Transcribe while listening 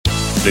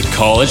The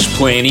College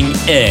Planning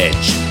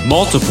Edge.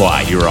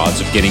 Multiply your odds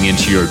of getting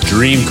into your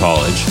dream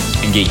college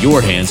and get your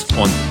hands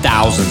on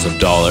thousands of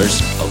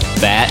dollars of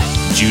fat,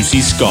 juicy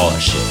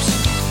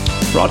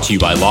scholarships. Brought to you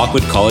by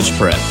Lockwood College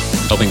Prep,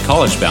 helping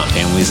college-bound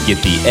families get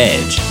the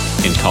edge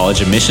in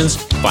college admissions,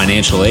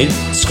 financial aid,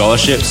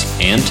 scholarships,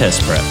 and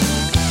test prep.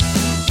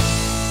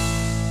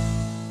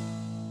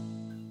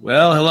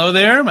 Well, hello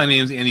there. My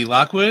name is Andy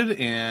Lockwood,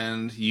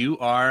 and you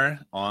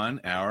are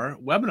on our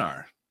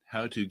webinar,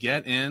 How to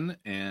Get In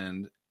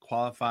and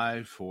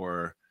Qualify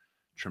for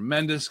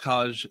Tremendous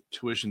College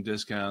Tuition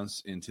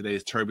Discounts in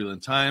Today's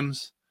Turbulent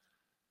Times.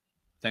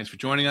 Thanks for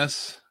joining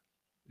us,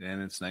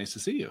 and it's nice to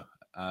see you.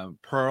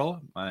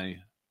 Pearl, my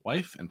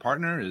wife and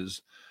partner,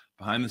 is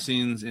behind the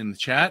scenes in the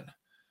chat,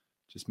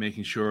 just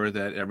making sure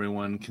that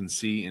everyone can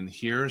see and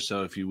hear.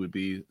 So if you would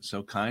be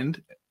so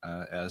kind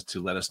as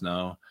to let us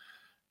know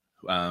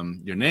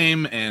your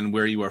name and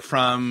where you are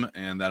from,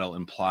 and that'll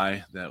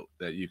imply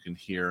that you can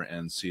hear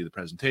and see the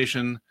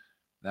presentation,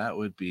 that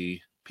would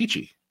be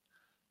peachy.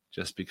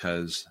 Just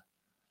because,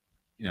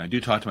 I do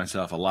talk to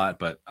myself a lot,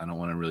 but I don't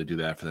want to really do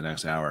that for the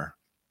next hour,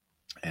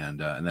 and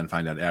then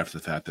find out after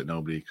the fact that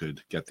nobody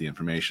could get the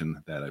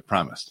information that I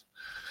promised.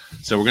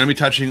 So we're going to be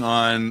touching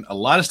on a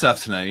lot of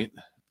stuff tonight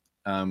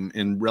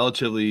in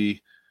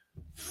relatively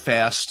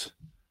fast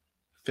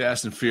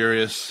and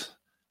furious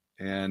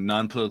and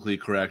non-politically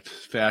correct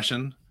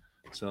fashion.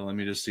 So let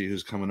me just see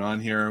who's coming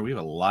on here. We have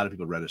a lot of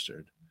people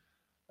registered.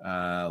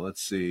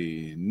 Let's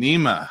see.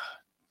 Nima,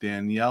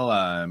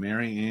 Daniela,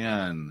 Mary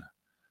Ann,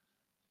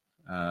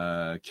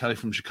 Kelly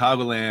from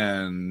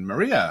Chicagoland,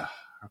 Maria,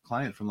 our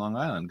client from Long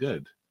Island.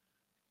 Good.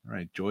 All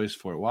right. Joyce,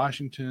 Fort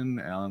Washington,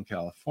 Alan,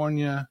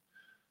 California,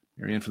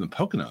 Mary Ann from the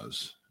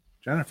Poconos,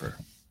 Jennifer,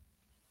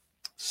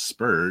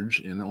 Spurge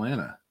in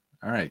Atlanta.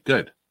 All right.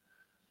 Good.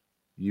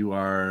 You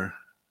are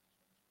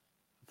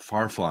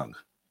far-flung.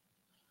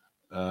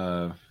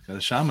 Got a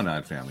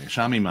Chaminade family, a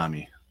Shami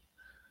Mommy.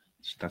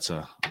 That's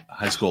a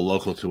high school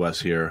local to us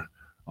here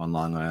on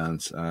Long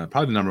Island.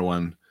 Probably the number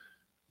one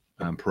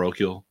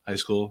parochial high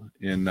school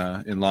in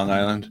Long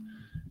Island.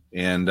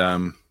 And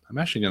I'm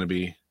actually going to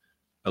be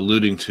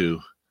alluding to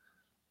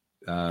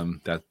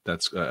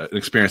that's an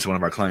experience that one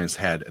of our clients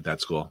had at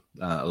that school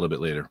a little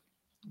bit later,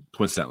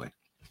 coincidentally.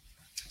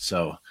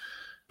 So,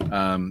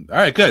 all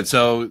right, good.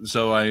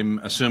 So I'm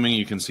assuming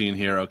you can see and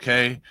hear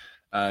okay.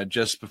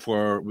 Just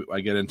before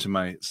I get into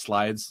my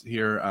slides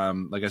here,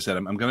 like I said,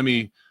 I'm going to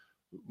be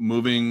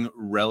moving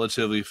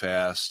relatively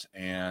fast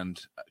and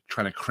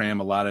trying to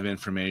cram a lot of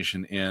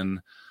information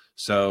in.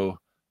 So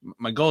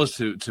my goal is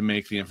to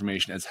make the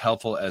information as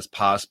helpful as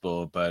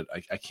possible, but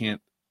I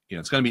can't,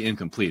 it's going to be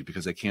incomplete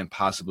because I can't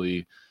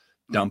possibly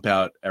dump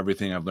out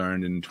everything I've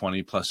learned in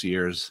 20 plus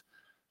years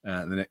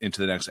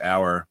into the next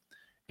hour.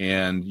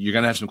 And you're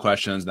going to have some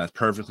questions, and that's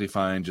perfectly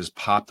fine. Just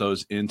pop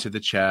those into the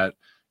chat,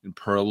 and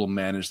Pearl will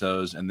manage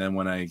those. And then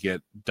when I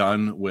get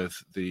done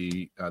with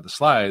the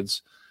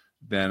slides,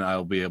 then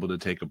I'll be able to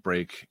take a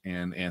break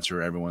and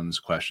answer everyone's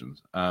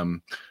questions.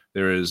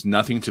 There is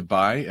nothing to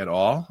buy at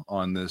all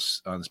on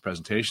this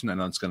presentation. I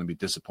know it's going to be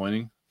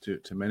disappointing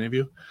to many of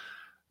you,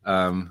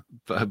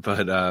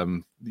 but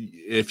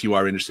if you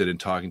are interested in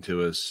talking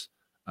to us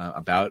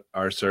about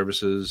our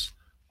services,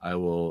 I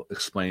will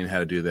explain how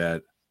to do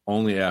that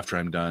only after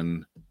I'm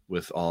done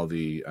with all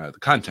the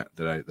content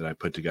that I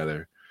put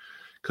together.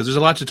 Because there's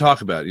a lot to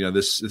talk about.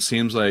 It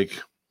seems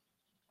like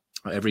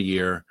every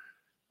year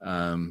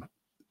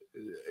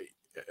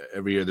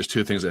there's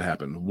two things that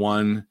happen.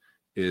 One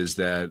is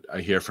that I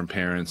hear from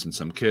parents and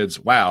some kids,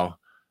 wow,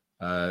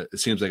 it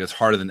seems like it's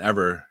harder than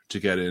ever to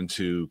get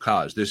into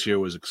college. This year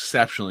was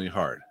exceptionally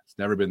hard. It's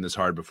never been this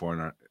hard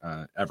before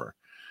ever.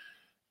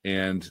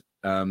 And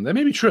that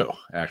may be true,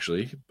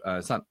 actually.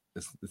 It's not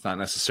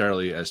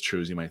necessarily as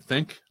true as you might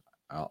think.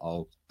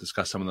 I'll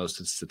discuss some of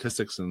those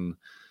statistics and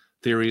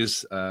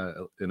theories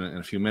in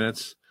a few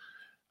minutes.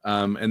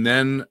 And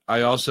then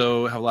I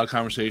also have a lot of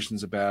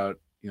conversations about,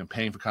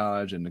 paying for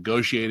college and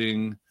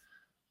negotiating,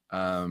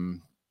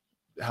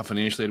 how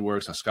financial aid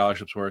works, how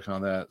scholarships work, and all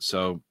that.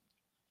 So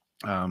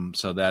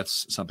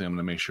that's something I'm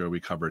going to make sure we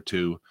cover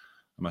too.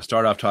 I'm going to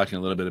start off talking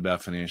a little bit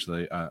about financial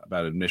aid,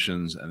 about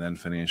admissions, and then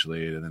financial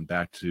aid, and then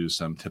back to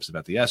some tips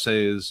about the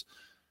essays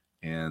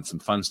and some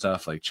fun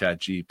stuff like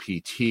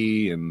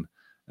ChatGPT and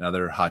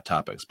other hot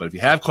topics. But if you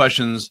have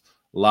questions,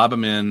 lob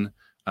them in.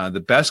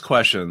 The best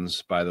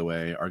questions, by the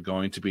way, are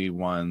going to be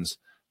ones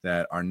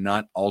that are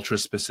not ultra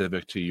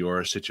specific to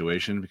your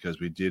situation, because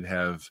we did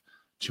have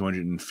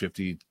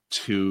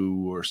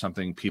 252 or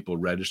something people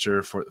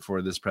register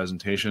for this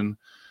presentation.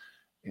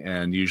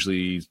 And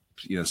usually,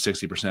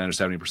 60% or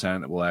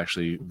 70% will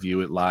actually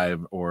view it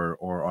live or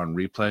on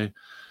replay.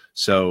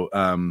 So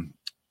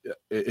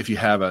if you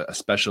have a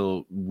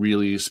special,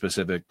 really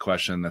specific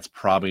question, that's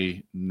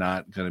probably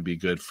not going to be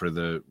good for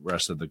the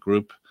rest of the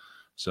group.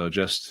 So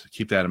just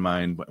keep that in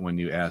mind when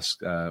you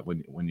ask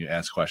when you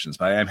ask questions.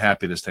 But I am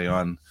happy to stay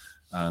on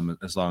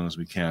as long as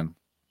we can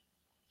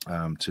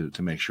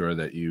to make sure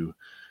that you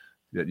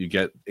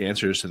get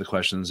answers to the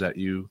questions that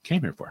you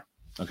came here for.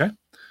 Okay.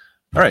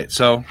 All right.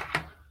 So,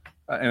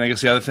 and I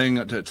guess the other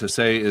thing to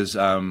say is,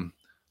 you're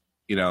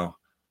going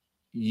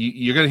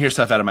to hear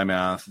stuff out of my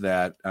mouth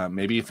that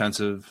may be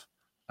offensive.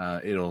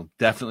 It'll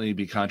definitely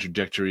be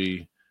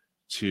contradictory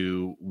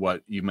to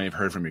what you may have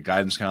heard from your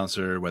guidance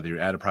counselor, whether you're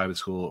at a private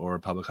school or a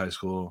public high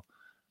school,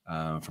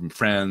 from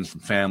friends,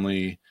 from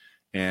family.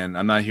 And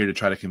I'm not here to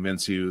try to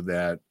convince you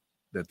that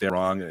they're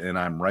wrong and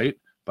I'm right,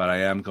 but I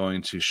am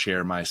going to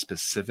share my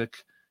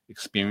specific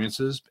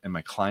experiences and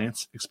my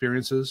clients'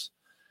 experiences.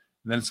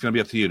 And then it's going to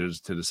be up to you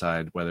to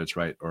decide whether it's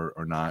right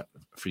or not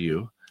for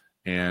you.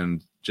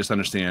 And just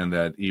understand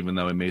that even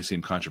though it may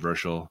seem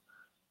controversial,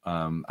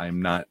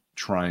 I'm not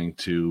trying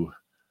to,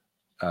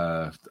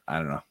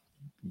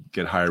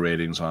 get higher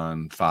ratings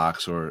on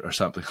Fox or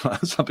something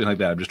like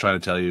that. I'm just trying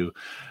to tell you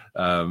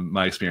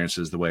my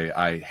experiences the way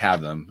I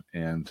have them,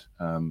 and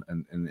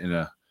in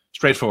a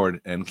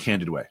straightforward and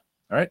candid way.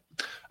 All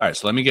right.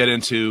 So let me get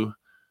into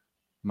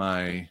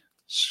my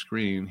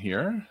screen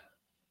here.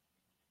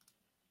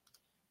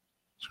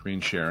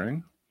 Screen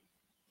sharing.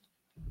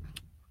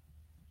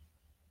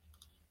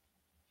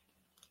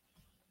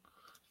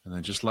 And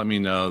then just let me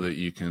know that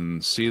you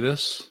can see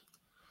this.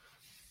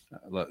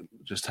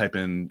 Just type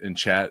in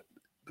chat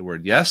the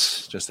word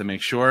yes, just to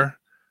make sure.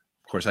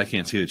 Of course, I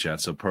can't see the chat,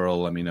 so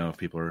Pearl, let me know if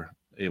people are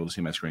able to see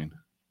my screen.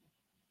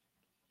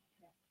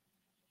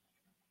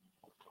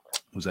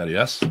 Was that a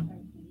yes?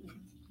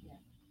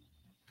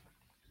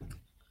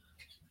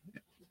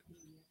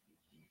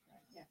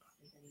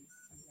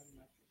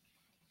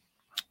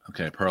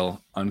 Okay,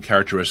 Pearl,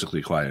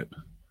 uncharacteristically quiet.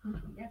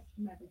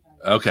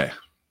 Okay,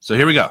 so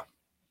here we go.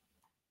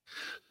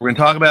 We're going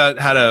to talk about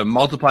how to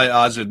multiply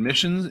odds of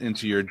admissions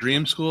into your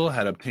dream school,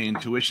 how to obtain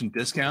tuition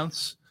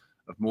discounts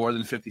of more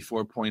than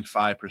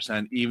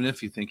 54.5%, even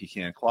if you think you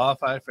can't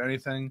qualify for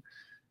anything.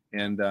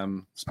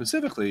 And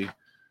specifically,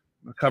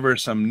 we'll cover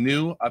some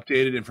new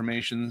updated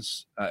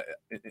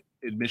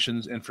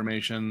admissions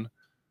information.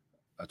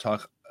 I'll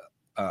talk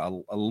a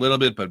little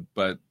bit,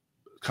 but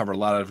cover a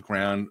lot of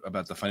ground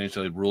about the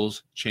financial aid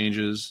rules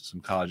changes, some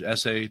college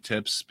essay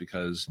tips,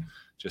 because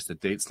just to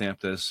date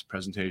stamp this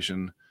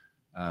presentation,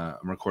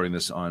 I'm recording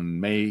this on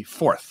May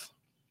 4th.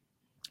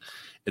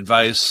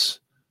 Advice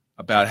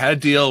about how to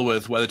deal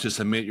with whether to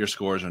submit your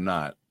scores or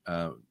not.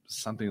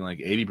 Something like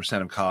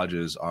 80% of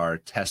colleges are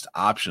test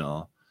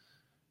optional.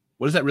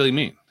 What does that really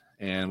mean?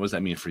 And what does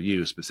that mean for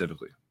you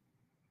specifically?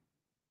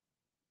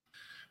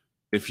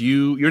 If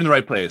you're in the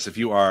right place, if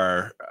you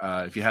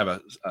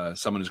have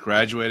someone who's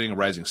graduating, a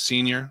rising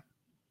senior,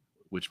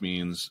 which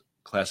means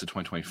class of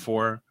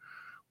 2024,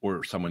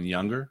 or someone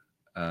younger,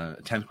 a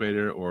 10th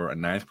grader or a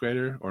 9th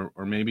grader,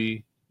 or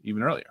maybe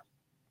even earlier.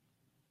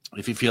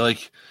 If you feel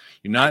like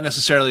you're not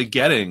necessarily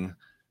getting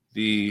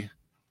the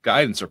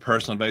guidance or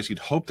personal advice you'd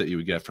hope that you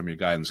would get from your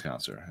guidance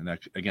counselor, and that,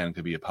 again,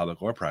 could be a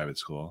public or private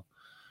school,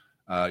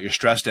 you're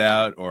stressed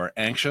out or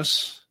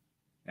anxious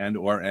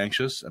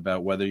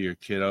about whether your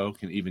kiddo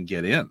can even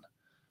get in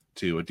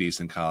to a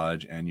decent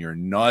college, and you're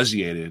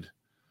nauseated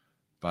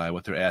by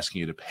what they're asking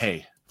you to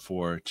pay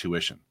for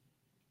tuition.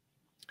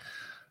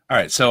 All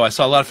right, so I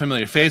saw a lot of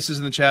familiar faces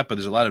in the chat, but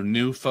there's a lot of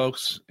new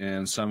folks,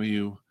 and some of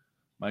you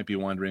might be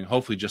wondering,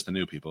 hopefully just the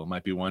new people,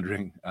 might be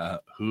wondering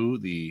who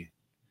the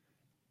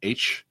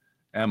H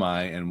am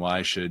I and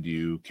why should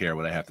you care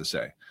what I have to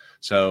say?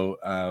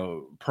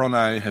 So Pearl and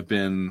I have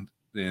been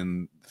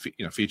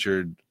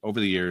featured over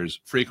the years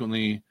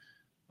frequently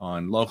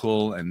on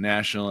local and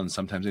national and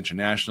sometimes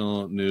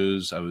international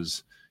news. I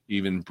was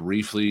even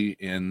briefly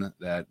in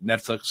that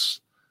Netflix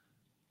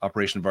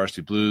Operation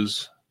Varsity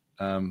Blues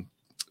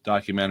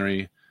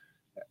documentary,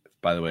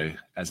 by the way,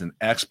 as an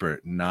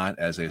expert, not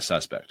as a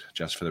suspect,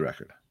 just for the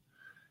record.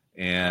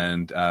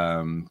 And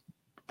Pearl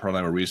and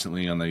I were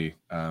recently on the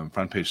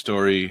front page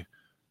story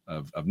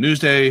of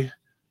Newsday,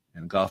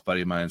 and a golf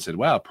buddy of mine said,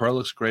 "Wow, Pearl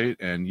looks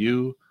great, and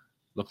you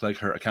look like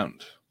her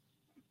accountant."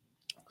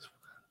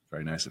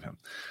 Very nice of him.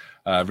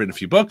 I've written a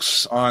few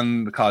books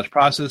on the college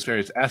process,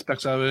 various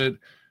aspects of it.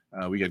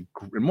 We get,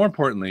 and more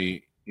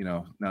importantly,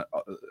 not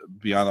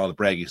beyond all the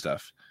braggy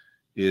stuff,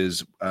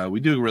 is we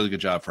do a really good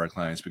job for our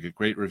clients. We get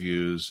great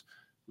reviews.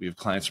 We have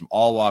clients from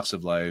all walks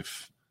of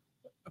life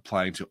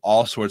applying to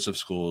all sorts of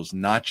schools,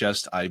 not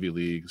just Ivy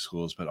League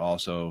schools, but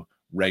also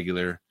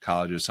regular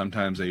colleges.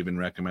 Sometimes they even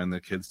recommend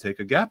that kids take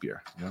a gap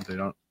year. They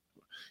don't,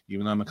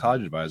 even though I'm a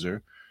college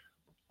advisor,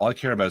 all I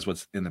care about is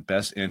what's in the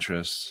best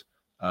interests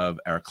of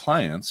our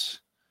clients.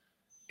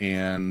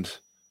 And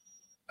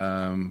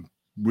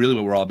really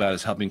what we're all about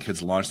is helping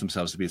kids launch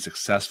themselves to be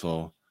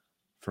successful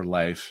for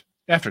life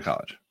after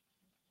college.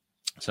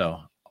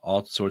 So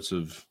all sorts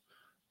of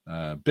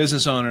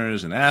business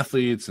owners and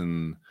athletes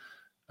and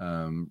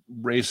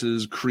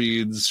races,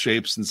 creeds,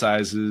 shapes, and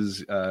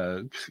sizes.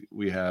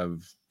 We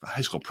have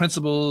high school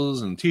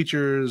principals and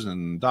teachers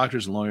and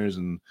doctors and lawyers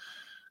and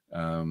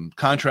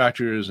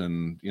contractors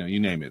and you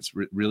name it. It's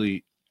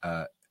really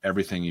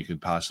everything you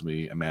could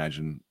possibly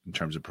imagine in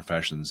terms of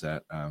professions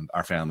that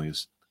our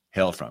families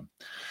hail from.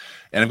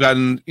 And I've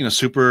gotten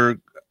super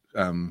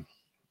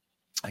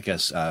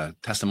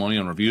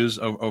testimonial and reviews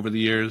over the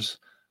years.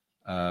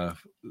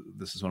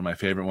 This is one of my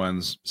favorite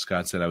ones.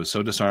 Scott said, I was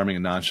so disarming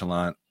and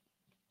nonchalant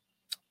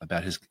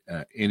about his,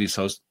 Andy's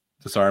so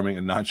disarming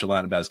and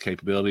nonchalant about his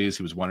capabilities.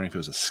 He was wondering if it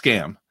was a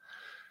scam,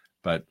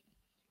 but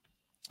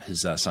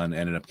his son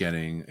ended up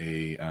getting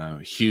a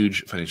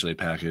huge financial aid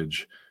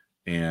package,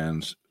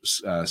 and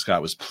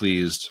Scott was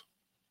pleased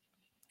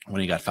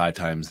when he got 5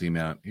 times the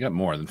amount. He got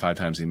more than 5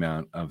 times the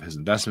amount of his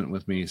investment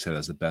with me. He said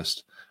that's the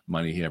best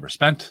money he ever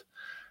spent.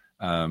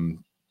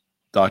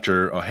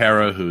 Dr.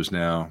 O'Hara, who's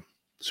now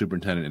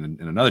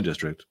superintendent in another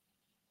district,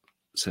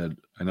 said,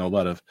 I know a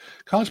lot of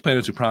college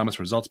planners who promise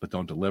results but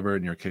don't deliver.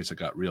 In your case, it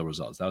got real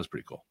results. That was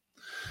pretty cool.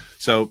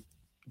 So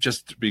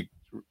just to be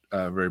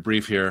very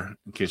brief here,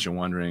 in case you're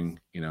wondering,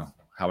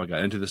 how I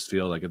got into this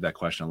field, I get that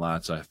question a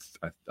lot. So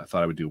I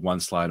thought I would do one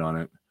slide on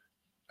it.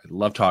 I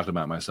love talking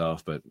about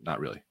myself, but not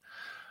really.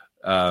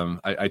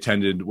 I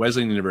attended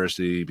Wesleyan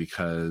University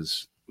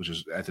which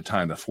was at the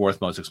time the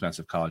 4th most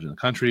expensive college in the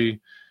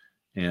country.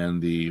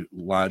 And the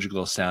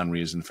logical sound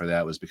reason for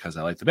that was because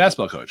I liked the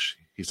basketball coach.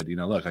 He said,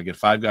 look, I get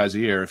 5 guys a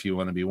year. If you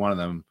want to be one of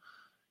them,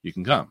 you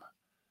can come.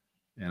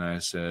 And I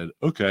said,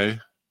 okay.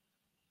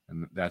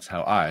 And that's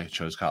how I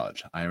chose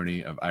college.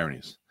 Irony of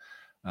ironies.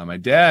 My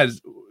dad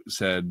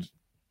said,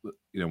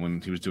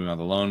 when he was doing all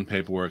the loan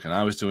paperwork and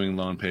I was doing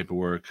loan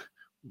paperwork,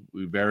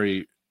 we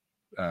very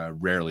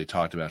rarely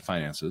talked about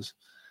finances.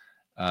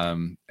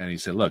 And he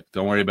said, look,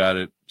 don't worry about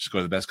it. Just go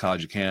to the best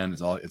college you can.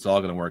 It's all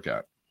going to work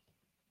out.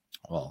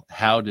 Well,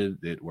 how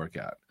did it work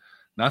out?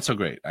 Not so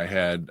great. I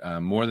had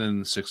more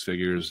than 6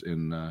 figures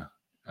in more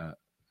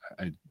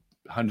than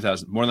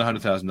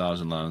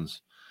 $100,000 in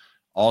loans,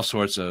 all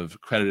sorts of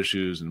credit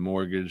issues and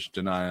mortgage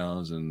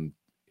denials, and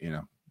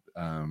it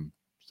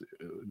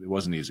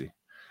wasn't easy.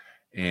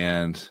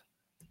 And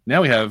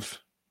now we have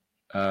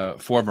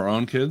 4 of our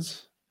own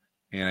kids,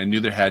 and I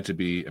knew there had to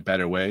be a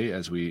better way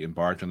as we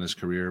embarked on this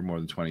career more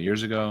than 20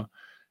 years ago.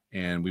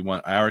 And we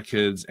want our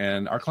kids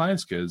and our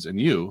clients' kids and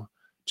you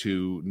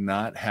to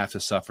not have to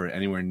suffer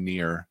anywhere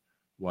near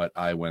what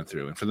I went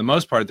through. And for the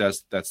most part,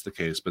 that's the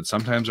case. But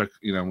sometimes,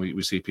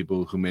 we see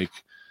people who make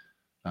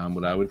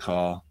what I would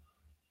call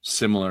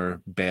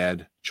similar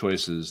bad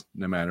choices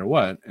no matter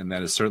what. And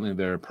that is certainly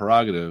their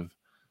prerogative.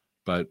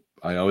 But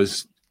I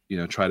always,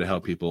 try to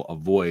help people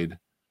avoid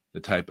the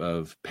type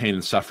of pain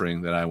and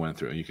suffering that I went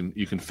through.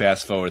 You can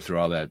fast forward through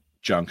all that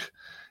junk.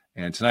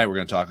 And tonight we're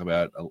going to talk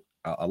about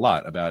a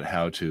lot about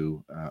how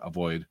to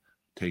avoid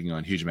taking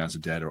on huge amounts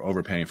of debt or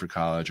overpaying for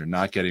college or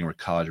not getting a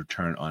college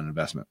return on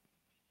investment.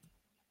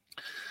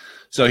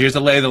 So here's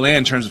the lay of the land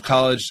in terms of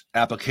college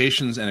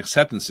applications and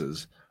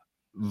acceptances.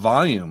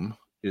 Volume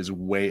is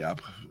way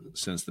up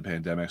since the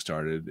pandemic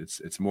started.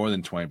 It's more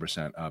than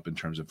 20% up in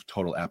terms of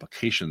total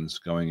applications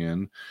going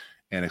in,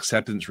 and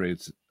acceptance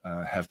rates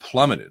have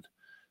plummeted.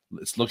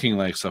 It's looking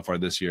like so far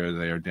this year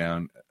they are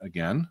down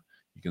again.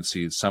 You can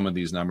see some of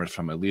these numbers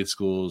from elite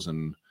schools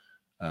and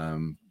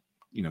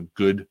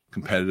good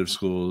competitive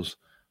schools.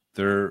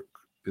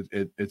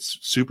 It's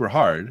super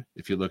hard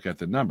if you look at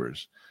the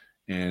numbers,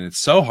 and it's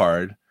so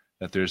hard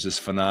that there's this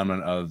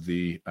phenomenon of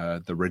the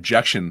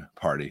rejection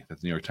party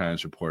that the New York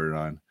Times reported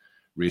on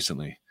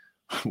recently,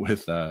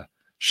 with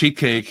sheet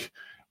cake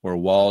or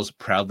walls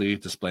proudly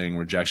displaying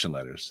rejection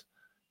letters.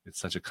 It's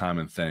such a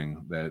common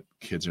thing that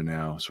kids are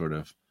now sort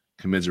of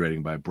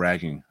commiserating by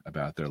bragging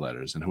about their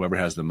letters, and whoever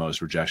has the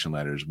most rejection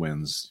letters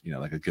wins,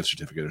 like a gift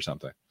certificate or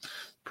something.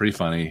 Pretty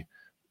funny,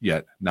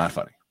 yet not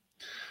funny.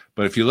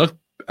 But if you look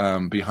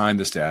behind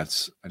the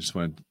stats, I just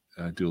want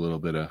to do a little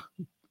bit of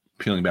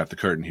peeling back the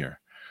curtain here.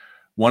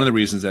 One of the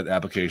reasons that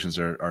applications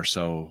are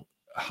so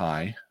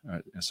high,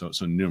 so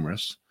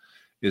numerous,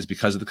 is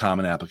because of the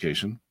common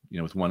application.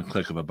 With one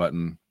click of a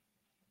button,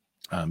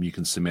 you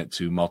can submit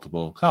to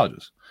multiple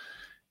colleges.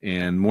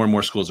 And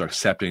more schools are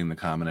accepting the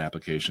common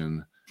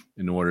application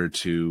in order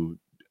to,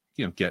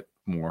 get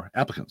more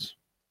applicants.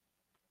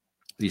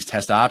 These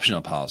test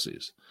optional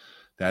policies,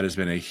 that has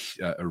been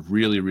a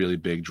really, really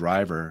big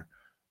driver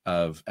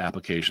of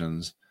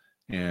applications.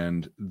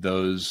 And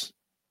those,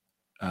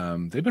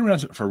 they've been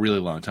around for a really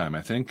long time.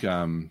 I think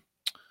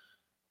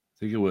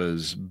it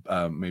was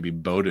maybe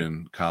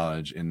Bowdoin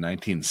College in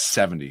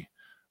 1970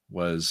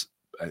 was,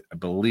 I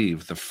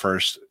believe, the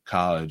first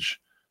college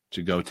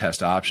to go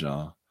test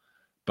optional.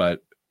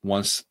 But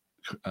once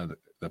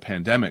the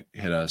pandemic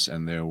hit us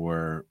and there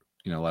were,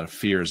 a lot of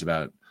fears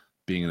about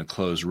being in a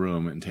closed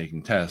room and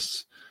taking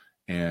tests,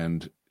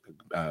 and,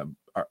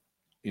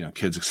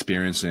 kids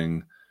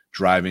experiencing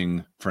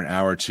driving for an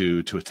hour or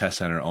two to a test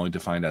center only to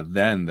find out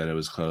then that it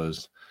was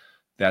closed,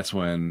 that's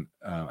when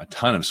a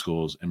ton of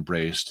schools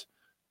embraced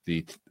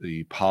the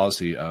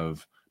policy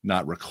of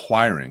not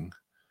requiring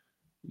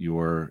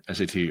your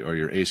SAT or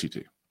your ACT.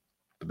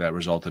 But that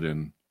resulted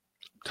in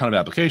a ton of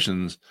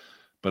applications,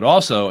 but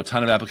also a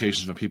ton of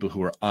applications from people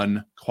who are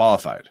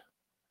unqualified.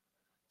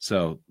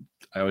 So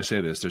I always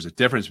say this, there's a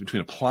difference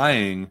between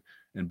applying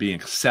and being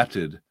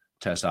accepted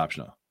test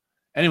optional.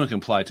 Anyone can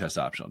apply test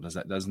optional.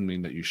 That doesn't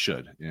mean that you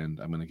should. And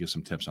I'm going to give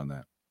some tips on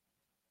that.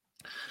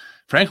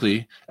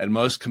 Frankly, at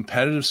most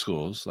competitive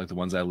schools, like the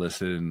ones I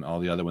listed and all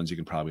the other ones you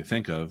can probably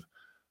think of,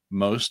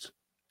 most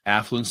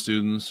affluent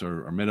students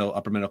or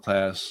upper middle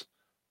class,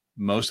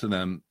 most of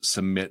them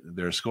submit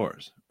their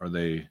scores, or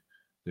they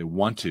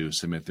want to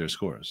submit their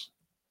scores.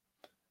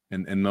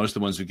 And most of the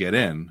ones who get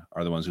in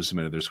are the ones who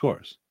submitted their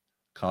scores.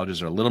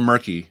 Colleges are a little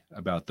murky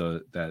about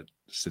that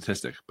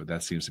statistic, but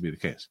that seems to be the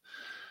case.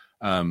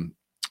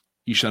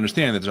 You should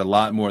understand that there's a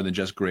lot more than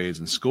just grades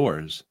and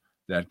scores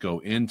that go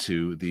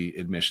into the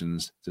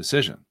admissions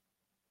decision.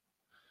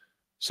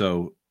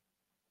 So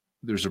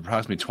there's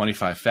approximately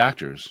 25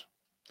 factors.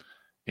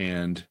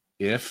 And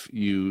if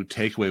you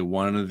take away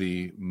one of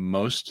the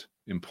most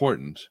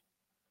important,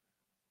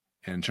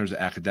 in terms of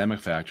academic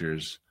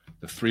factors,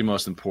 the three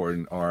most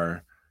important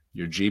are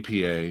your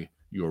GPA,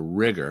 your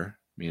rigor,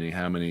 meaning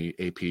how many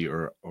AP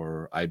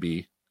or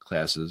IB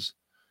classes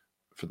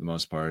for the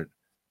most part,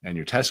 and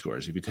your test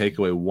scores. If you take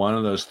away one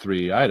of those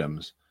three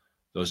items,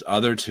 those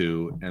other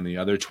two and the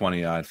other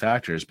 20 odd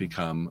factors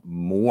become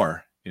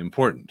more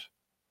important.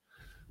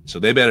 So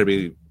they better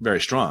be very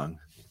strong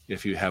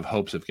if you have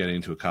hopes of getting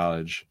into a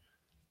college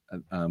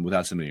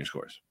without submitting your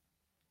scores.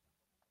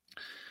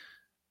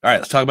 All right,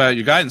 let's talk about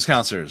your guidance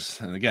counselors.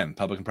 And again,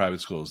 public and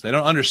private schools. They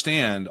don't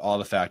understand all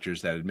the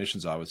factors that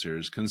admissions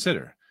officers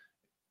consider,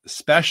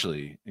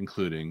 especially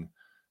including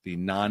the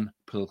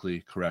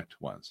non-politically correct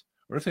ones.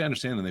 Or if they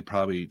understand them, they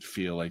probably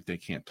feel like they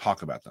can't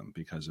talk about them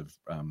because of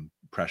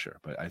pressure.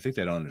 But I think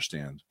they don't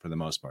understand for the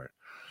most part.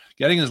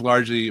 Getting is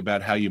largely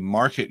about how you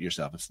market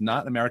yourself. It's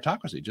not a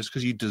meritocracy. Just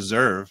because you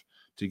deserve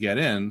to get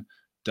in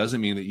doesn't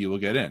mean that you will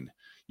get in.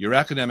 Your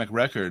academic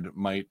record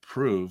might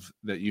prove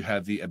that you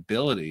have the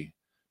ability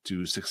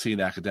to succeed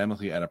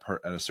academically at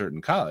a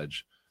certain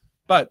college,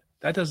 but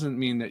that doesn't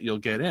mean that you'll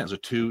get in. So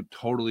two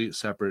totally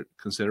separate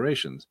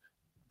considerations.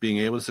 Being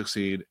able to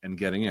succeed and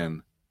getting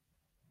in,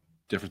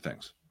 different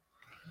things.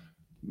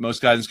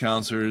 Most guidance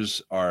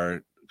counselors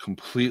are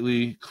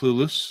completely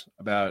clueless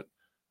about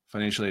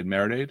financial aid,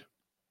 merit aid,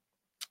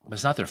 but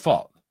it's not their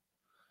fault.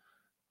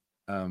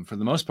 For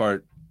the most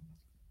part,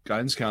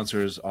 guidance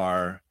counselors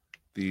are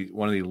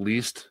one of the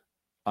least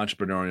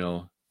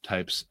entrepreneurial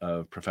types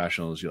of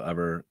professionals you'll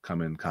ever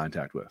come in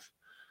contact with.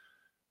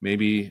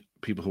 Maybe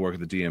people who work at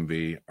the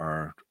DMV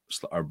are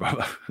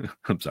above,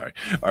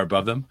 are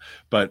above them,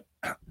 but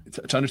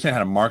to understand how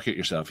to market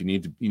yourself, you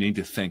need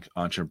to think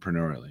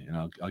entrepreneurially. And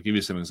I'll give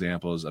you some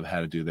examples of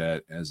how to do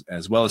that,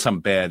 as well as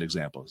some bad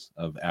examples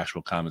of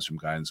actual comments from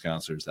guidance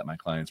counselors that my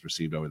clients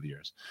received over the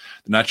years.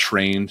 They're not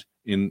trained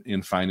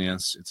in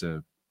finance,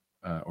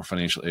 or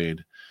financial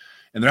aid,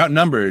 and they're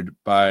outnumbered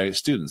by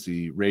students.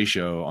 The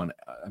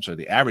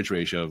average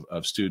ratio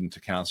of student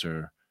to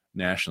counselor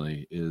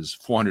nationally is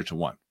 400 to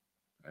 1.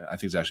 I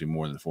think it's actually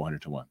more than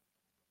 400 to 1.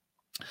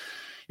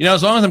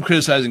 As long as I'm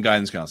criticizing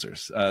guidance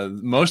counselors,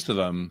 most of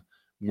them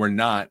were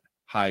not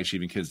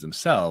high-achieving kids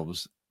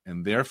themselves,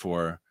 and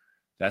therefore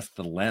that's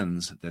the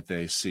lens that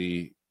they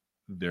see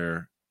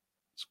their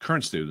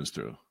current students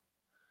through,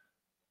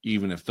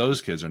 even if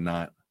those kids are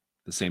not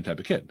the same type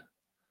of kid.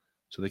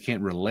 So they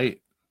can't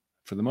relate,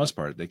 for the most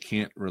part. They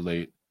can't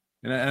relate.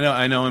 And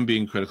I know I'm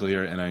being critical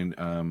here,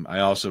 and I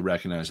also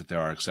recognize that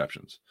there are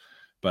exceptions.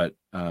 But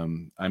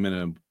I'm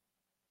going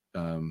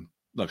to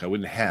look. I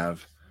wouldn't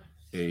have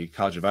a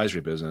college advisory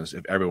business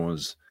if everyone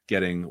was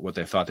getting what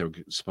they thought they were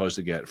supposed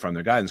to get from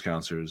their guidance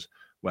counselors,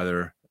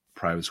 whether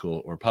private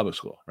school or public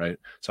school, right?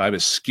 So I have a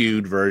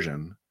skewed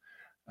version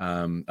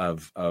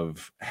of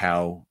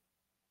how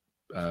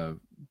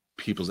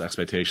people's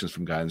expectations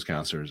from guidance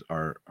counselors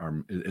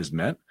is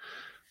met.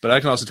 But I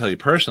can also tell you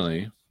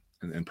personally,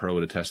 and Pearl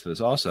would attest to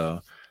this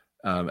also,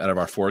 out of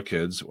our 4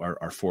 kids,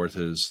 our fourth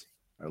is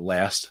our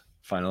last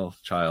final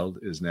child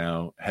is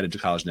now headed to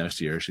college next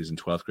year. She's in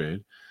 12th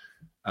grade.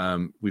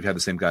 We've had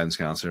the same guidance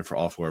counselor for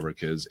all 4 of our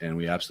kids, and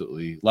we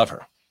absolutely love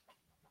her,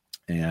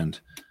 and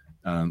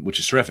which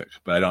is terrific.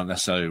 But I don't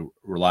necessarily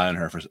rely on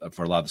her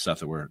for a lot of the stuff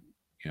that we're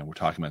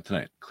talking about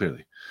tonight.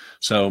 Clearly,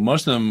 so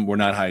most of them were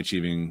not high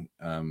achieving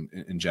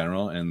in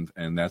general,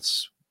 and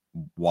that's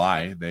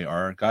why they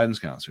are guidance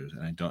counselors.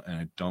 And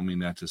I don't mean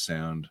that to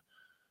sound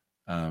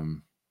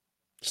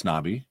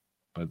snobby,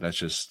 but that's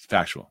just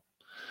factual.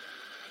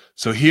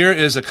 So here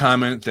is a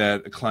comment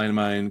that a client of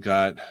mine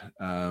got.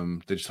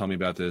 They just told me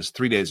about this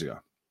 3 days ago.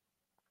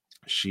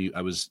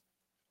 I was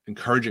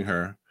encouraging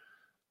her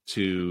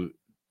to,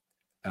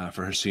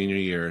 for her senior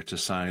year, to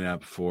sign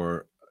up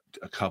for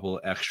a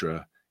couple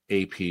extra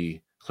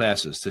AP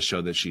classes to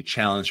show that she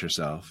challenged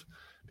herself,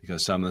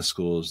 because some of the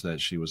schools that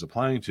she was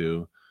applying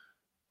to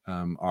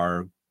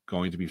are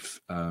going to be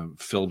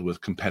filled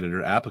with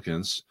competitor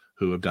applicants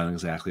who have done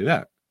exactly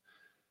that.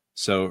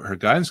 So her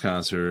guidance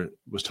counselor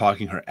was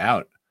talking her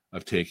out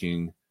of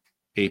taking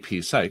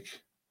AP Psych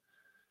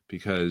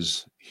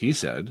because he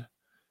said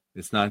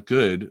it's not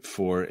good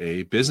for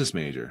a business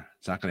major.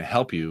 It's not going to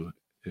help you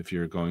if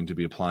you're going to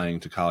be applying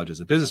to college as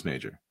a business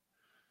major.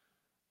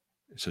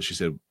 So she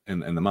said,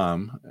 and the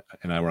mom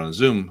and I were on a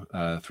Zoom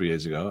 3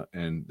 days ago,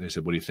 and they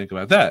said, "What do you think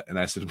about that?" And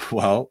I said,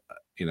 well,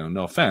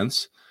 no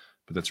offense,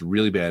 but that's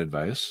really bad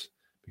advice,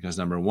 because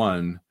number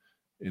one,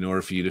 in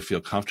order for you to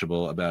feel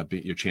comfortable about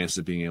your chances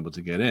of being able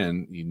to get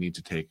in, you need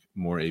to take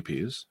more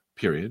APs,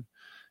 period.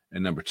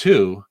 And number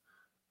two,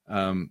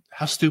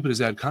 how stupid is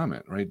that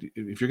comment, right?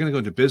 If you're going to go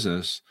into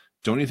business,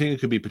 don't you think it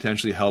could be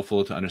potentially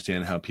helpful to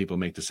understand how people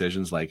make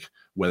decisions, like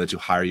whether to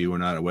hire you or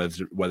not, or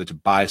whether to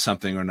buy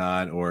something or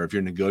not, or if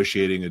you're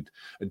negotiating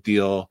a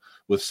deal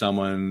with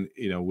someone,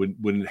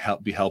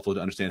 wouldn't be helpful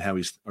to understand how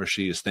he or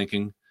she is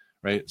thinking,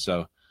 right?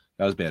 So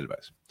that was bad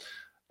advice.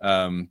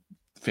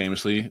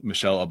 Famously,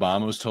 Michelle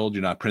Obama was told,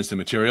 "You're not Princeton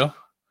material,"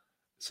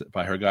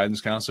 by her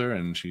guidance counselor,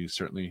 and she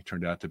certainly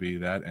turned out to be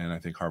that, and I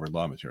think Harvard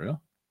Law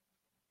material.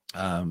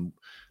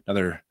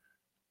 Another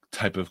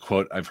type of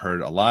quote I've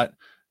heard a lot,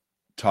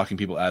 talking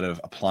people out of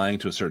applying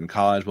to a certain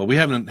college. Well, we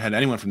haven't had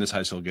anyone from this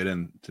high school get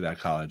into that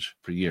college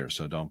for years,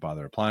 so don't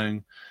bother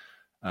applying.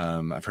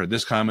 I've heard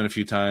this comment a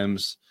few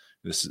times.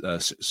 This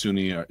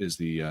SUNY is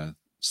the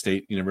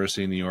State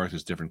University in New York.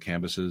 There's different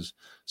campuses,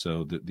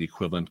 so the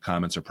equivalent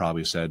comments are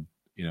probably said,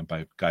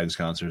 by guidance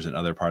counselors in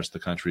other parts of the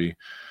country.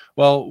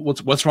 Well,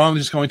 what's wrong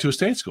with just going to a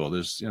state school?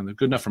 They're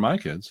good enough for my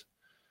kids.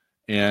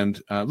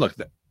 And look,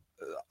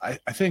 I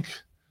think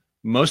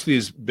most of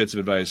these bits of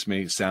advice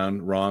may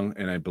sound wrong,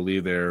 and I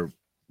believe they're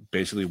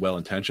basically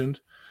well-intentioned.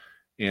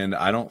 And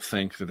I don't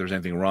think that there's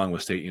anything wrong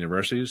with state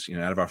universities.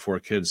 Out of our 4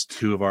 kids,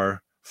 2 of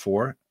our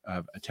 4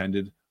 have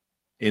attended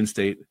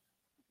in-state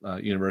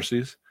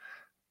universities,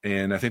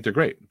 and I think they're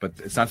great. But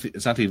it's not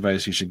the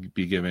advice you should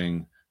be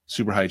giving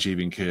super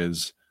high-achieving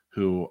kids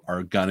who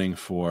are gunning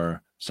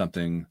for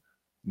something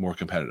more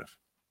competitive.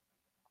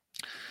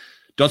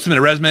 Don't submit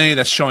a resume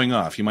that's showing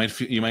off. You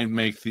might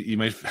make the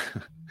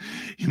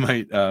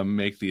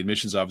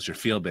admissions officer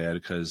feel bad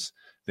because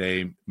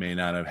they may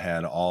not have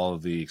had all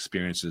of the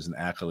experiences and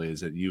accolades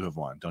that you have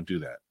won. Don't do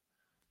that.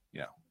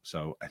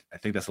 So I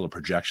think that's a little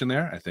projection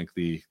there. I think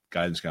the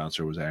guidance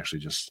counselor was actually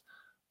just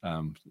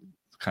kind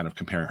of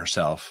comparing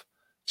herself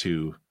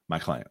to my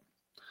client.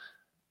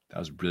 That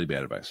was really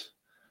bad advice.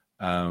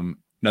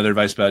 Another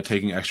advice about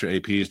taking extra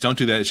APs, don't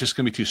do that. It's just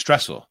going to be too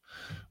stressful.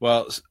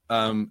 Well,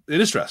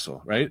 it is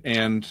stressful, right?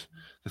 And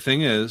the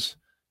thing is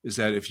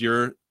that if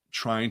you're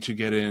trying to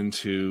get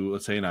into,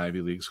 let's say, an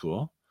Ivy League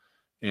school,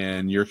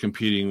 and you're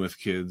competing with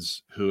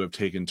kids who have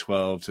taken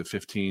 12 to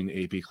 15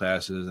 AP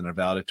classes and are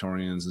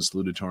valedictorians and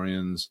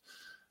salutatorians,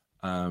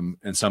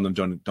 and some of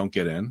them don't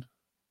get in,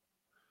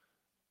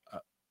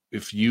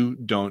 if you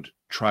don't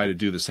try to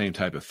do the same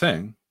type of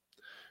thing,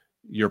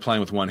 you're playing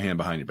with one hand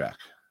behind your back.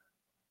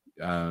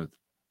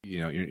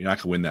 You're not going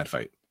to win that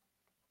fight.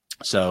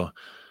 So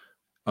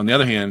on the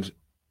other hand,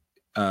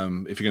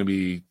 if you're going to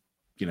be,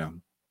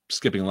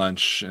 skipping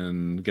lunch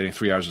and getting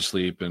 3 hours of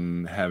sleep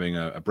and having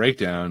a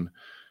breakdown,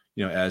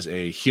 as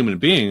a human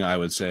being, I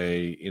would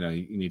say, you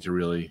need to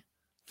really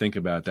think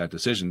about that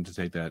decision to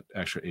take that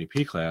extra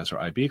AP class or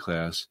IB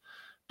class.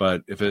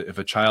 But if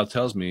a child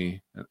tells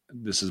me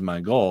this is my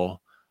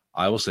goal,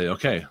 I will say,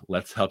 okay,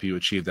 let's help you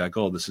achieve that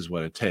goal. This is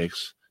what it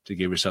takes to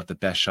give yourself the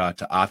best shot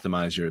to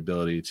optimize your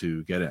ability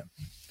to get in.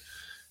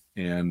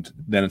 And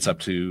then it's up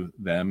to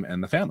them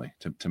and the family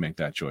to make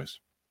that choice.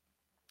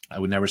 I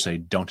would never say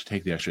don't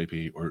take the extra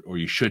AP or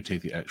you should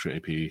take the extra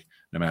AP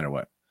no matter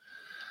what.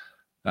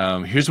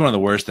 Here's one of the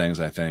worst things,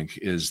 I think,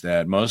 is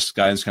that most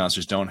guidance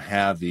counselors don't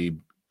have the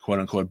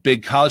quote-unquote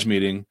big college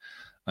meeting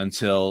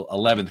until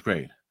 11th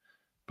grade.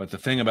 But the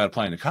thing about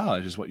applying to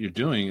college is what you're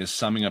doing is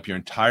summing up your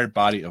entire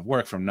body of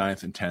work from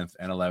 9th and 10th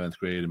and 11th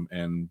grade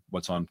and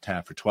what's on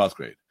tap for 12th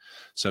grade.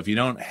 So if you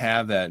don't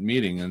have that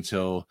meeting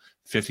until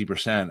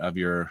 50% of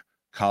your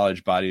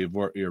college body of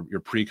work, your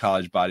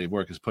pre-college body of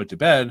work is put to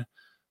bed,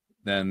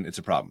 then it's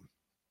a problem.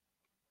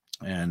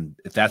 And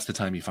if that's the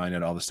time you find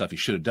out all the stuff you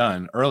should have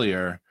done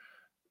earlier,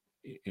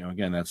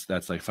 again,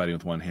 that's like fighting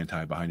with one hand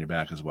tied behind your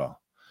back as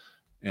well.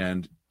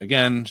 And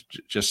again,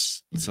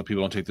 just so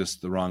people don't take this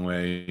the wrong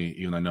way,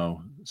 even though I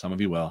know some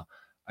of you will,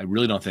 I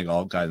really don't think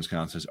all guidance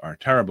counselors are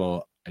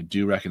terrible. I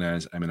do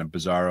recognize I'm in a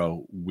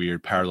bizarro,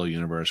 weird parallel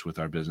universe with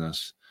our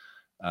business,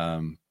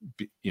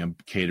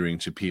 catering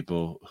to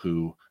people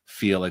who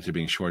feel like they're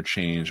being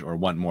shortchanged or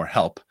want more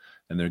help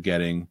than they're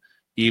getting,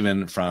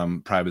 even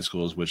from private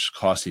schools, which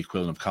cost the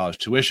equivalent of college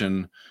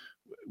tuition.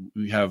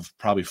 We have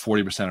probably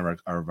 40%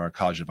 of our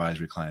college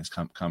advisory clients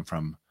come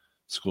from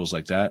schools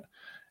like that,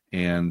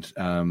 and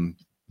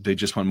they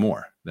just want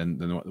more than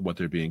what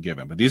they're being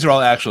given. But these are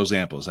all actual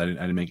examples. I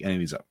didn't make any of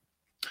these up.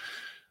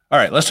 All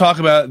right, let's talk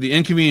about the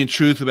inconvenient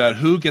truth about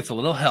who gets a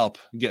little help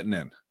getting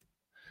in.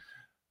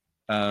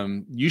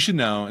 You should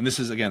know, and this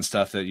is, again,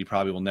 stuff that you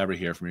probably will never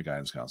hear from your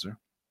guidance counselor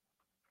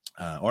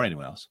or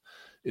anyone else,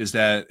 is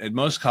that at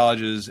most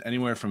colleges,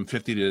 anywhere from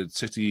 50 to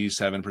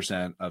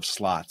 67% of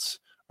slots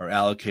are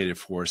allocated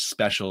for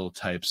special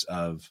types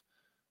of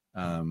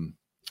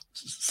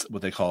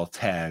what they call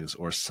tags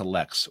or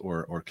selects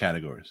or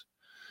categories.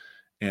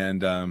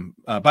 And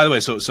by the way,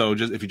 so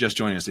just if you're just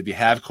joining us, if you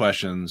have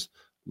questions,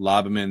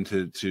 lob them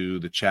into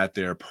the chat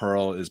there.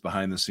 Pearl is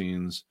behind the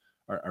scenes.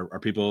 Are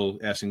people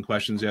asking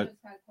questions yet?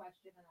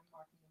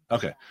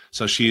 Okay,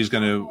 so she's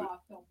going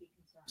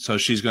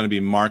to be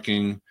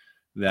marking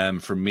them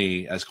for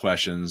me as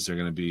questions. They're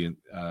going to be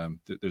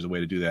there's a way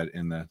to do that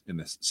in the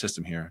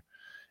system here,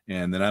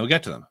 and then I will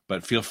get to them.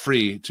 But feel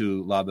free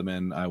to lob them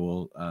in. I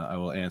will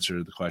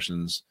answer the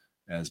questions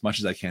as much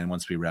as I can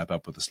once we wrap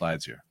up with the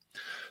slides here.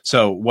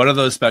 So what are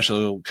those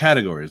special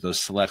categories, those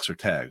selects or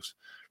tags?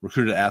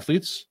 Recruited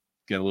athletes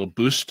get a little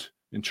boost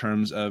in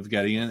terms of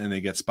getting in, and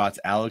they get spots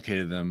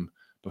allocated to them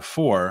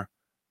before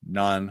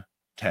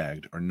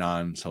non-tagged or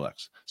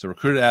non-selects. So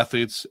recruited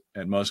athletes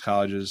at most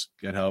colleges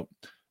get help.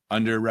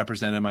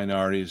 Underrepresented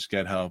minorities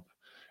get help.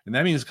 And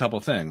that means a couple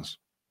of things.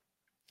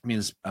 It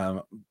means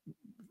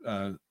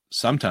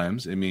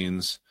sometimes it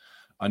means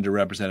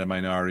underrepresented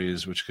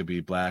minorities, which could be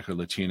Black or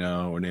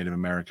Latino or Native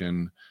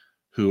American,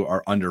 who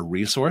are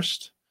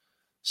under-resourced.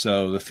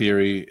 So the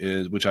theory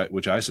is, which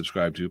I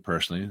subscribe to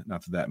personally,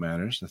 not that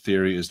matters. The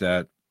theory is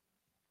that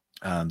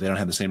they don't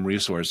have the same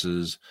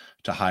resources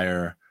to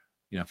hire,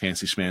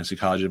 fancy schmancy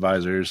college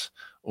advisors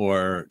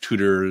or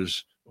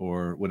tutors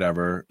or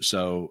whatever.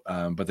 So,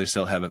 but they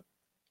still have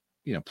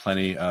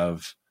plenty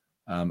of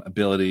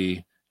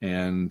ability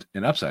and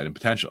upside and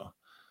potential.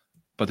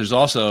 But there's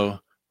also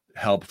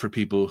help for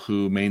people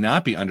who may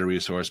not be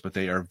under-resourced, but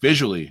they are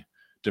visually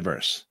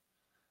diverse.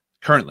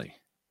 Currently,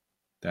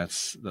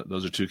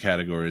 those are two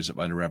categories of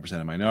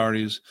underrepresented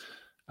minorities.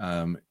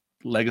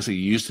 Legacy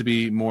used to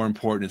be more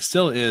important. It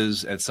still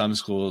is at some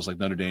schools like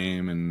Notre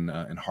Dame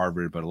and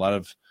Harvard, but a lot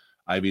of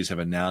Ivies have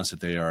announced that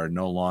they are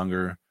no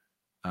longer,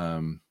 I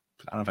don't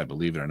know if I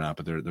believe it or not,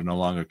 but they're no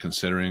longer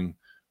considering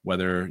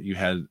whether you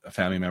had a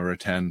family member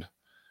attend.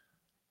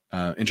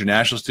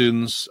 International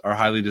students are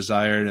highly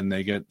desired and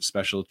they get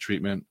special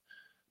treatment.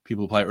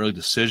 People who apply early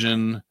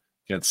decision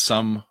get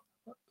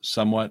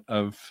somewhat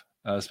of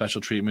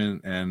special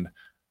treatment. And,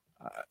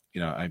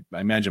 I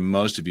imagine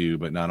most of you,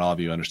 but not all of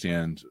you,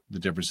 understand the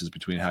differences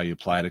between how you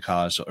apply to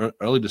college. So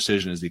early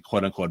decision is the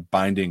quote unquote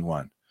binding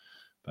one.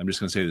 I'm just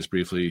going to say this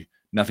briefly.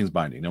 Nothing's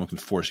binding. No one can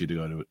force you to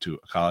go to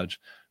a college,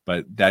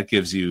 but that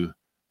gives you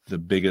the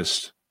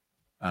biggest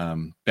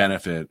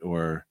benefit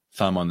or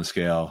thumb on the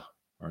scale,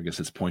 or I guess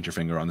it's pointer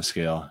finger on the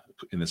scale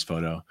in this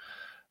photo,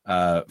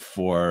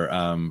 for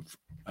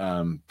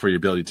your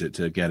ability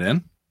to get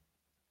in.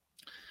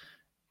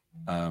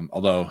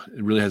 Although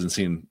it really hasn't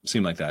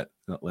seemed like that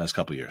in the last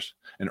couple of years.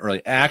 In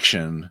early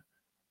action,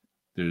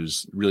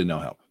 there's really no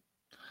help.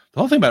 The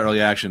whole thing about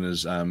early action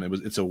is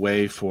it's a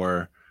way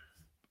for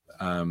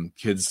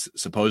kids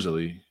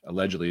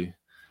allegedly,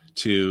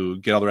 to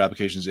get all their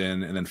applications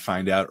in and then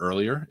find out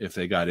earlier if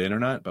they got in or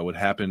not. But what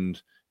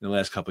happened in the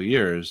last couple of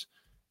years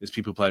is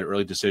people applied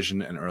early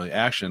decision and early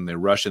action. They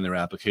rushed in their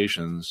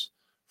applications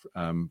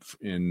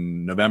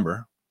in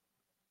November,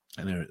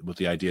 and with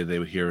the idea they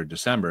would hear in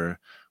December.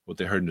 What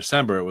they heard in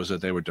December was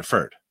that they were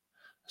deferred.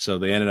 So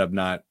they ended up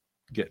not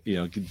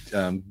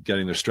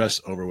getting their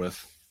stress over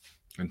with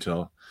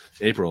until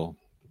April,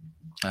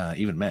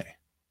 even May.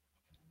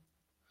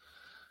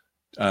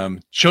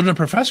 Children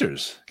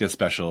professors get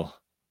special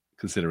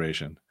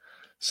consideration.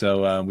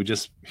 So we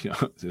just,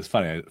 it's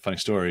funny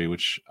story,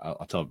 which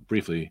I'll tell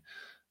briefly.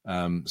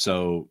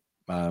 So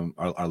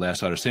our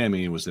last daughter,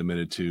 Sammy, was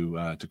admitted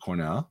to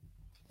Cornell,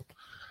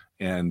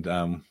 and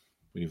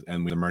we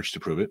emerged to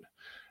prove it.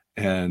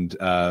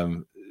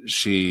 And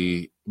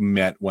she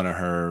met one of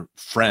her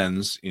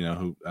friends,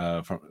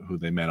 who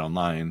they met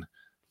online,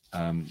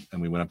 and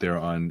we went up there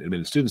on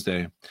Admitted Students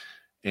Day,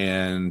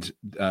 and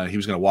he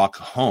was going to walk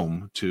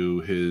home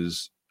to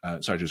his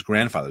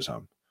grandfather's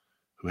home,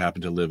 who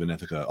happened to live in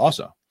Ithaca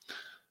also.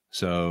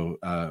 So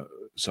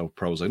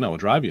Pro was like, no, we'll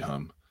drive you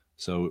home.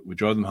 So we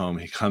drove them home.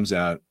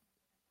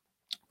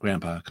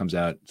 Grandpa comes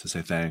out to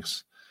say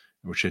thanks.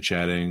 We're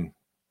chit-chatting,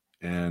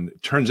 and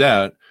it turns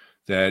out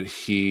that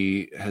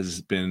he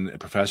has been a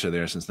professor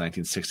there since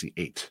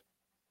 1968.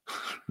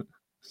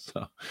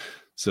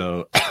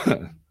 so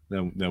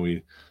then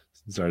we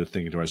started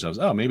thinking to ourselves,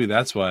 oh, maybe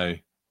that's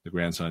why the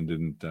grandson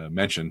didn't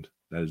mention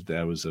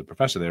that was a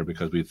professor there,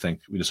 because we'd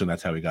assume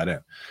that's how he got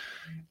in.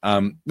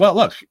 Well,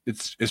 look,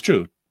 it's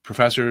true.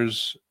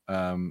 Professors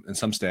and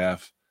some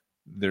staff,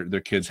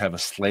 their kids have a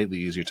slightly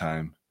easier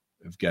time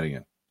of getting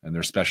in, and there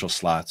are special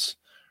slots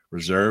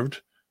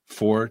reserved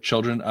for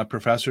children of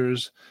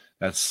professors.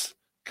 That's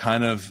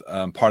kind of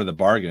part of the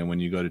bargain. When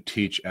you go to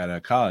teach at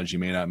a college, you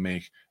may not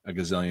make a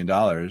gazillion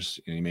dollars,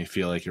 and you may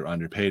feel like you're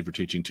underpaid for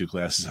teaching 2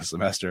 classes a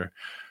semester.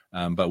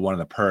 But one of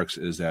the perks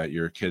is that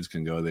your kids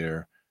can go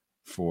there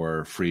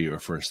for free or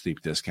for a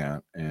steep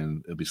discount,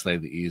 and it'll be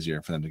slightly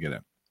easier for them to get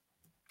in.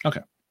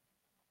 Okay.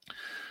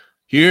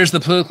 Here's the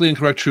politically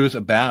incorrect truth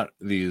about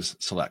these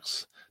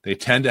selects. They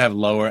tend to have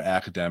lower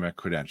academic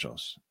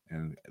credentials.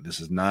 And this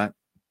is not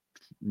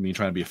me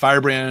trying to be a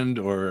firebrand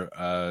or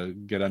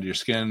get under your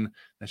skin.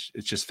 It's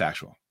just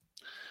factual.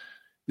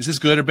 Is this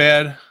good or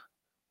bad?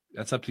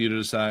 That's up to you to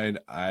decide.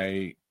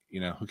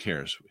 Who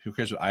cares? Who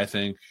cares what I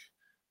think?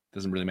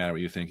 Doesn't really matter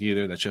what you think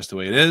either. That's just the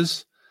way it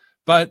is.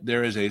 But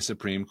there is a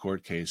Supreme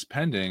Court case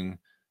pending,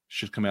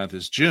 should come out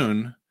this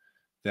June,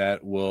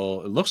 that it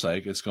looks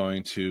like it's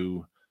going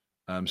to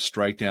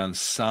strike down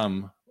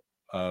some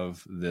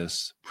of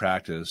this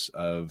practice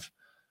of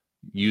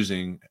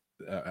using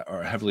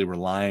or heavily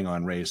relying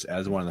on race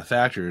as one of the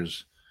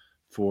factors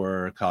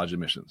for college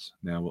admissions.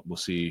 Now we'll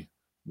see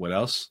what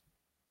else,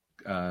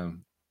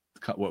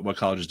 what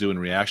colleges do in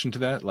reaction to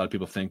that. A lot of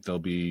people think they'll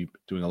be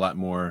doing a lot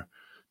more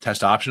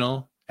test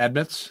optional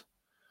admits,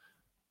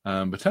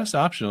 but test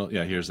optional.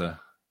 Yeah, here's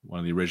one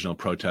of the original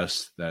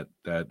protests that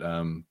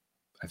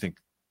I think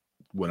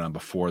went on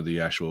before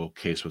the actual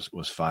case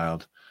was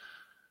filed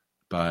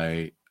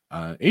by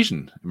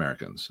Asian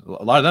Americans.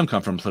 A lot of them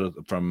come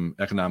from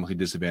economically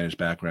disadvantaged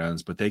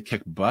backgrounds, but they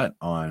kick butt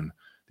on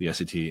the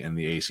SAT and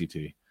the ACT.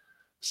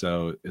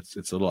 So it's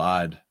a little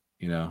odd,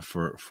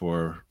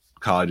 for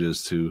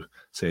colleges to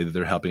say that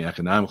they're helping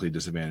economically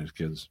disadvantaged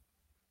kids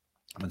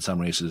when some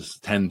races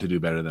tend to do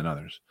better than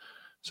others.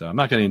 So I'm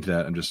not getting into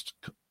that. I'm just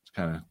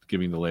kind of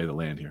giving the lay of the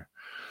land here.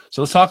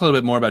 So let's talk a little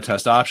bit more about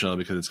test optional,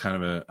 because it's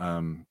kind of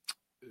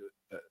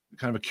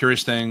a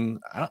curious thing.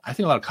 I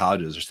think a lot of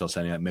colleges are still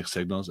sending out mixed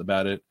signals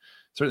about it.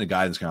 Certainly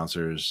guidance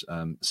counselors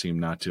seem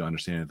not to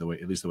understand it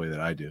at least the way that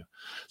I do.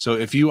 So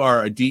if you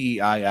are a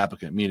DEI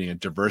applicant, meaning a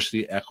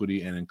diversity,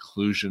 equity, and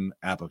inclusion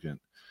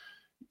applicant,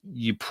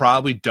 you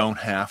probably don't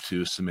have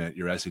to submit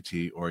your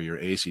SAT or your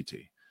ACT.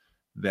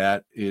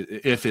 That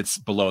if it's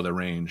below the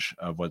range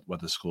of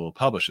what the school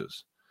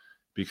publishes,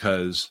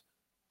 because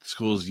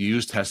schools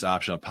use test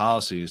optional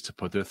policies to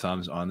put their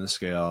thumbs on the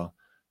scale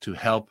to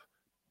help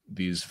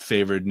these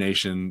favored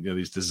nation,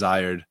 these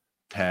desired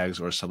tags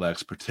or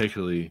selects,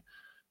 particularly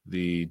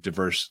the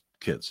diverse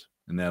kids.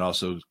 And that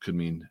also could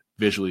mean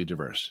visually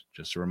diverse,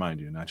 just to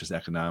remind you, not just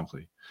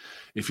economically.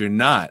 If you're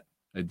not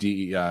a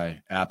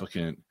DEI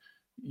applicant,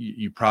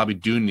 you probably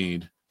do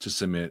need to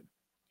submit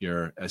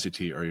your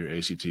SAT or your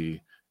ACT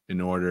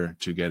in order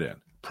to get in.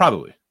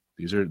 Probably.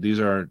 These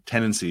are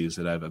tendencies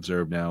that I've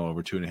observed now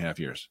over 2.5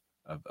 years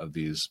of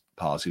these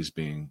policies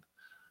being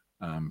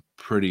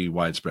pretty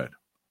widespread.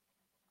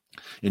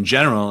 In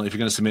general, if you're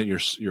going to submit your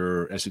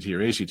SAT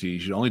or ACT, you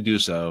should only do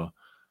so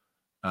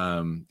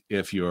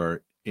if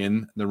you're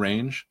in the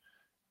range,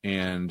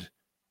 and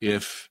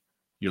if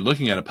you're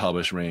looking at a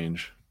published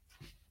range,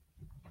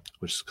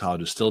 which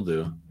colleges still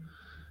do,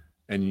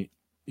 and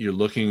you're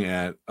looking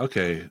at,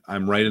 okay,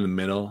 I'm right in the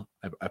middle.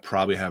 I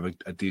probably have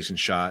a decent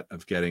shot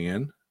of getting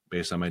in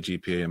based on my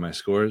GPA and my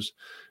scores.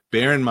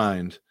 Bear in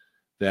mind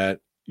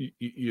that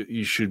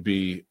you should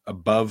be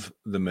above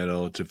the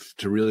middle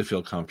to really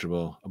feel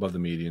comfortable, above the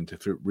median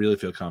to really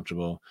feel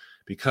comfortable,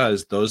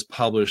 because those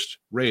published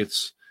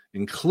rates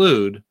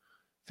include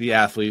the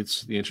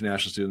athletes, the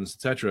international students,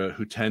 etc.,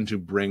 who tend to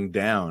bring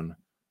down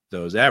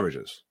those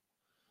averages.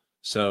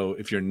 So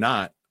if you're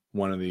not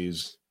one of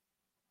these,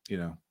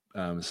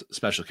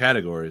 special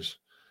categories,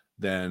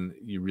 then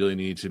you really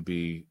need to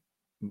be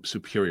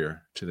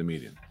superior to the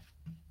median.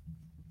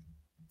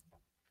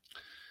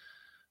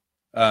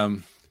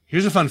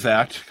 Here's a fun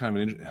fact,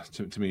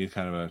 to me,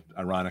 kind of an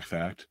ironic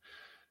fact.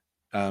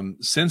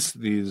 Since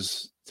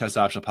these test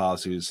optional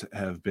policies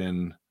have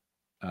been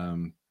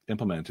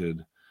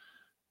implemented,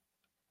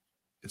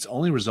 it's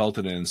only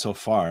resulted in, so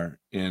far,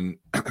 in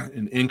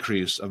an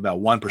increase of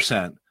about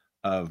 1%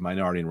 of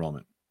minority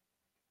enrollment.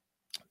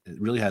 It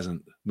really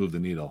hasn't moved the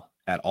needle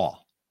at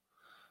all.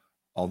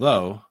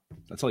 Although,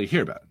 that's all you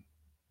hear about,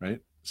 right?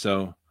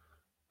 So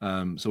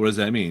what does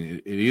that mean?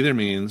 It either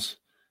means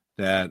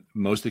that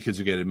most of the kids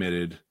who get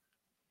admitted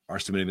are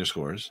submitting their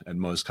scores at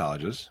most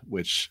colleges,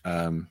 which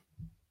I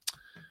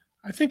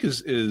think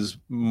is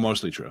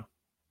mostly true.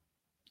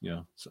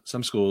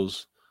 Some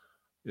schools,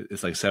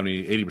 it's like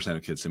 70, 80%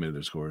 of kids submitted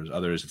their scores.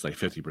 Others, it's like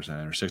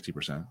 50% or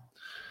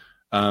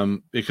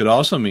 60%. It could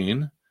also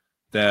mean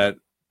that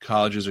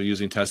colleges are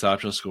using test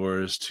optional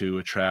scores to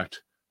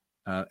attract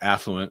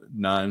affluent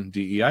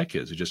non-DEI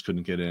kids who just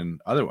couldn't get in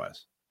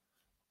otherwise.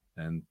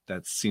 And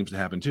that seems to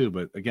happen too,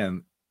 but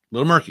again, a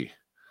little murky.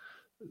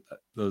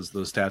 Those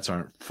stats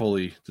aren't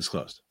fully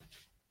disclosed.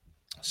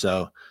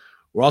 So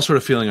we're all sort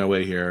of feeling our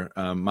way here.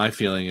 My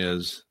feeling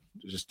is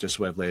just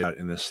what I've laid out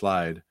in this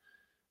slide.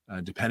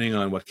 Depending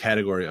on what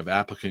category of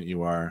applicant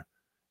you are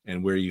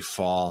and where you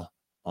fall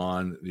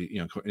on the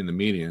in the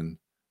median,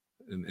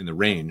 in the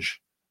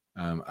range,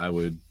 I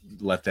would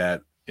let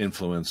that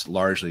influence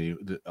largely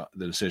the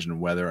decision of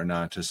whether or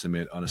not to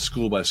submit on a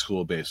school by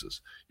school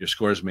basis. Your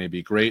scores may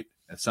be great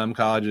at some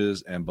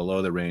colleges and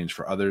below the range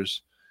for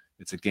others.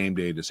 It's a game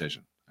day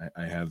decision.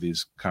 I have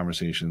these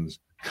conversations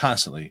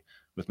constantly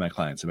with my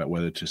clients about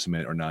whether to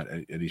submit or not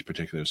at each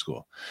particular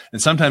school. And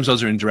sometimes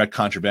those are in direct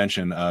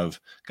contravention of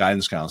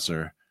guidance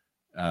counselor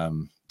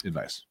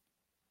advice.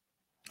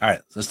 All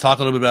right, let's talk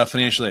a little bit about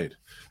financial aid.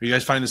 Are you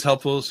guys finding this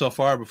helpful so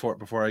far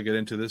before I get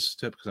into this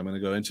tip? Because I'm going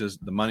to go into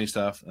the money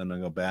stuff, and I'm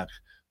going to go back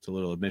to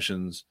little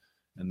admissions,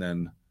 and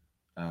then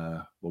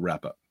we'll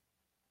wrap up.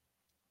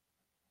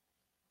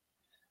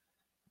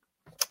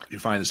 If you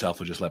find this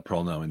helpful, just let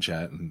Pearl know in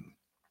chat, and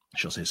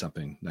she'll say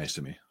something nice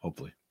to me,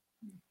 hopefully.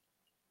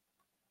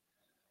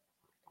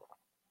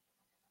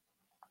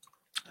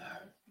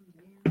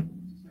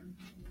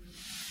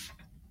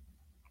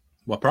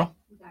 What, Pearl?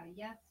 We got a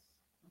yes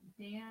from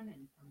Dan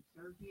and from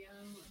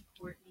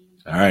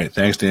All right.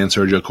 Thanks, Dan,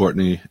 Sergio,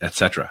 Courtney,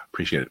 etc.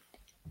 Appreciate it.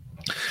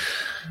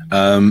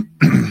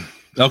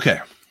 Okay.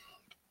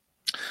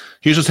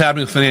 Here's what's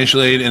happening with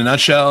financial aid in a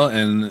nutshell.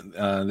 And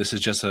this is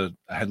just a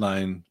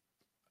headline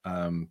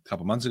a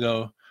couple months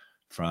ago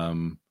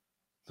from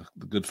the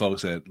good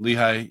folks at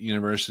Lehigh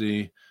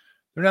University.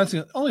 They're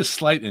announcing only a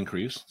slight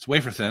increase. It's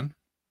wafer thin.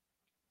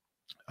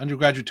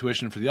 Undergraduate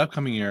tuition for the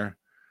upcoming year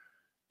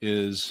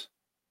is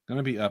going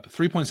to be up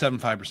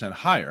 3.75%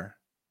 higher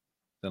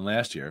than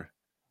last year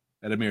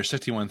at a mere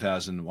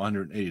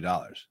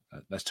 $61,180.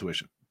 That's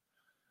tuition.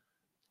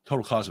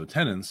 Total cost of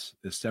attendance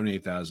is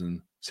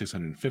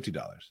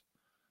 $78,650.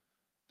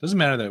 Doesn't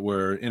matter that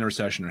we're in a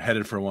recession or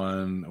headed for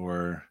one,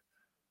 or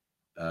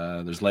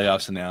there's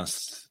layoffs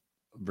announced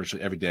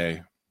virtually every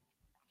day.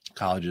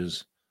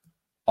 Colleges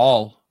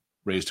all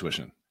raise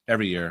tuition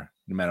every year,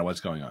 no matter what's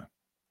going on.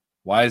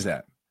 Why is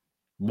that?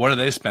 What are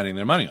they spending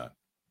their money on?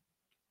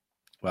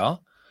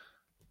 Well,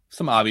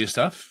 some obvious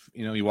stuff.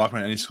 You walk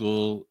around any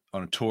school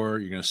on a tour,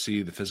 you're going to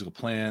see the physical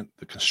plant,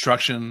 the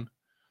construction,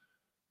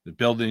 the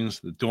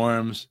buildings, the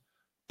dorms,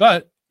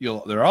 but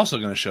they're also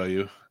going to show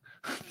you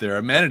their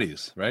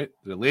amenities, right?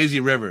 The lazy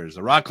rivers,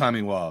 the rock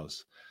climbing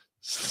walls,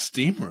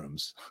 steam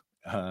rooms,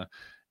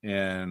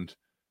 and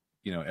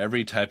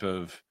every type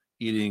of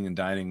eating and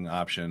dining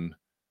option,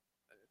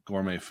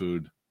 gourmet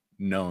food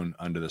known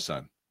under the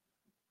sun.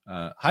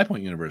 High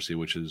Point University,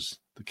 which is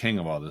the king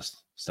of all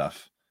this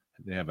stuff,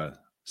 they have a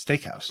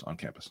steakhouse on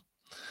campus.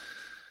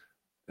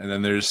 And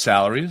then there's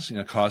salaries.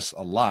 It costs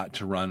a lot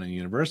to run a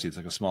university. It's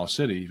like a small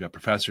city. You've got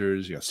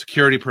professors, you've got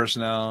security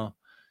personnel,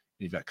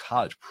 you've got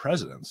college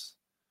presidents.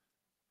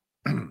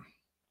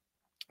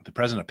 The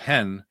president of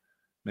Penn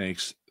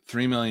makes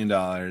 $3 million,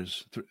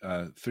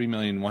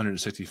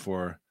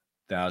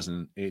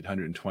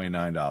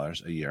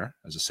 $3,164,829 a year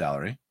as a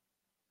salary.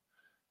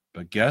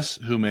 But guess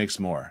who makes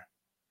more?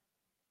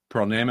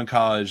 Pearl Naaman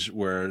College,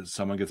 where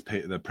someone gets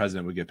paid, the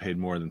president would get paid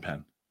more than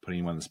Penn, putting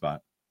him on the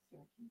spot.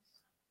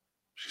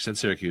 She said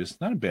Syracuse.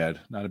 Not a bad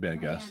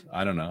guess.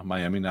 I don't know.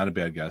 Miami, not a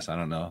bad guess. I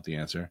don't know the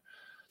answer.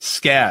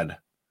 SCAD.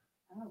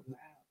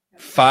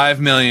 $5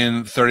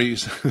 million.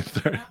 SCAD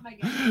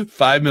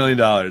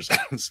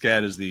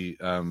is the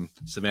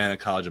Savannah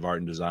College of Art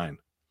and Design,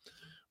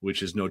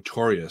 which is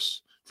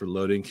notorious for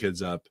loading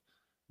kids up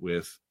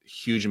with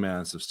huge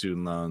amounts of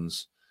student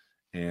loans,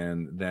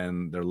 and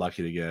then they're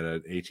lucky to get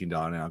an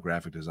 $18 an hour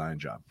graphic design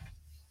job.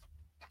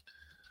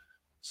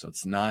 So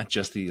it's not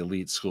just the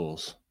elite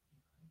schools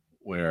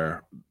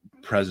where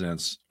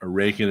presidents are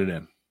raking it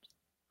in.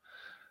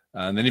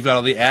 And then you've got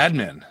all the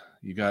admin.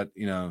 You got,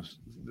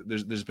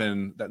 there's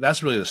been,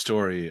 that's really the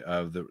story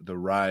of the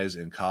rise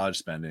in college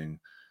spending.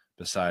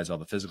 Besides all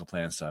the physical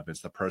plant stuff,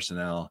 it's the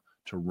personnel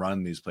to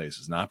run these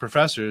places, not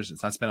professors.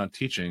 It's not spent on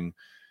teaching.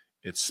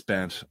 It's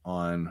spent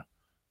on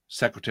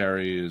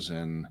secretaries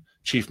and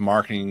chief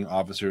marketing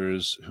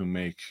officers who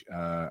make,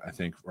 I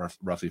think,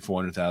 roughly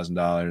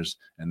 $400,000,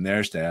 and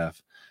their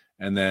staff.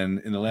 And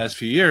then in the last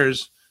few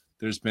years,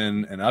 there's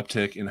been an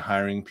uptick in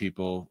hiring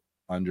people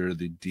under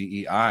the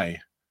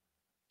DEI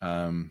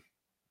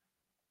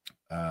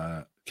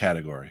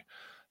category.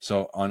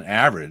 So on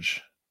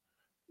average,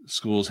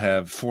 schools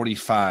have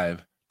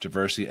 45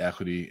 diversity,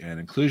 equity, and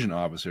inclusion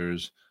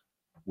officers,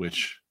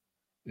 which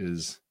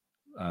is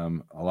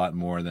a lot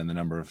more than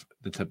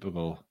the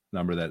typical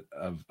number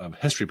of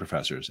history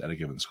professors at a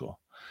given school.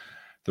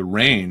 The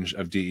range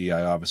of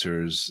DEI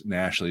officers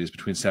nationally is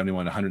between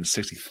 71 and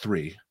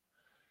 163.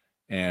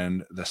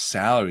 And the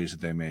salaries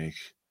that they make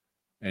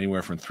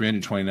anywhere from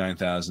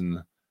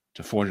 $329,000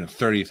 to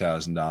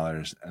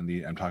 $430,000.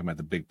 And I'm talking about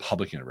the big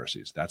public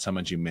universities. That's how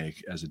much you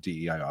make as a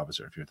DEI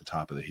officer if you're at the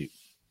top of the heap.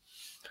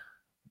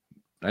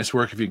 Nice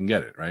work if you can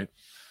get it, right?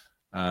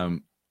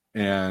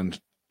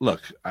 And look,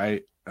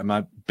 I'm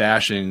not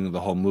bashing the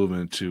whole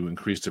movement to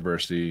increase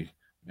diversity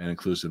and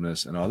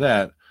inclusiveness and all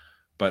that.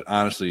 But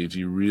honestly, if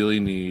you really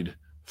need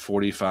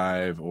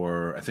 45,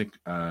 or I think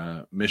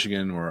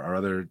Michigan, where our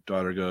other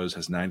daughter goes,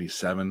 has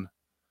 97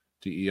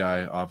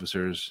 DEI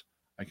officers.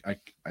 I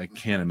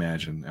can't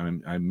imagine. I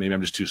mean, maybe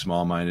I'm just too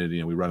small-minded.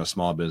 We run a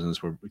small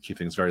business where we keep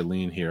things very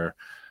lean here,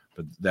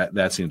 but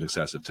that seems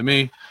excessive to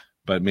me.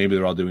 But maybe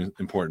they're all doing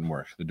important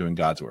work. They're doing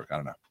God's work. I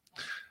don't know.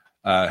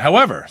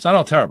 However, it's not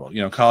all terrible.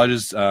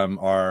 Colleges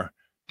are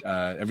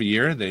every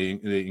year they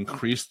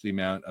increase the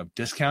amount of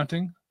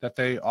discounting that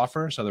they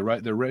offer. So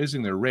they're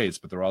raising their rates,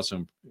 but they're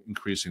also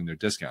increasing their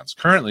discounts.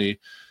 Currently,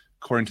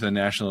 according to the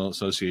National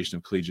Association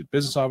of Collegiate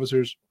Business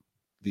Officers,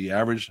 the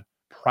average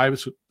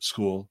private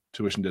school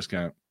tuition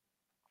discount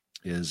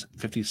is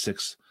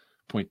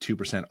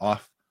 56.2%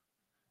 off,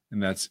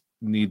 and that's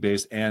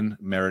need-based and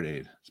merit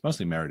aid. It's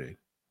mostly merit aid.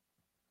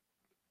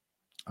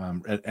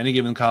 At any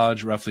given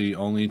college, roughly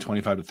only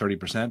 25 to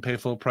 30% pay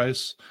full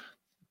price.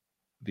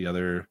 The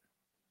other,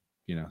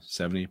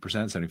 70%,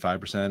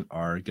 75%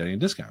 are getting a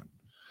discount.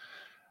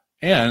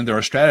 And there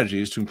are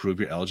strategies to improve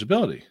your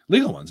eligibility,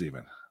 legal ones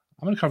even.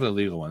 I'm going to cover the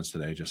legal ones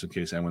today just in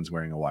case anyone's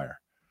wearing a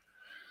wire.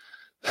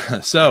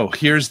 So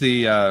here's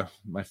the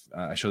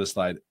I show the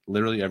slide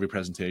literally every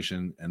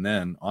presentation, and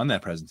then on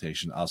that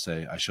presentation I'll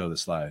say I show the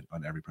slide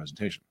on every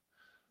presentation.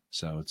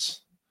 So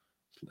it's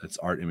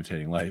art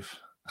imitating life.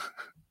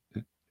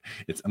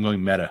 I'm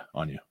going meta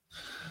on you.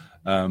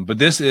 But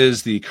this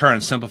is the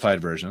current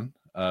simplified version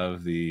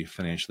of the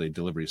financial aid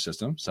delivery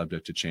system,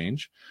 subject to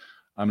change.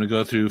 I'm going to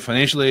go through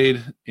financial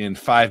aid in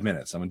 5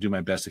 minutes. I'm going to do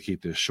my best to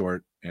keep this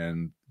short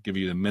and give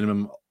you the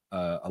minimum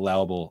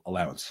allowable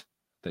allowance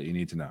that you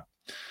need to know.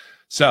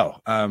 So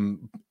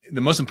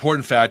the most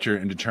important factor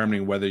in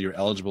determining whether you're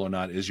eligible or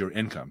not is your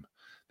income.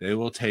 They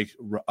will take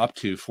up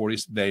to 40,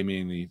 they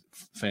meaning the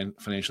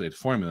financial aid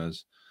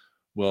formulas,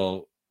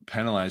 will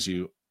penalize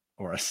you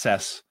or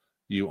assess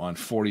you on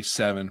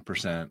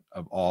 47%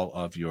 of all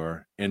of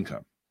your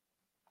income.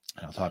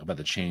 And I'll talk about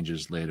the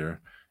changes later.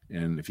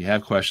 And if you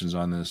have questions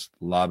on this,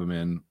 lob them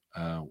in.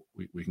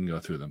 We can go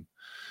through them.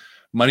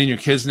 Money in your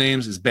kids'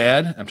 names is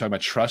bad. I'm talking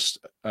about trust,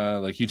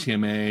 like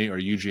UTMA or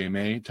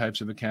UGMA types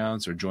of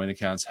accounts or joint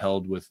accounts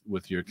held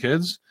with your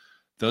kids.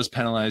 Those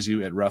penalize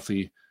you at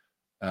roughly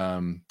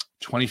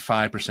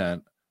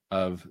 25%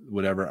 of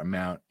whatever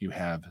amount you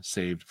have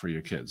saved for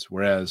your kids.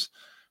 Whereas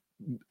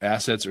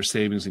assets or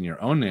savings in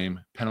your own name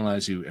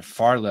penalize you at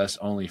far less,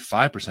 only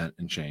 5%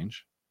 and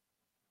change.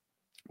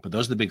 But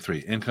those are the big three: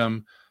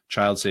 income,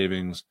 child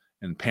savings,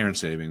 and parent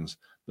savings.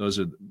 Those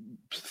are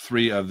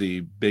 3 of the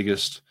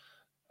biggest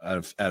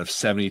out of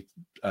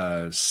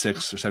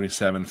 76 or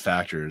 77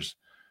 factors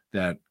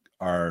that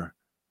are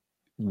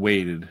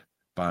weighted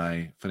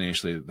by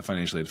the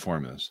financial aid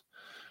formulas.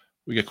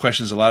 We get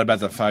questions a lot about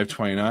the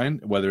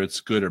 529, whether it's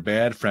good or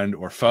bad, friend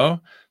or foe.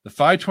 The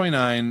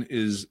 529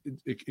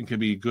 it can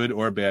be good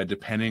or bad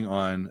depending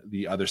on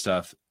the other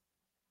stuff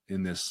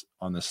on this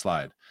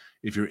slide.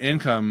 If your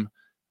income,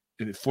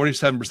 if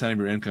 47% of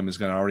your income is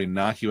going to already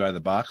knock you out of the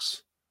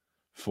box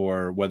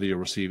for whether you'll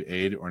receive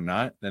aid or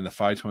not, then the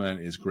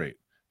 529 is great.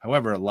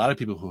 However, a lot of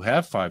people who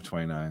have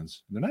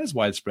 529s, they're not as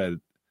widespread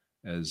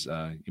as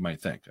you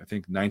might think. I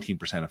think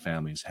 19% of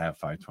families have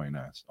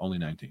 529s, only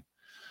 19.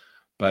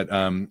 But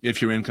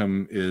if your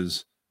income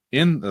is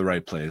in the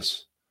right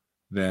place,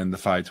 then the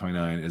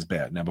 529 is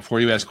bad. Now,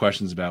 before you ask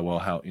questions about, well,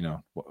 how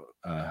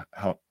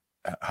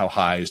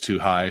high is too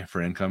high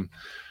for income,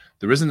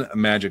 there isn't a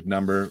magic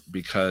number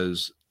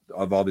because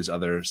of all these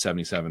other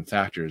 77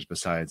 factors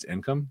besides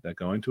income that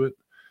go into it.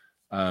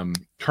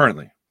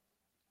 Currently,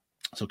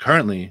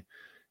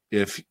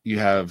 if you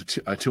have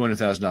a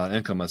 $200,000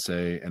 income, let's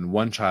say, and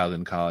 1 child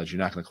in college, you're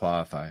not going to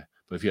qualify.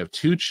 But if you have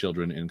 2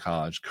 children in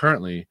college,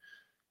 currently,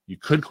 you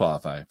could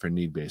qualify for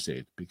need-based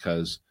aid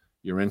because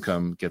your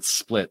income gets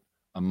split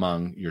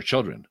among your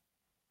children.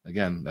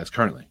 Again, that's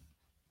currently.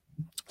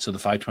 So the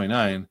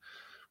 529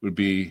 would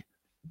be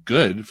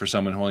good for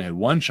someone who only had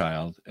 1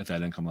 child at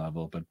that income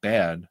level, but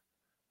bad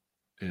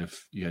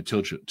if you had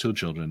 2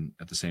 children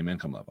at the same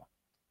income level.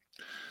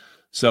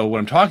 So what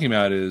I'm talking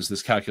about is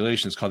this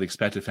calculation is called the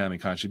expected family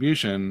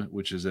contribution,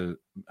 which is a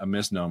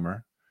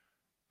misnomer.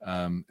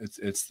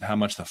 It's how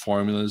much the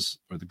formulas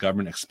or the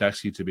government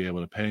expects you to be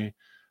able to pay,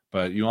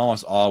 but you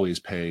almost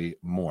always pay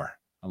more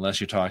unless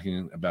you're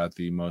talking about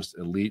the most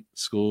elite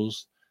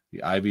schools,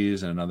 the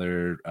Ivies and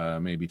another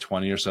maybe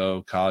 20 or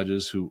so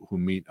colleges who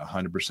meet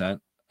 100%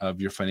 of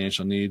your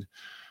financial need.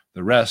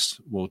 The rest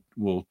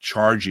will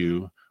charge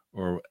you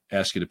or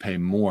ask you to pay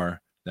more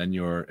than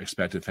your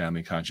expected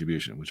family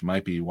contribution, which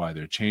might be why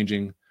they're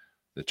changing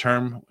the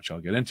term, which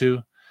I'll get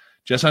into.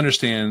 Just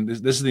understand,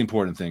 this is the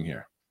important thing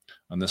here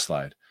on this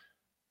slide.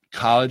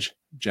 College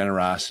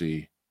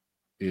generosity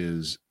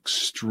is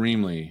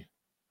extremely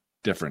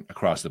different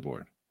across the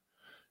board.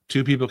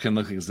 2 people can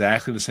look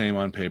exactly the same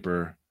on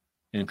paper,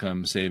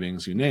 income,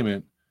 savings, you name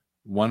it.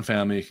 One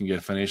family can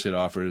get financial aid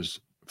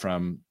offers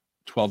from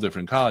 12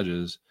 different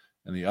colleges,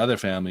 and the other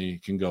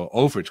family can go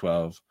over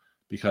 12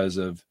 because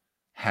of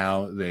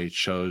how they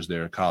chose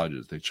their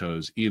colleges. They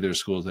chose either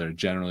schools that are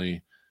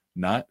generally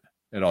not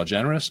at all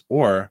generous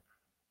or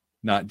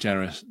not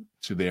generous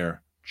to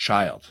their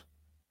child.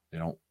 They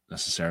don't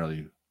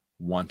necessarily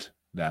want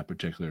that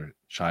particular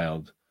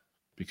child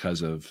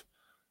because of,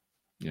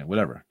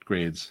 whatever,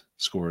 grades,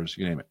 scores,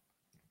 you name it.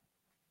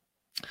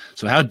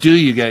 So how do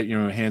you get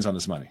your hands on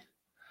this money?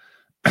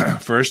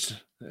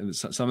 First,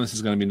 some of this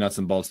is going to be nuts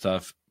and bolts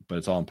stuff, but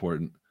it's all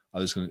important.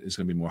 Others is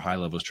going to be more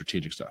high-level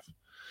strategic stuff.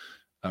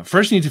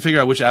 First, you need to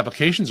figure out which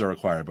applications are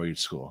required by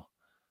each school,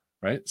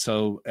 right?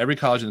 So every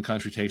college in the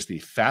country takes the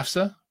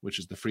FAFSA, which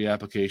is the free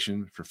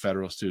application for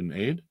federal student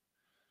aid.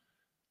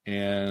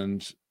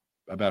 And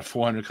about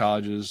 400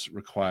 colleges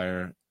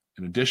require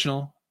an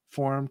additional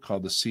form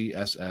called the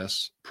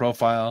CSS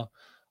profile.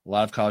 A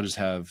lot of colleges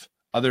have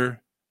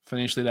other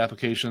financial aid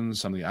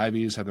applications. Some of the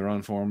Ivies have their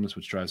own forms,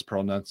 which drives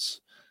Pearl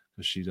nuts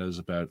because she does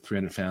about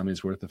 300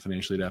 families worth of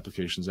financial aid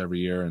applications every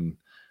year. And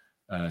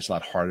it's a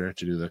lot harder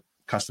to do the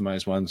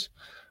customized ones,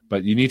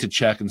 but you need to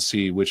check and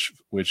see which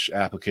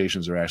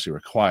applications are actually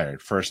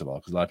required, first of all,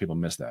 because a lot of people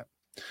miss that.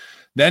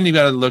 Then you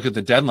got to look at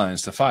the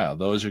deadlines to file.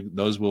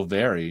 Those will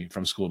vary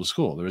from school to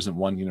school. There isn't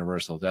one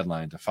universal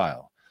deadline to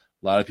file.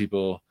 A lot of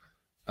people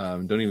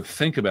don't even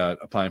think about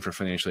applying for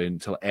financial aid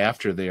until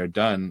after they are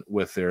done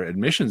with their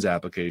admissions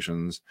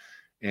applications.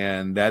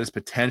 And that is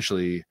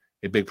potentially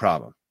a big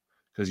problem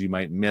because you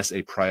might miss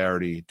a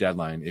priority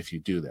deadline if you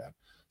do that.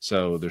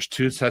 So there's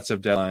 2 sets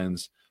of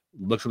deadlines.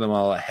 Look for them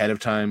all ahead of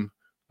time,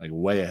 like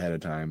way ahead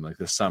of time, like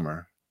this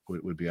summer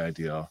would be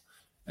ideal.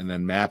 And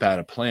then map out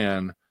a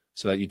plan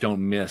so that you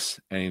don't miss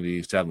any of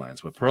these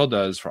deadlines. What Pearl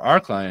does for our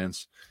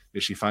clients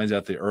is she finds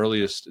out the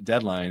earliest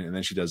deadline, and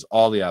then she does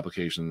all the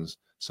applications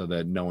so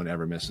that no one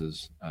ever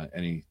misses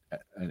any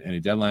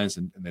deadlines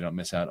and they don't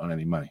miss out on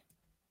any money.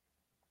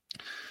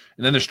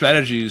 And then there's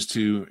strategies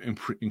to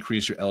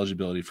increase your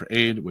eligibility for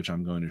aid, which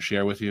I'm going to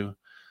share with you.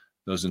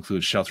 Those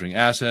include sheltering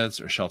assets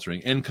or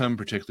sheltering income,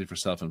 particularly for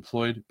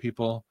self-employed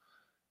people.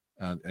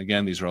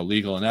 Again, these are all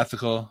legal and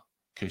ethical.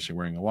 In case you're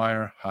wearing a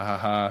wire, ha ha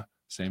ha,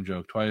 same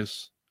joke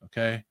twice.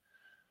 Okay.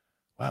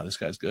 Wow, this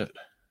guy's good.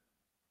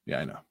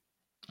 Yeah,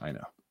 I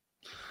know.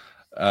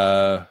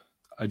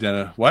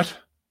 What,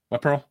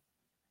 Pearl?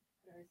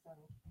 Very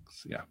subtle.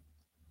 Yeah.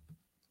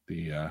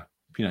 The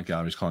peanut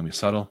gallery is calling me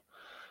subtle.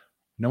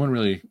 No one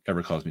really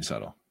ever calls me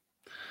subtle.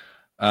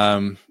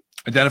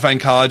 Identifying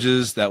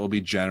colleges that will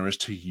be generous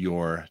to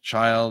your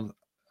child.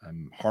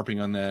 I'm harping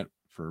on that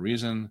for a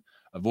reason.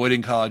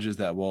 Avoiding colleges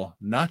that will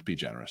not be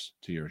generous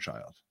to your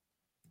child.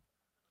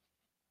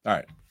 All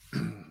right.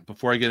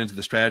 Before I get into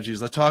the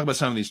strategies, let's talk about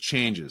some of these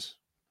changes.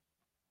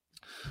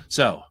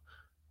 So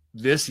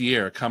this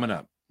year coming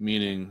up,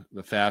 meaning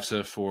the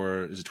FAFSA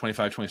for, is it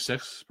 25,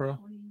 26, Pearl?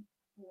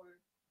 24,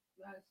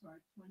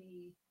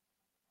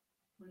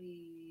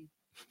 sorry,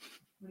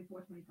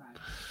 24, 25.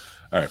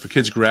 All right, for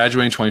kids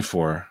graduating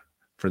 24,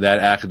 for that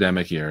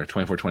academic year,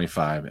 24,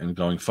 25, and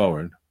going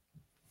forward,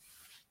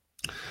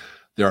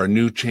 there are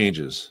new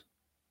changes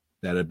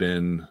that have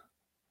been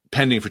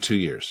pending for 2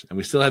 years. And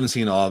we still haven't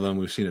seen all of them.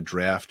 We've seen a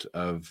draft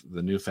of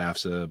the new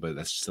FAFSA, but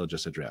that's still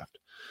just a draft.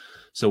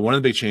 So one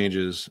of the big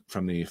changes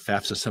from the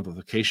FAFSA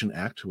Simplification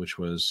Act, which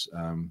was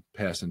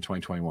passed in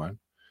 2021,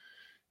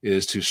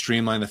 is to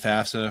streamline the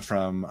FAFSA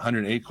from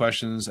 108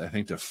 questions, I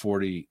think, to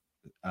 40,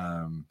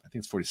 I think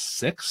it's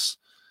 46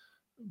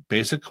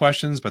 basic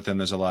questions, but then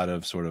there's a lot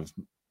of sort of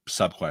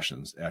sub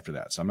questions after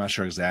that. So I'm not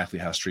sure exactly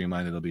how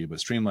streamlined it'll be,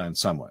 but streamlined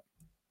somewhat.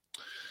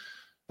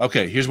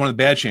 Okay, here's one of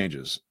the bad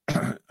changes.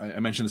 I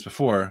mentioned this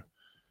before.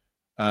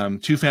 2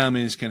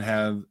 families can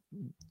have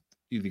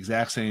the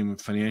exact same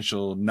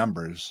financial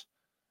numbers,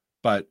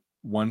 but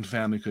one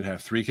family could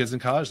have 3 kids in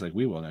college, like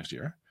we will next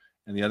year,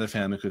 and the other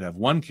family could have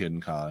 1 kid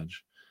in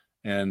college.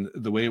 And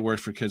the way it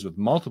worked for kids with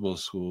multiple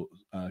school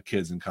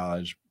kids in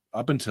college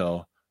up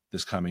until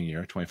this coming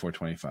year, 24,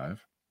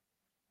 25,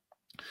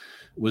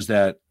 was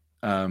that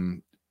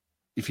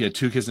if you had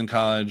 2 kids in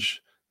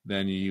college,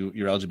 then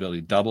your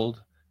eligibility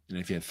doubled. And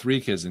if you had 3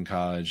 kids in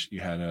college, you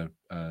had a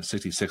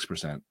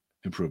 66%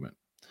 improvement.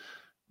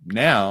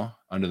 Now,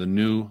 under the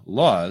new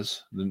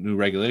laws, the new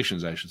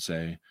regulations, I should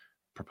say,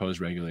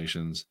 proposed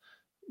regulations,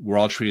 we're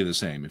all treated the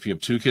same. If you have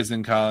 2 kids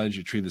in college,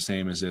 you're treated the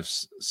same as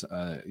if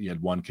you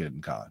had 1 kid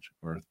in college,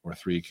 or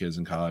 3 kids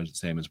in college, the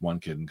same as 1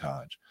 kid in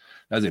college.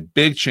 That's a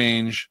big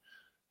change.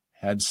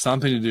 Had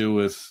something to do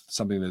with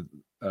something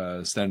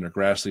that Senator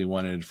Grassley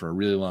wanted for a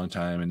really long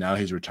time, and now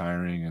he's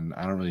retiring, and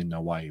I don't really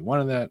know why he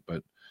wanted that,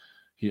 but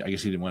I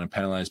guess he didn't want to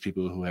penalize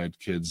people who had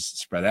kids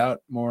spread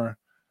out more.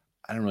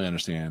 I don't really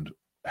understand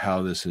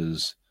how this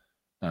is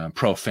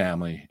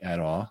pro-family at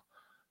all,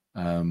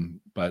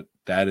 but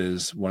that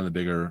is one of the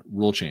bigger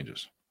rule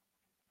changes.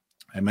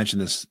 I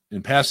mentioned this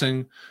in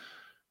passing.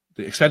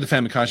 The expected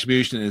family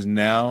contribution is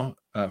now,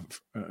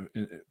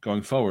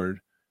 going forward,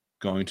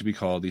 going to be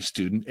called the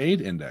Student Aid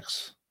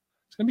Index.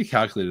 It's going to be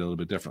calculated a little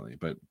bit differently,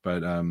 but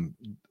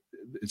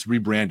it's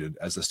rebranded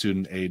as the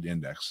Student Aid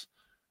Index.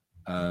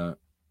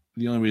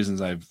 The only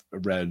reasons I've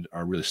read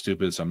are really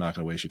stupid, so I'm not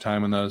going to waste your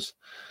time on those.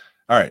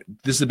 All right,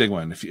 this is a big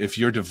one. If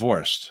you're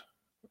divorced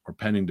or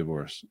pending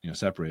divorce,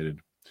 separated,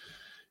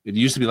 it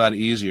used to be a lot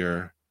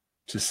easier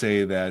to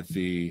say that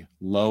the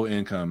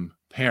low-income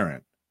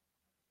parent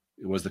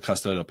was the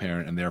custodial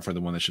parent and therefore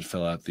the one that should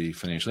fill out the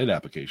financial aid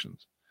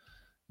applications.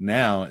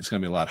 Now it's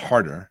going to be a lot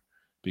harder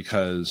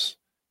because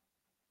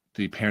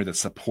the parent that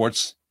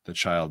supports the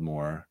child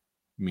more,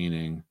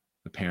 meaning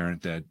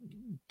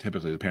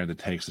typically the parent that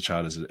takes the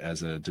child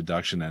as a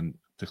deduction and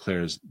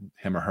declares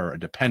him or her a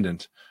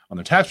dependent on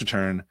their tax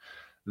return,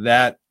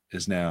 that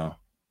is now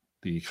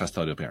the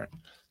custodial parent.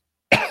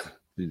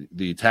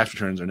 The tax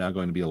returns are now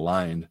going to be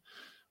aligned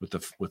with the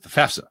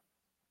FAFSA.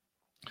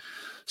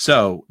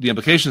 So the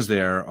implications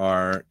there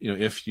are,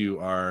 if you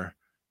are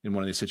in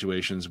one of these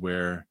situations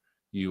where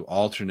you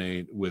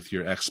alternate with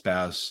your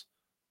ex-spouse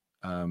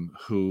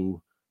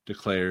who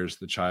declares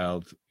the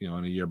child,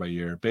 on a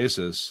year-by-year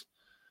basis,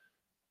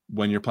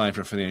 when you're applying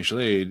for financial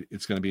aid,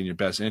 it's going to be in your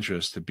best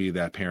interest to be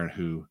that parent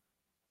who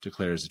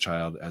declares the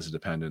child as a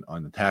dependent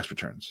on the tax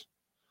returns.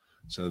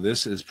 So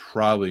this is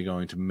probably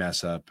going to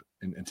mess up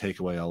and take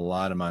away a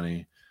lot of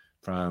money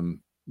from,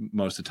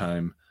 most of the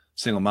time,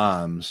 single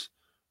moms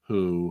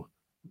who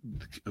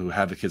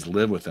have the kids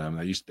live with them.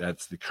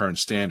 That's the current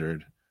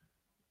standard.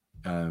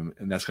 and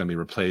that's going to be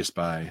replaced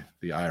by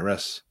the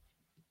IRS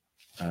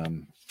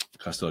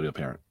custodial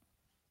parent.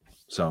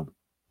 So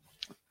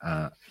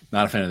not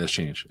a fan of this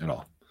change at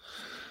all.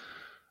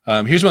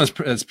 Here's one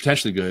that's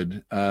potentially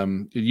good.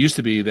 It used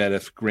to be that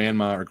if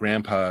grandma or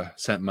grandpa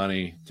sent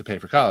money to pay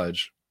for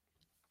college,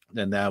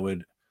 then that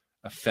would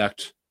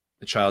affect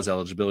the child's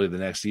eligibility the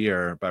next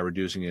year by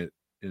reducing it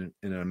in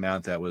an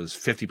amount that was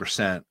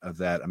 50% of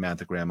that amount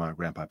that grandma or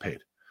grandpa paid.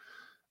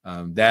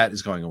 That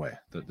is going away.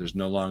 There's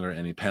no longer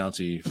any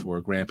penalty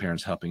for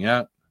grandparents helping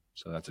out.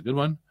 So that's a good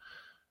one.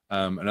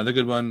 Another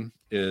good one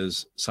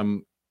is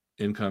some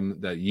income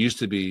that used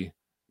to be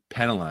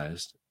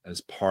penalized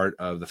as part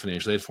of the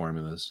financial aid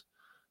formulas,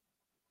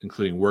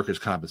 including workers'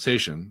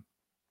 compensation.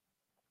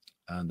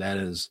 That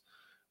is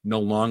no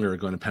longer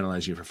going to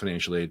penalize you for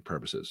financial aid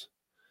purposes.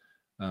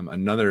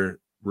 Another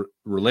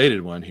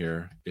related one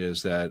here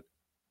is that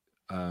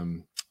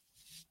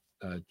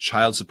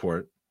child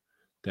support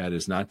that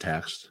is not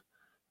taxed,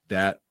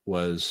 that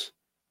was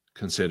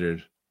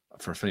considered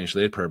for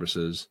financial aid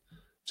purposes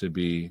to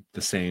be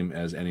the same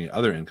as any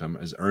other income,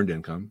 as earned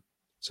income.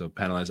 So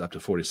penalized up to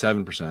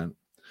 47%.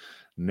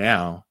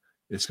 Now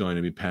it's going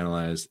to be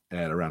penalized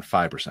at around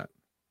 5%.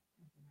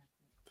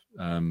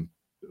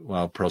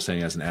 While Pearl's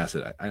saying as an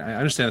asset, I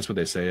understand that's what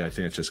they say. I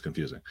think it's just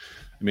confusing.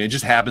 I mean, it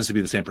just happens to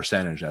be the same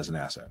percentage as an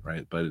asset,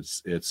 right? But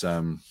it's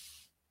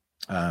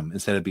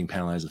instead of being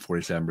penalized at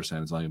 47%, it's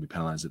only going to be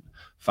penalized at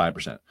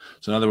 5%.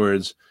 So in other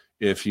words,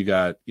 if you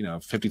got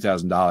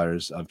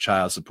 $50,000 of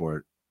child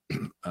support,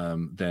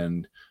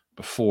 then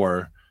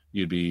before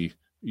your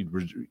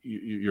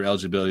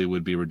eligibility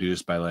would be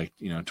reduced by like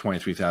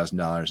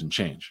 $23,000 and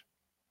change.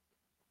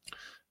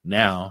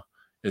 Now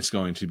it's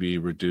going to be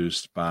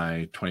reduced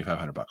by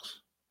 $2,500.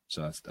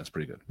 So that's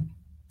pretty good.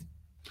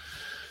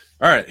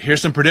 All right,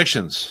 here's some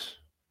predictions.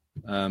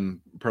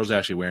 Pearl's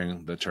actually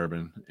wearing the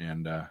turban,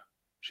 and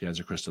she has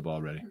her crystal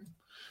ball ready.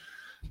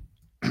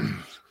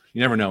 You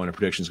never know when a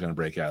prediction is going to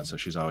break out, so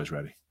she's always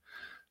ready.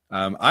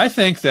 I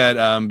think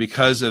that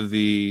because of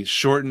the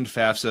shortened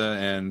FAFSA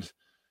and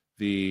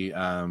the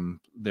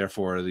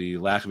therefore the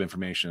lack of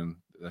information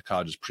that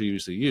colleges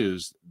previously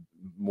used,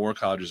 more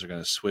colleges are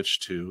going to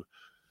switch to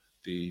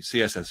the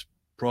CSS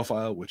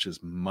profile, which is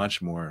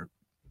much more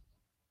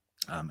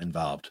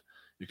involved.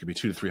 It could be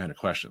 200 to 300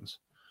 questions,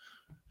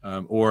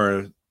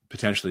 or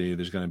potentially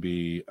there's going to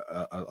be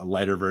a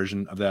lighter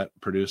version of that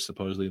produced.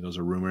 Supposedly, those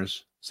are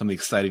rumors. Some of the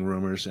exciting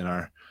rumors in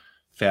our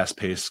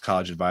fast-paced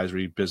college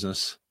advisory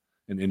business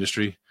and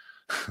industry.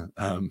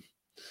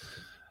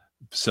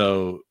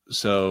 So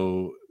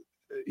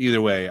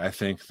either way, I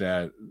think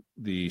that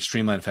the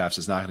streamlined FAFSA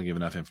is not going to give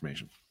enough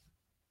information,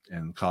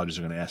 and colleges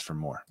are going to ask for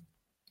more.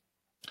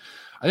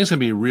 I think it's going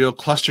to be a real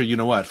cluster,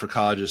 for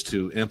colleges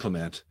to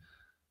implement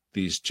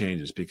these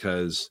changes,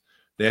 because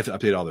they have to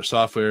update all their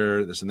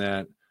software, this and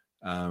that.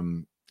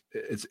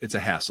 It's a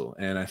hassle.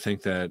 And I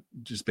think that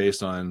just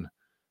based on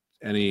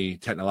any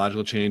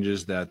technological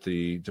changes that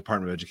the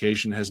Department of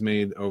Education has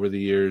made over the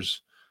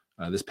years,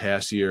 this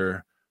past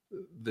year,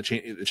 the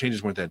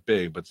changes weren't that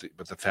big, but the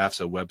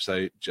FAFSA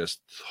website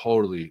just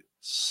totally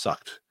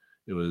sucked.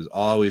 It was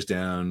always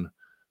down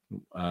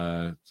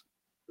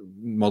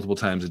multiple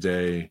times a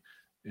day.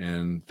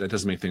 And that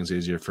doesn't make things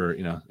easier for,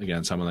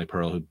 again, someone like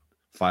Pearl who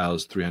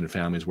files 300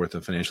 families worth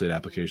of financial aid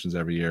applications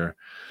every year.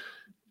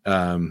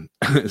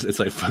 It's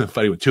like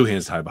fighting with two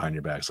hands tied behind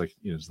your back. It's like,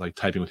 it's like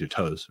typing with your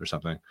toes or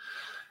something.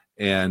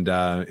 And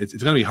it's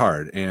going to be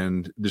hard,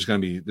 and there's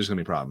going to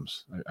be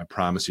problems. I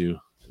promise you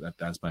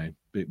that's my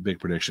big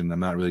prediction. I'm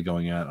not really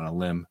going out on a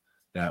limb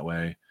that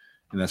way,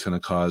 and that's going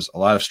to cause a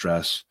lot of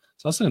stress.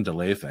 It's also going to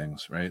delay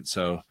things, right?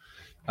 So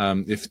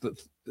if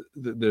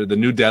the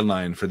new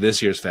deadline for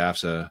this year's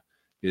FAFSA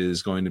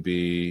is going to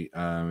be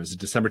is it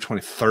December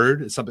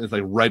 23rd? It's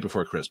like right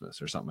before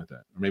Christmas or something like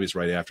that, or maybe it's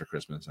right after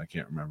Christmas. I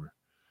can't remember.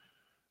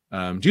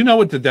 Do you know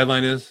what the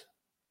deadline is?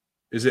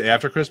 Is it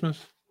after Christmas?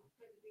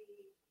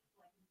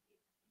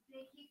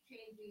 They keep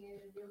changing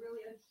it, and they're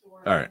really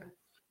unsure. All right.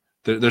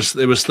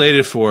 It was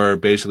slated for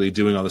basically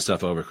doing all the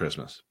stuff over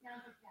Christmas.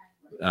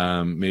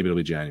 Maybe it'll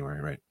be January,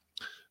 right?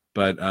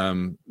 But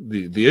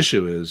the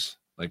issue is,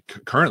 like,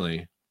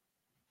 currently,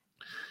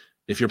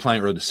 if you're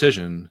applying early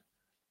decision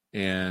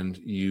and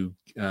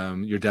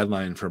your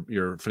deadline for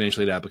your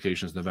financial aid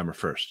application is November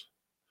 1st,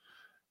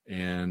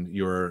 and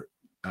your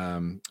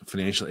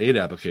financial aid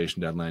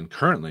application deadline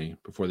currently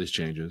before these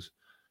changes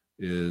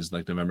is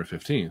like November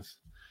 15th,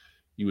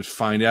 you would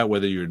find out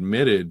whether you're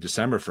admitted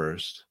December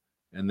 1st,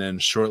 and then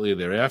shortly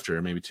thereafter,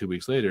 maybe 2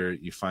 weeks later,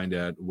 you find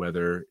out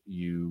whether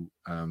you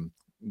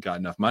got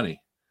enough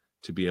money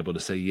to be able to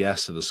say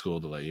yes to the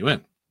school to let you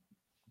in.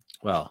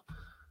 Well,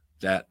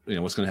 that,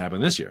 what's going to happen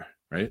this year,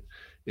 right?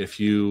 If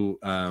you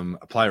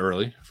apply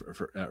early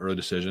for early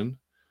decision,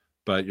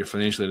 but your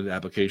financial aid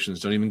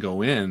applications don't even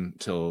go in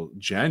till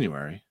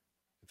January,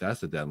 if that's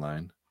the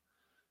deadline,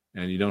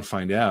 and you don't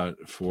find out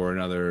for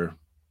another,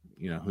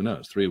 who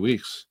knows, 3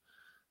 weeks,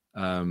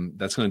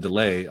 that's going to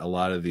delay a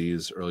lot of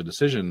these early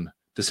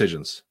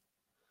decisions.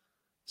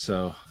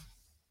 So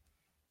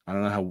I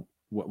don't know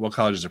what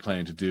colleges are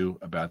planning to do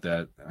about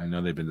that. I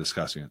know they've been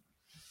discussing it.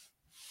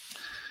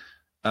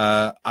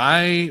 I'm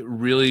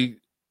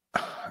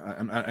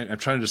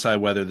trying to decide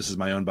whether this is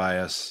my own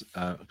bias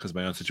because of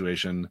my own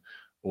situation,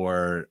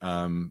 or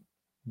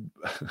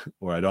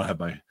or I don't have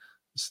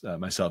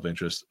my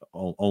self-interest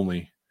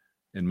only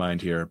in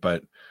mind here.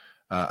 But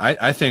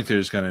I think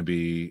there's going to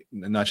be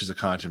not just a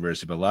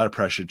controversy, but a lot of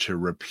pressure to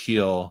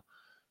repeal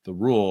the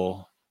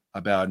rule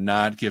about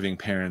not giving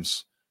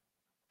parents,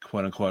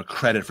 quote unquote,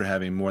 credit for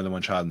having more than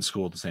one child in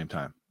school at the same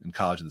time, in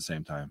college at the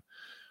same time.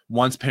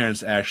 Once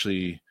parents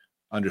actually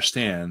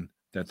understand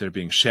that they're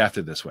being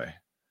shafted this way,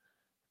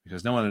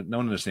 because no one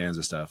understands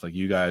this stuff. Like,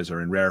 you guys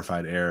are in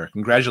rarefied air.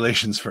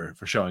 Congratulations for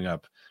showing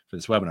up for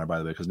this webinar, by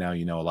the way, because now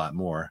you know a lot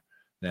more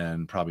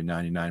than probably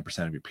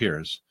 99% of your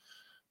peers.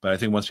 But I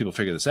think once people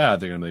figure this out,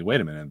 they're going to be like,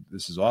 wait a minute,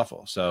 this is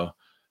awful. So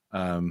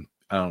I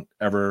don't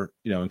ever,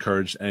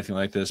 encourage anything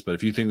like this. But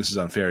if you think this is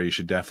unfair, you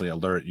should definitely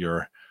alert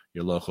your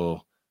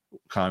local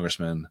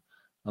congressman,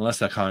 unless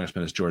that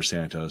congressman is George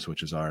Santos,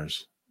 which is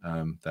ours.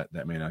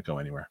 That may not go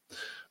anywhere.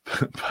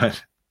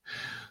 But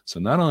so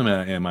not only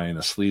am I in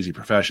a sleazy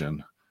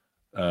profession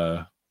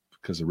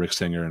because of Rick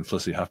Singer and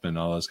Felicity Huffman and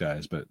all those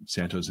guys, but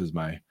Santos is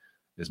my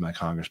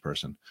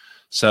congressperson.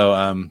 So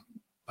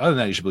other than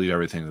that, you should believe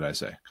everything that I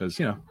say, because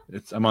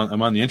I'm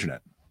on the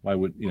internet. Why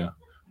would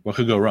what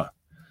could go wrong?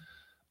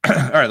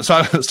 All right,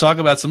 let's talk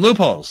about some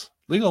loopholes,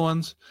 legal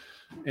ones,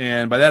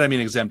 and by that I mean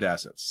exempt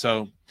assets.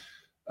 So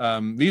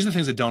these are the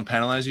things that don't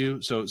penalize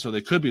you. So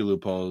they could be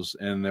loopholes,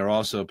 and they're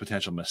also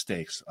potential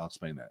mistakes. I'll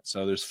explain that.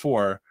 So there's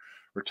 4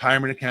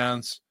 retirement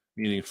accounts,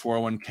 meaning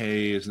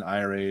 401ks and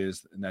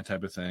IRAs and that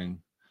type of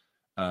thing.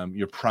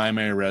 Your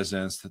primary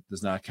residence that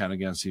does not count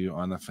against you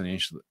on the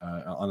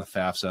on the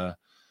FAFSA.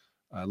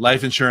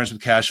 Life insurance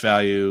with cash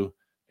value,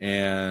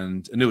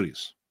 and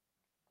annuities.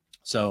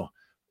 So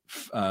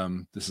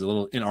this is a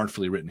little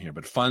inartfully written here,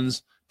 but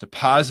funds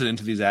deposited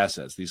into these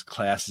assets, these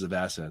classes of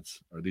assets,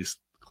 or these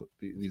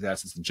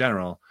assets in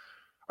general,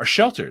 are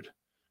sheltered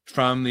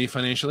from the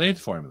financial aid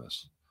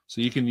formulas. So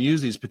you can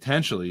use these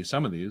potentially,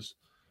 some of these,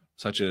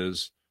 such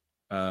as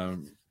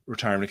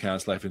retirement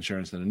accounts, life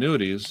insurance, and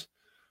annuities,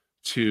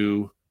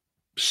 to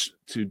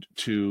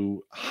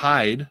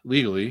hide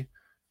legally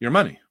your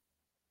money.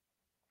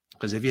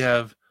 Because if you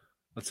have,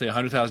 let's say,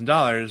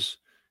 $100,000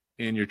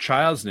 in your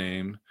child's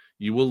name,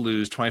 you will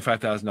lose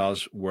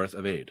 $25,000 worth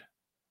of aid.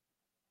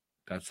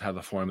 That's how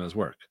the formulas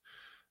work.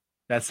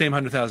 That same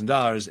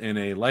 $100,000 in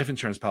a life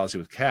insurance policy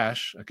with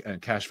cash, a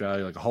cash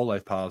value, like a whole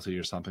life policy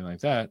or something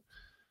like that,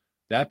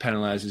 that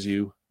penalizes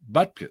you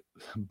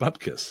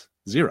bupkis,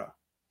 zero,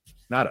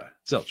 nada,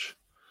 zilch.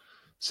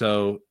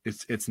 So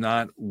it's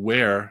not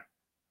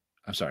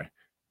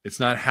it's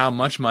not how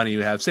much money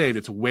you have saved,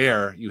 it's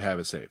where you have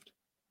it saved.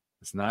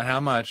 It's not how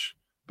much,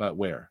 but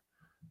where.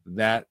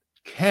 That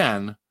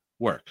can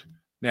work.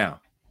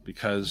 Now,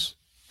 because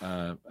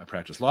I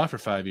practiced law for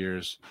 5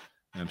 years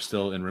and I'm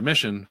still in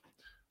remission,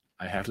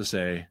 I have to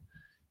say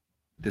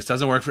this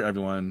doesn't work for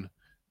everyone.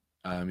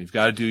 You've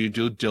got to do your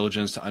due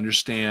diligence to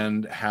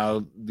understand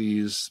how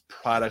these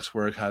products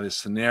work, how these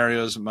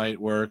scenarios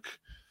might work.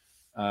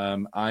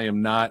 I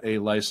am not a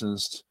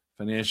licensed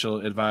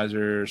financial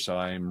advisor, so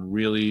I'm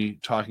really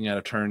talking out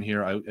of turn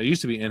here. I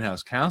used to be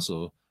in-house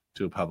counsel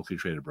to a publicly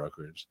traded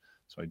brokerage,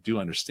 so I do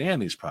understand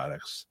these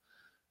products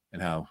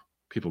and how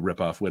people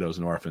rip off widows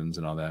and orphans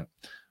and all that.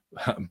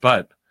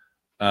 But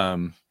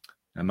I'm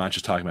not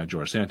just talking about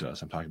George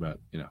Santos. I'm talking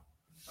about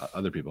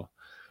other people.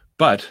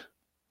 But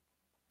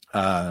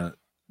I'm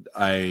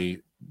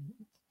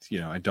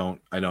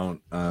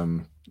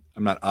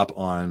not up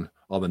on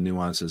all the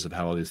nuances of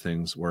how all these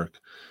things work.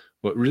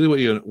 But really what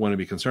you want to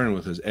be concerned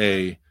with is,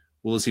 A,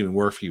 will this even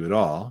work for you at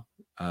all?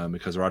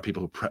 Because there are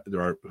people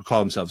who call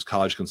themselves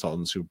college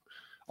consultants who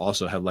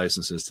also have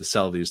licenses to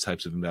sell these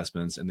types of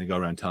investments, and they go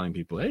around telling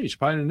people, hey, you should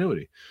buy an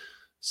annuity.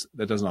 So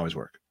that doesn't always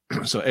work.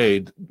 So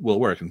A, will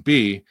work, and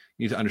B,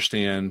 you need to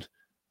understand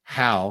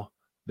how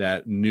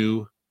that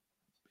new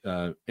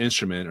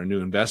instrument or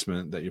new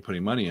investment that you're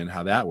putting money in,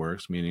 how that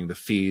works, meaning the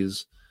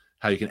fees,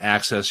 how you can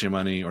access your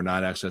money or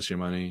not access your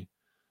money.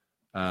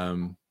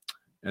 And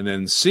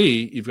then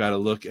C, you've got to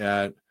look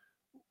at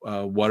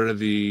what are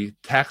the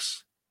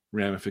tax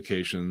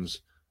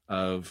ramifications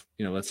of,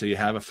 let's say you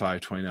have a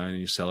 529 and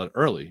you sell it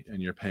early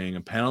and you're paying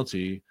a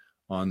penalty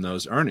on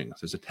those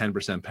earnings. There's a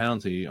 10%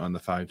 penalty on the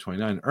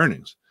 529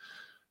 earnings.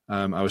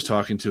 I was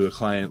talking to a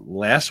client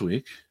last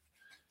week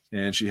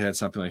and she had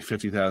something like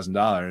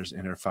 $50,000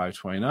 in her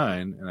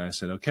 529. And I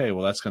said, okay,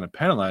 well, that's going to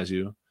penalize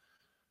you.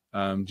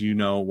 Do you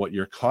know what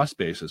your cost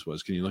basis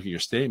was? Can you look at your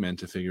statement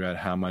to figure out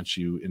how much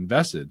you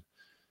invested?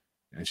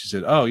 And she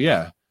said, oh,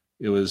 yeah,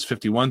 it was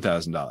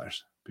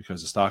 $51,000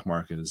 because the stock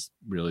market has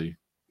really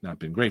not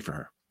been great for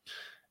her.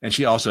 And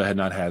she also had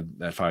not had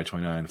that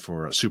 529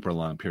 for a super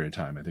long period of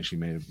time. I think she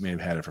may have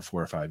had it for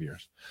 4 or 5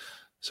 years.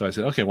 So I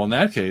said, okay, well, in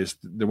that case,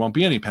 there won't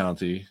be any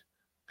penalty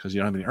because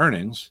you don't have any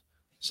earnings.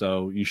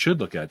 So you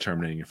should look at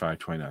terminating your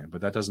 529,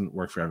 but that doesn't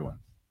work for everyone.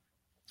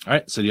 All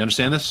right, so do you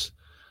understand this?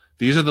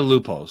 These are the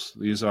loopholes.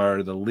 These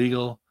are the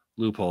legal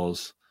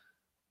loopholes.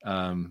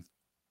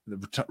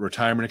 The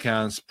retirement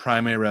accounts,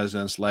 primary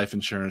residence, life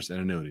insurance, and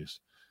annuities.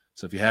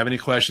 So if you have any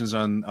questions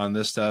on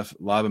this stuff,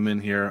 lob them in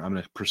here. I'm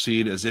going to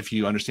proceed as if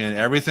you understand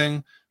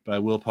everything, but I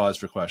will pause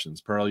for questions.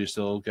 Pearl, you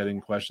still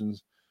getting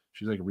questions?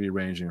 She's like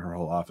rearranging her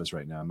whole office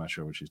right now. I'm not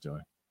sure what she's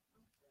doing.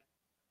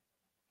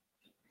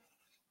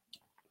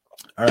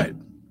 All right.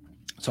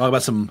 Let's talk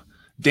about some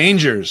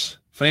dangers,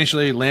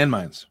 financially,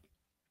 landmines.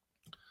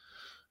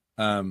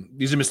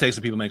 These are mistakes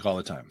that people make all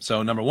the time.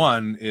 So number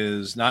one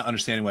is not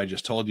understanding what I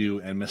just told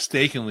you and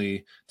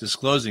mistakenly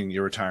disclosing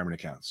your retirement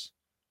accounts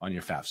on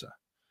your FAFSA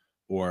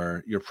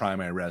or your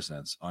primary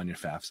residence on your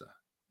FAFSA.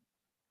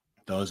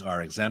 Those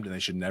are exempt and they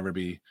should never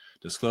be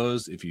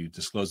disclosed. If you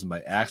disclose them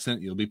by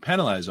accident, you'll be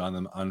penalized on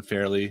them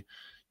unfairly.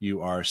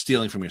 You are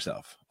stealing from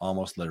yourself,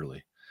 almost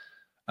literally.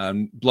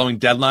 Blowing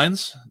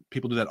deadlines.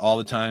 People do that all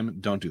the time.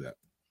 Don't do that.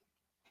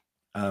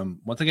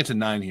 Once I get to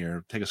 9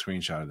 here, take a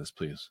screenshot of this,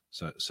 please.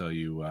 So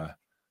you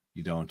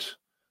don't,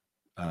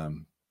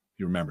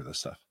 you remember this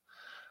stuff.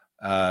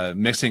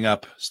 Mixing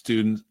up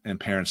student and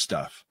parent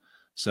stuff.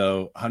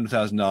 So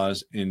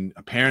 $100,000 in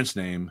a parent's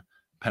name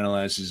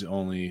penalizes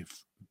only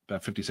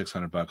about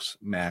 $5,600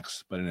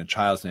 max, but in a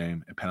child's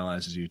name, it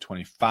penalizes you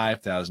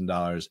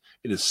 $25,000.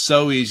 It is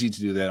so easy to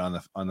do that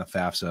on the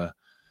FAFSA.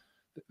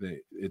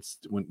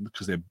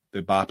 Because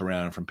they bop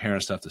around from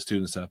parent stuff to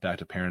student stuff back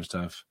to parent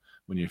stuff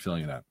when you're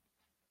filling it out.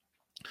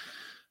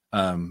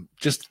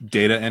 Just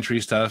data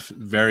entry stuff,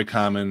 very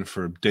common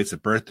for dates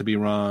of birth to be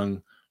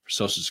wrong, for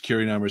social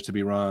security numbers to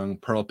be wrong.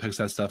 Pearl picks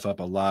that stuff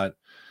up a lot.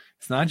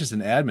 It's not just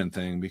an admin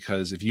thing,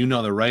 because if you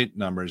know the right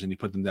numbers and you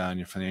put them down in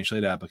your financial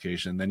aid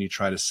application, then you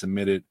try to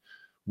submit it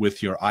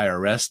with your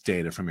IRS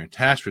data from your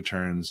tax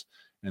returns,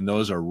 and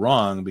those are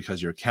wrong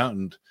because your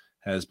accountant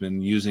has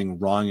been using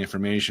wrong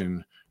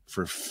information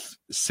for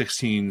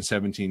 16,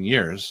 17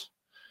 years.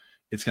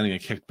 It's going to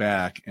get kicked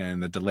back,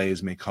 and the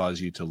delays may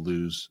cause you to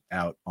lose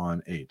out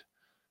on aid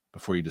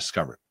before you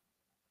discover it.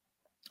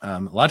 A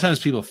lot of times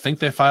people think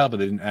they filed, but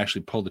they didn't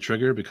actually pull the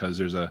trigger because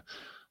there's a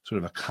sort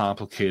of a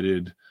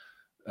complicated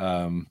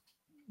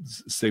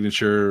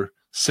signature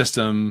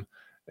system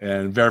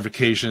and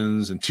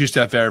verifications and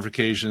two-step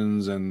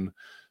verifications and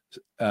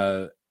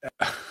FSA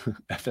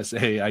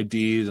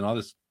IDs and all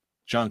this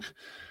junk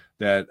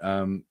that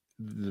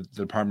the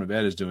Department of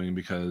Ed is doing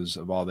because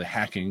of all the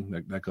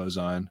hacking that goes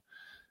on.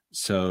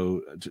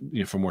 So,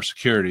 for more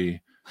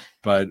security,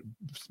 but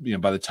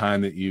by the time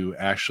that you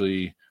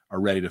actually are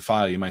ready to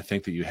file, you might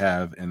think that you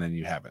have, and then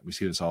you haven't. We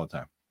see this all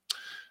the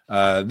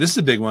time. This is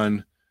a big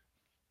one.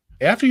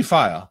 After you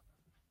file,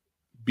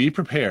 be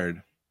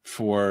prepared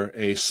for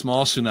a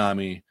small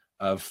tsunami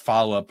of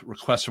follow-up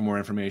requests for more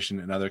information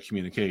and other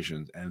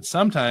communications. And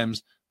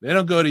sometimes they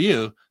don't go to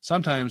you.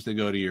 Sometimes they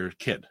go to your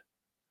kid.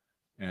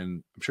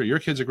 And I'm sure your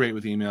kids are great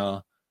with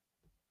email.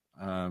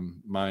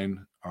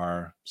 Mine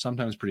are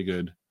sometimes pretty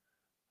good,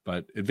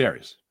 but it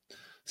varies.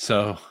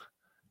 So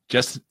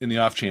just in the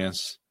off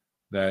chance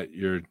that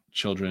your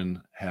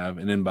children have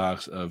an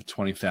inbox of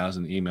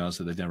 20,000 emails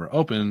that they've never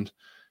opened,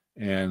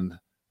 and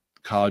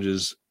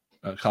college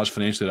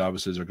financial aid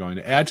offices are going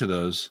to add to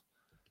those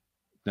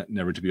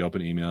never to be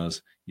open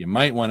emails, you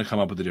might want to come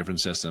up with a different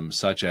system,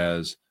 such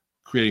as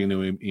creating a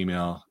new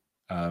email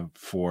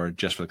for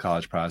the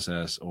college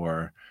process,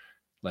 or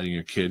letting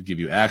your kid give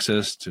you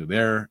access to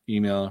their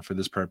email for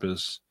this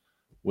purpose.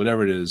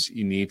 Whatever it is,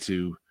 you need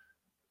to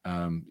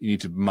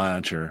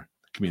monitor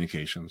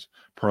communications.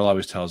 Pearl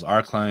always tells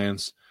our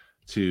clients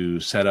to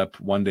set up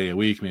one day a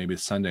week, maybe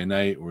it's Sunday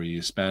night, where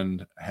you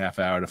spend a half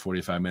hour to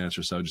 45 minutes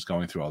or so just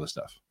going through all this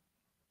stuff,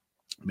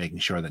 making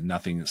sure that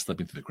nothing is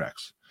slipping through the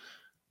cracks.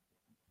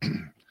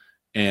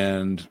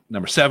 And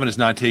number 7 is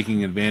not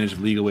taking advantage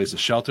of legal ways to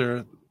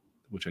shelter,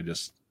 which I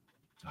just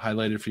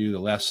highlighted for you, the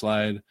last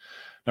slide.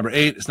 Number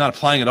 8 is not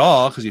applying at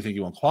all because you think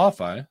you won't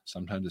qualify.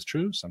 Sometimes it's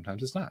true,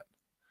 sometimes it's not.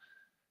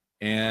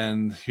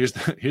 And here's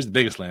the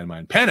biggest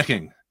landmine: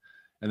 panicking,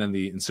 and then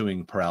the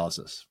ensuing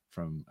paralysis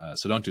from.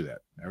 So don't do that.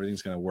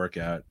 Everything's going to work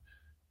out,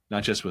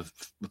 not just with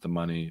the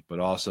money,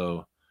 but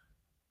also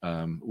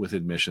with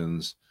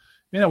admissions.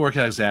 It may not work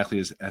out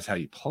exactly as how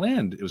you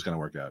planned it was going to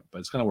work out, but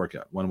it's going to work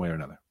out one way or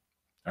another.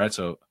 All right,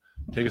 so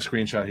take a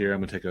screenshot here. I'm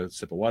going to take a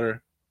sip of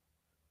water.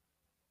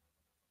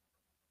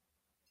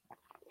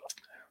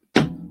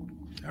 All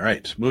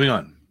right, moving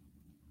on.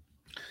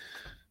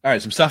 All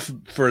right, some stuff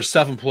for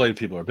self-employed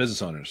people or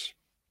business owners.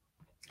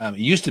 It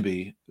used to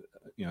be,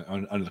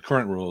 under the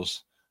current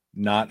rules,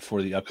 not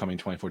for the upcoming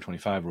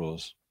 24-25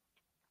 rules,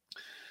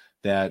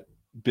 that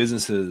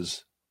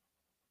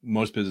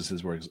most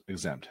businesses were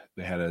exempt.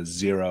 They had a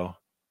zero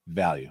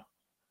value.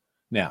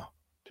 Now,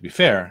 to be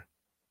fair,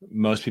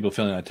 most people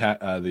filling out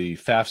the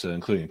FAFSA,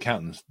 including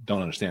accountants,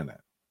 don't understand that.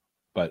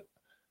 But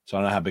so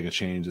I don't know how big a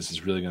change this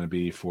is really going to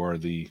be for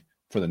the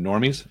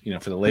normies,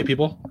 for the lay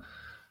people.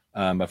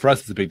 But for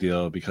us, it's a big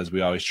deal because we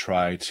always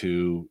try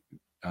to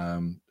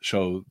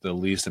show the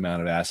least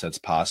amount of assets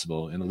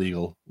possible in a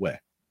legal way.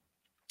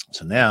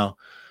 So now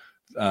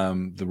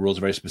the rules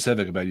are very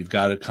specific about you've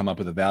got to come up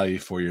with a value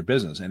for your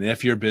business. And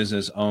if your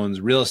business owns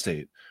real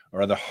estate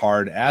or other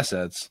hard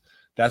assets,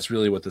 that's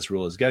really what this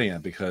rule is getting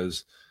at,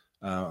 because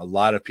a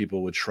lot of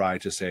people would try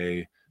to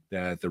say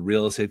that the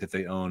real estate that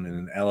they own in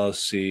an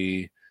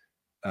LLC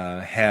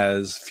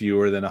has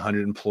fewer than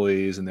 100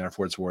 employees and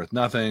therefore it's worth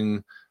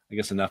nothing. I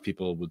guess enough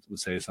people would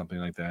say something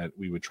like that.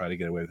 We would try to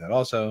get away with that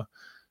also.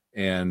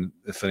 And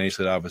the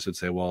financial aid office would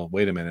say, well,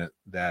 wait a minute,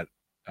 that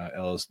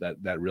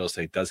real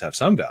estate does have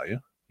some value.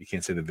 You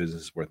can't say the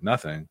business is worth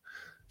nothing.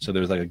 So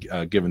there's like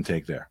a give and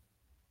take there.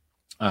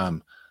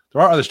 There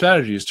are other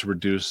strategies to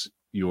reduce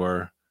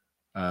your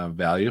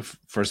value.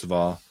 First of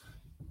all,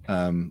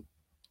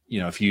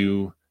 if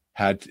you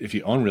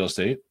own real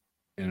estate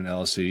in an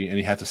LLC and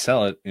you have to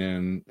sell it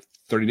in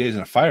 30 days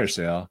in a fire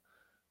sale,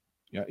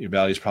 your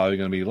value is probably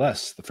going to be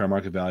less. The fair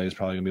market value is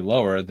probably going to be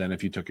lower than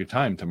if you took your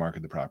time to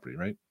market the property,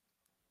 right?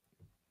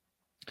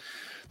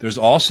 There's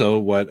also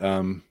what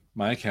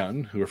my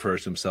accountant, who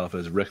refers to himself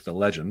as Rick the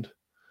Legend,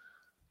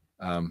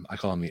 I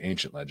call him the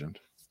ancient legend,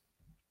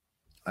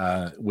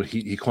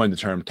 he coined the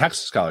term tax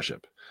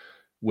scholarship,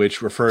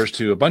 which refers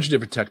to a bunch of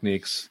different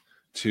techniques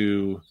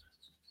to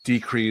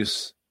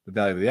decrease the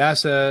value of the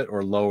asset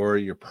or lower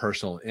your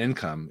personal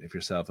income if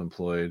you're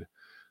self-employed,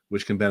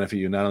 which can benefit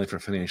you not only for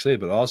financial aid,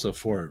 but also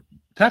for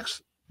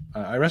tax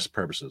IRS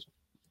purposes.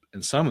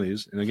 And some of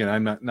these, and again,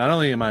 I'm not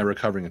only am I a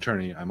recovering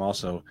attorney, I'm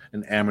also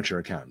an amateur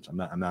accountant. I'm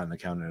not an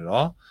accountant at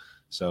all.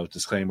 So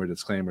disclaimer.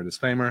 These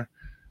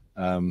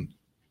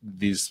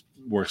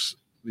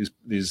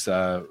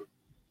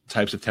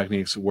types of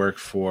techniques work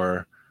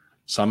for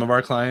some of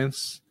our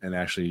clients, and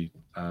actually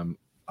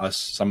us.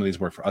 Some of these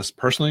work for us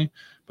personally,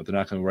 but they're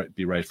not going to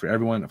be right for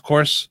everyone, of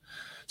course.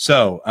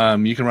 So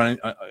you can run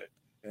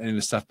any of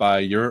this stuff by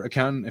your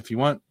accountant if you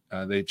want.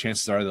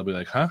 Chances are they'll be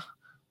like, huh?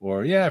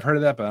 Or, yeah, I've heard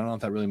of that, but I don't know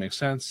if that really makes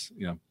sense.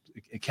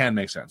 It can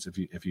make sense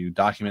if you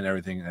document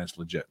everything and it's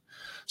legit.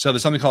 So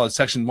there's something called a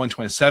Section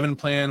 127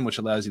 plan, which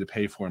allows you to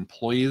pay for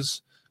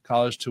employees'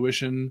 college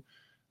tuition.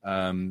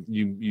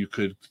 You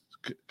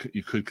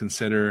could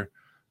consider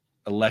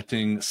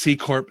electing C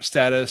Corp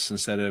status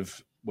instead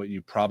of what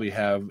you probably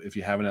have if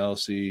you have an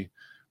LLC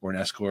or an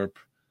S Corp,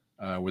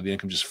 where the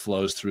income just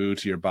flows through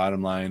to your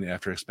bottom line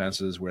after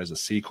expenses, whereas a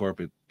C Corp,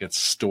 it gets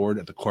stored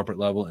at the corporate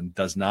level and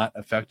does not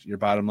affect your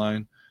bottom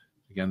line.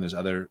 Again, there's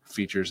other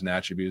features and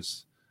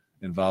attributes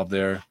involved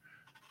there.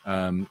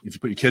 If you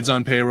put your kids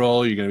on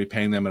payroll, you're going to be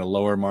paying them at a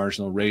lower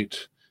marginal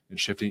rate and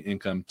shifting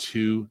income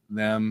to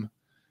them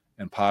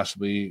and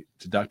possibly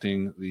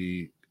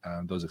deducting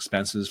those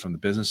expenses from the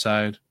business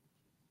side.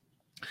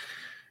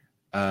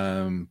 We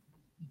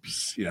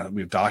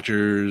have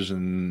doctors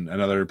and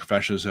other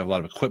professionals who have a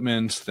lot of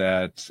equipment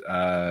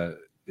that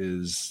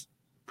is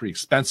pretty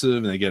expensive,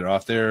 and they get it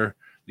off there.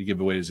 They give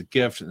it away as a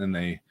gift, and then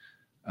they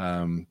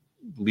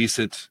lease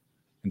it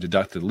and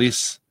deduct the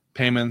lease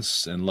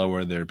payments and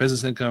lower their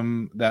business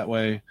income that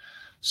way.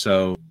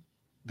 So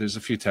there's a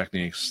few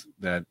techniques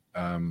that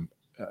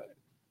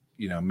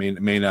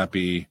may not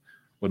be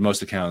what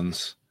most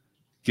accountants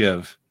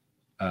give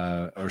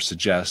or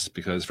suggest,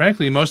 because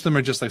frankly most of them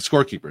are just like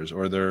scorekeepers,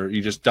 or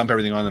you just dump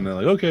everything on them and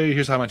they're like, okay,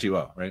 here's how much you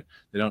owe, right?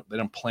 They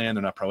don't plan,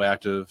 they're not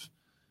proactive.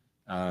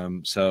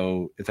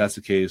 So if that's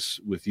the case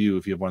with you,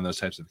 if you have one of those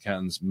types of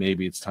accountants,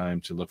 maybe it's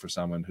time to look for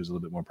someone who's a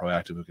little bit more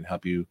proactive, who can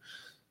help you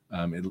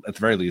at the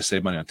very least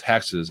save money on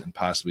taxes and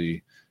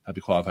possibly help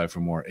you qualify for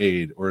more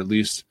aid, or at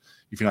least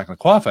if you're not going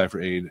to qualify for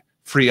aid,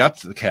 free up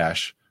the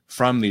cash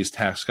from these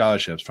tax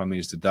scholarships, from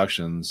these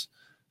deductions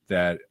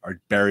that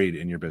are buried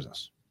in your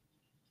business.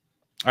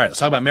 All right, let's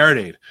talk about merit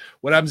aid.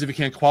 What happens if you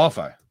can't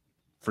qualify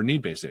for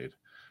need-based aid?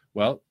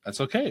 Well,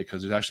 that's okay,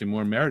 because there's actually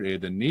more merit aid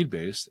than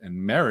need-based, and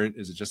merit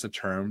is just a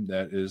term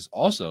that is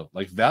also,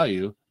 like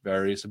value,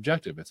 very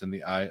subjective. It's in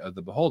the eye of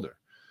the beholder.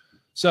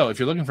 So if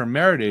you're looking for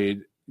merit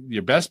aid,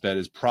 your best bet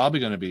is probably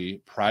going to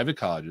be private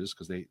colleges,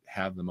 because they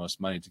have the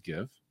most money to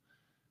give,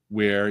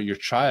 where your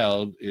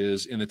child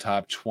is in the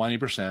top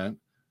 20%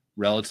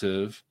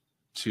 relative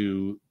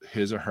to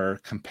his or her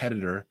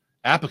competitor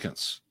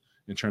applicants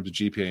in terms of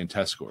GPA and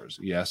test scores.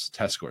 Yes,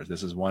 test scores.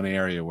 This is one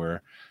area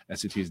where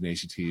SATs and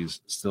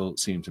ACTs still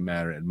seem to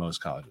matter at most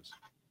colleges.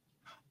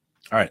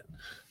 All right,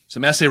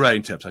 some essay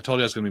writing tips. I told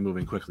you I was going to be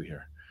moving quickly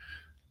here.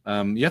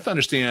 You have to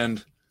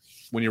understand,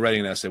 when you're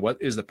writing an essay,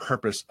 what is the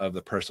purpose of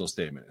the personal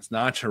statement? It's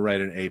not to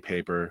write an A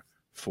paper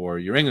for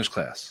your English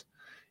class.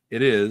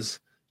 It is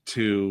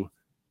to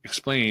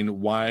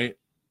explain why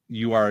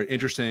you are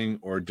interesting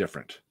or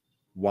different,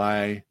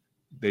 why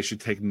they should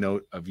take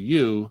note of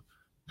you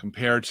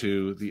compared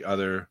to the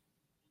other,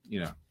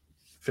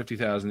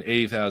 50,000,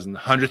 80,000,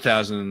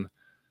 100,000,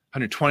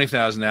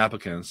 120,000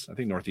 applicants. I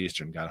think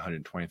Northeastern got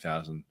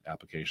 120,000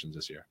 applications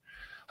this year.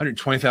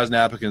 120,000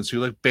 applicants who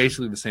look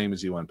basically the same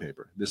as you on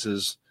paper. This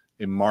is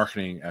a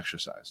marketing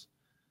exercise.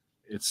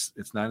 It's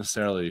not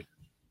necessarily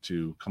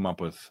to come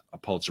up with a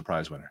Pulitzer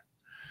Prize winner.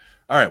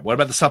 All right, what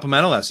about the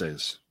supplemental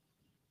essays?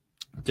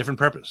 Different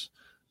purpose.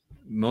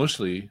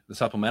 Mostly the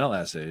supplemental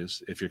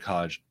essays, if your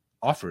college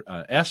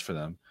asks for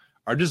them,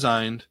 are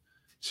designed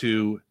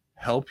to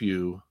help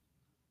you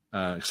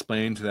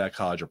explain to that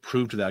college or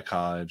prove to that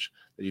college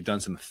that you've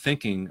done some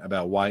thinking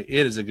about why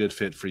it is a good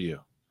fit for you.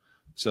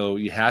 So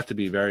you have to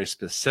be very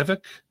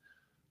specific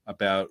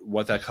about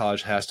what that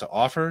college has to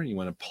offer. You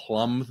want to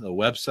plumb the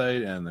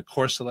website and the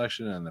course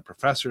selection and the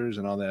professors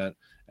and all that,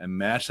 and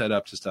match that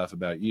up to stuff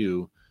about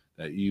you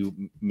that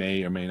you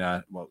may or may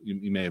not, well,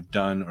 you may have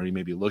done or you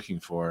may be looking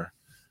for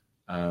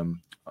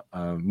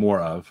more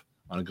of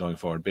on a going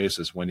forward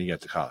basis when you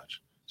get to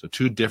college. So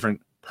two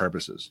different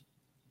purposes.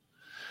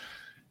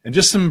 And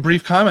just some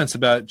brief comments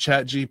about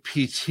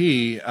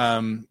ChatGPT.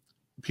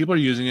 People are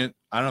using it.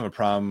 I don't have a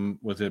problem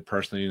with it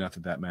personally. Not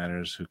that that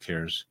matters. Who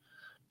cares?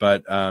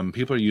 But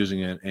people are using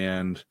it,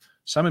 and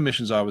some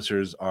admissions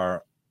officers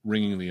are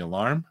ringing the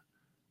alarm.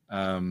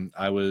 I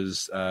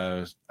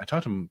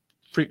talked to them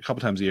a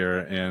couple times a year,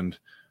 and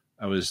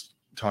I was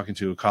talking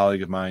to a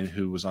colleague of mine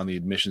who was on the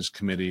admissions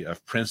committee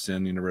of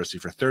Princeton University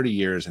for 30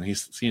 years, and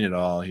he's seen it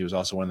all. He was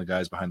also one of the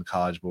guys behind the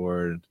College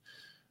Board.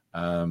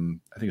 I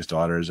think his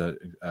daughter is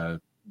an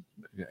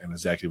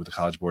executive with the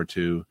College Board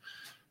too.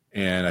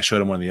 And I showed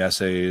him one of the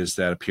essays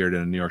that appeared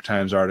in a New York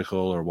Times article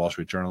or a Wall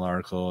Street Journal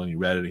article, and he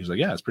read it. He was like,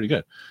 yeah, it's pretty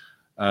good.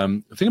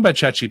 The thing about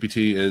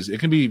ChatGPT is it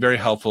can be very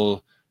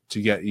helpful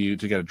to get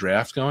a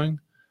draft going,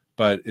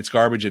 but it's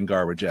garbage in,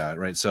 garbage out,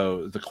 right?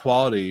 So the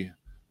quality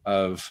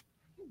of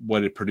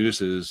what it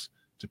produces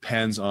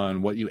depends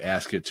on what you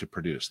ask it to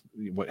produce,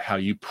 how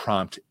you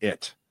prompt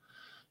it.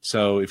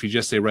 So if you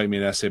just say, write me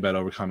an essay about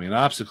overcoming an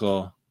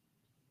obstacle,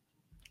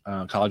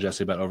 college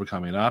essay about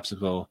overcoming an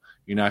obstacle,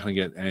 you're not going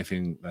to get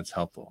anything that's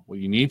helpful. What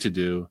you need to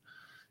do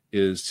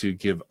is to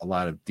give a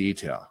lot of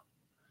detail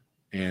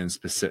and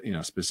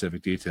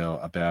specific detail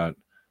about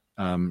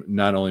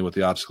not only what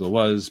the obstacle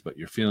was, but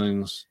your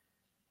feelings,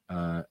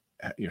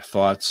 your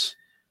thoughts,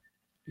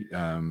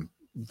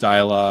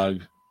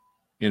 dialogue,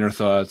 inner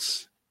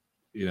thoughts,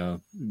 you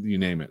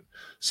name it.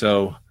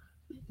 So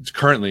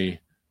currently,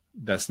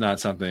 that's not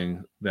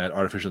something that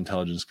artificial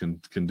intelligence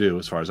can do,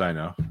 as far as I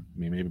know. I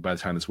mean, maybe by the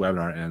time this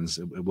webinar ends,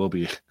 it will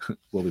be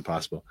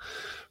possible.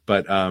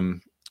 But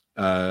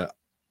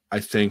I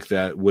think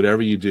that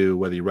whatever you do,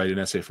 whether you write an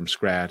essay from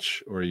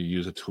scratch or you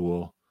use a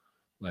tool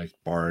like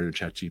Bard or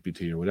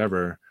ChatGPT or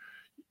whatever,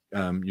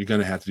 you're going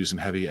to have to do some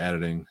heavy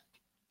editing,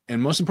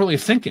 and most importantly,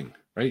 thinking.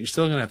 Right? You're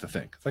still going to have to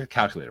think. It's like a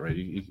calculator, right?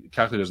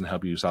 Calculator doesn't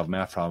help you solve a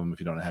math problem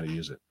if you don't know how to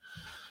use it.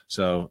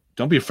 So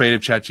don't be afraid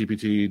of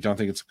ChatGPT. Don't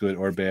think it's good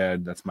or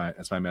bad. That's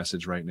my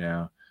message right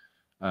now.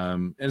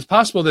 And it's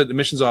possible that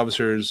admissions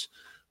officers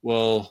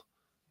will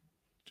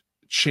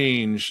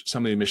change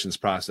some of the admissions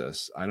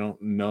process. I don't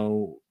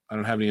know. I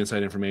don't have any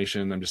inside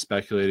information. I'm just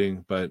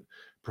speculating, but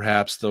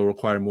perhaps they'll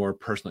require more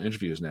personal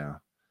interviews now,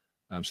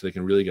 so they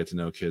can really get to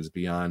know kids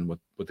beyond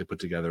what they put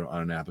together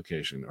on an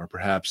application. Or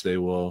perhaps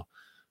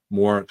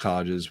more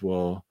colleges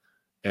will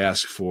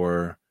ask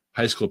for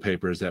high school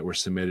papers that were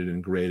submitted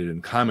and graded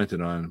and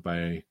commented on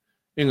by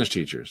English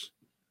teachers.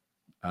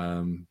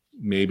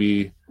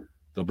 Maybe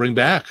they'll bring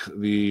back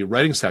the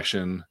writing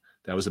section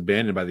that was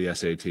abandoned by the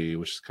SAT,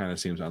 which kind of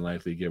seems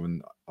unlikely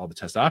given all the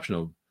test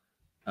optional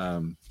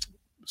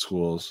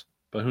schools,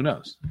 but who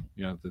knows?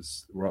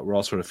 We're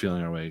all sort of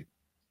feeling our way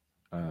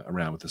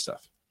around with this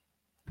stuff.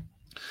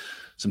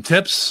 Some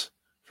tips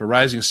for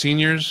rising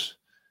seniors.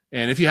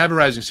 And if you have a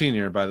rising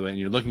senior, by the way, and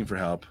you're looking for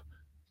help,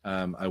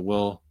 I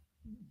will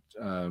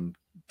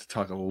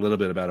talk a little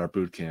bit about our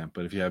boot camp.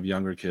 But if you have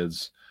younger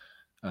kids,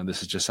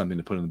 this is just something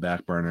to put in the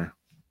back burner.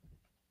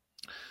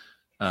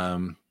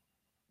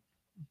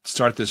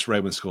 Start this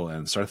right when school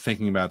ends. Start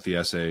thinking about the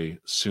essay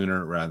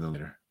sooner rather than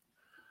later.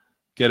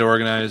 Get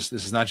organized.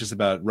 This is not just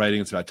about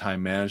writing. It's about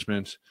time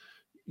management.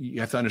 You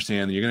have to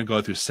understand that you're going to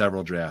go through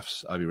several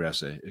drafts of your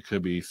essay. It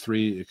could be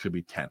 3. It could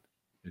be 10.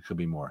 It could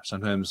be more.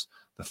 Sometimes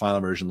the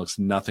final version looks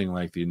nothing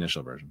like the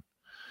initial version.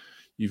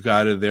 You've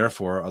got to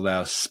therefore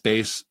allow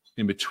space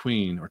in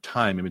between, or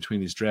time in between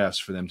these drafts,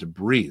 for them to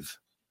breathe,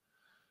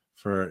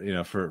 for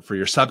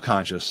your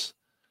subconscious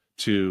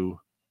to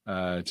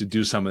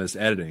do some of this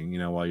editing,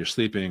 while you're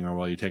sleeping or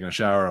while you're taking a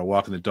shower or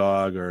walking the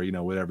dog or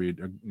whatever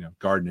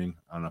gardening.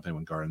 I don't know if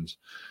anyone gardens,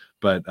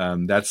 but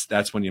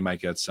that's when you might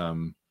get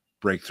some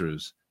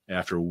breakthroughs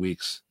after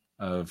weeks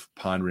of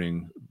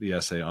pondering the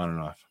essay on and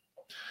off.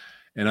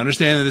 And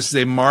understand that this is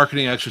a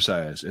marketing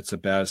exercise. It's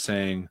about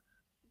saying,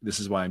 this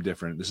is why I'm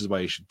different. This is why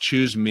you should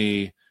choose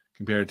me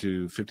compared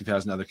to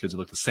 50,000 other kids that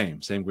look the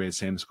same grades,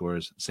 same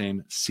scores,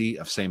 same sea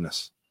of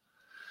sameness.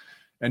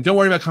 And don't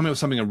worry about coming up with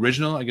something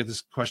original. I get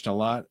this question a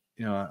lot.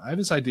 I have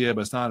this idea,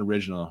 but it's not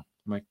original.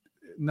 I'm like,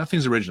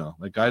 nothing's original.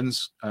 Like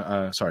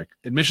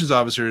admissions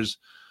officers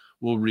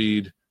will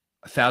read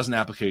 1,000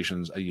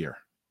 applications a year.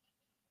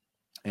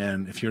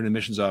 And if you're an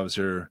admissions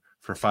officer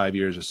for 5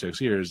 years or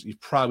 6 years,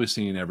 you've probably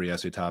seen every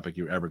essay topic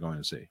you're ever going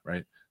to see,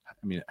 right?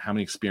 I mean, how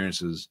many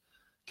experiences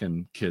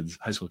can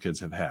high school kids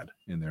have had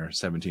in their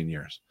 17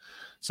 years?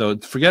 So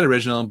forget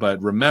original,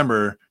 but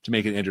remember to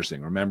make it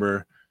interesting.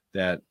 Remember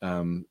that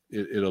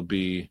it'll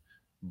be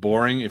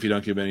boring if you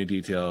don't give any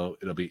detail.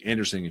 It'll be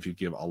interesting if you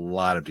give a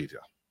lot of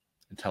detail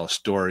and tell a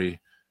story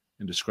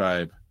and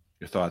describe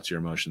your thoughts, your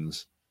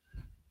emotions,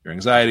 your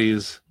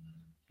anxieties,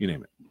 you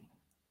name it.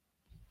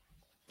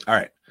 All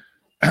right.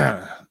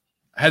 I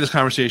had this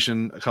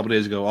conversation a couple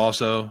days ago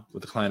also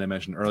with the client I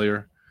mentioned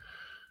earlier.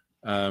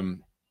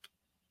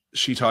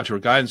 She talked to her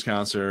guidance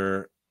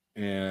counselor,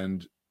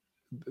 and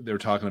they were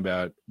talking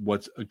about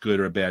what's a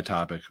good or a bad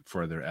topic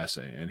for their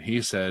essay. And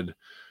he said,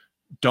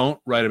 don't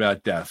write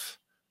about death.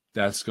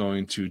 That's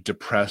going to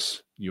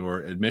depress your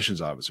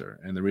admissions officer.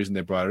 And the reason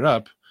they brought it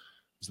up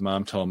is the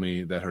mom told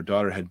me that her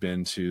daughter had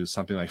been to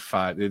something like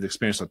 5. They'd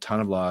experienced a ton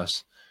of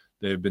loss.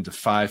 They've been to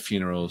 5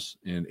 funerals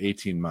in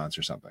 18 months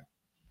or something.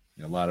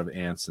 A lot of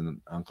aunts and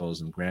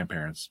uncles and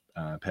grandparents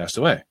passed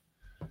away.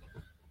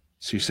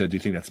 She said, do you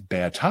think that's a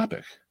bad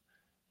topic?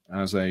 And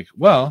I was like,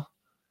 well,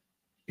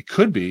 it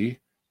could be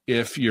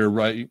if you're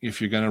going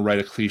to write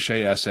a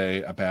cliche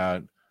essay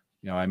about,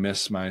 I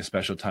miss my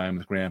special time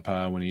with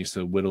grandpa when he used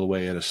to whittle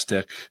away at a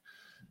stick.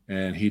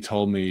 And he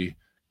told me,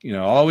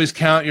 always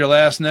count your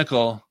last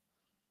nickel.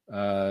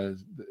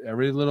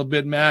 Every little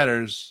bit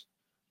matters.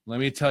 Let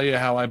me tell you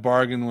how I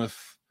bargain with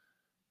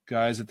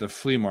guys at the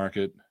flea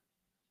market.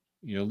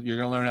 You're going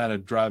to learn how to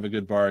drive a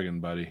good bargain,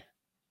 buddy.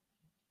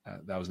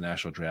 That was an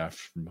actual draft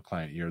from a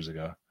client years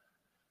ago.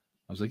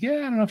 I was like, yeah,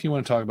 I don't know if you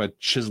want to talk about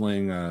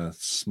chiseling a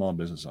small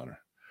business owner.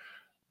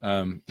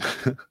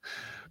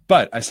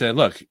 But I said,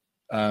 look,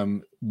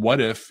 what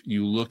if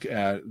you look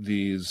at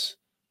these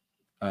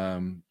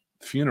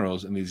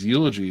funerals and these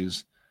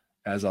eulogies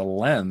as a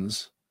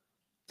lens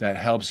that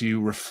helps you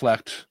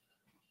reflect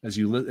as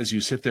you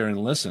sit there and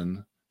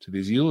listen to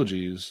these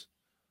eulogies,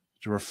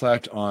 to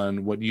reflect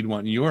on what you'd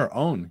want your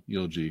own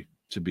eulogy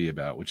to be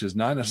about, which is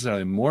not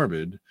necessarily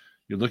morbid.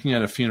 You're looking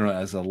at a funeral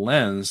as a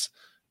lens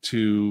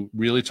to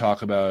really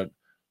talk about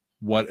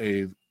what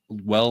a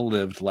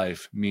well-lived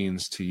life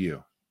means to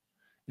you.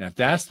 And if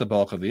that's the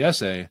bulk of the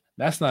essay,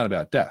 that's not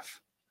about death.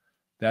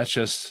 That's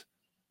just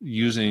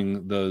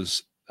using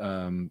those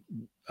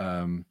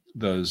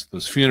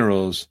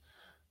funerals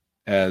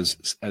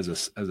as a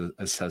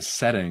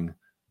setting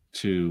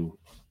to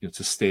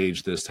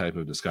stage this type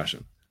of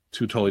discussion.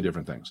 Two totally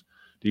different things.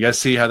 Do you guys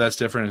see how that's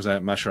different? Because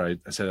I'm not sure I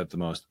said that in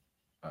the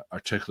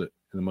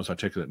most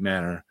articulate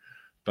manner,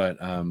 but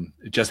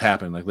it just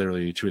happened like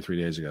literally 2 or 3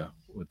 days ago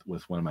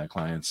with one of my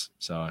clients.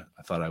 So I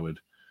thought I would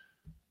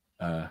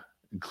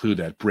include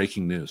that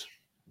breaking news.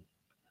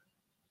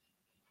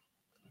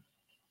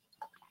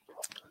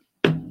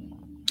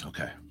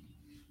 Okay.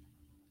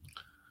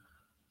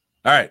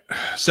 All right.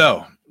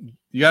 So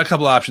you got a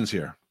couple options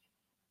here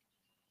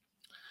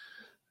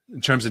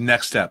in terms of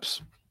next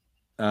steps.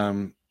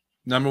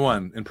 Number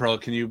one, and Pearl,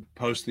 can you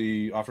post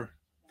the offer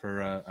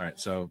for? All right.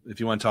 So if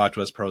you want to talk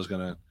to us, Pearl's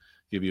going to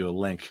give you a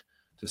link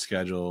to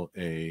schedule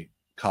a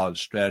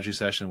college strategy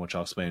session, which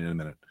I'll explain in a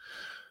minute.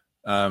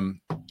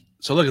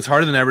 So look, it's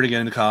harder than ever to get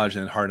into college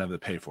and hard enough to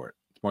pay for it.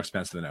 It's more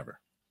expensive than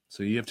ever.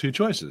 So you have two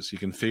choices. You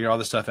can figure all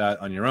this stuff out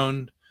on your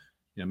own.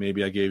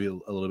 Maybe I gave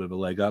you a little bit of a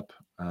leg up.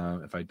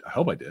 I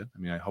hope I did.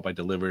 I hope I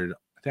delivered.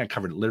 I think I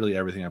covered literally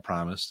everything I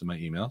promised in my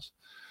emails.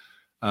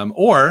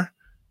 Or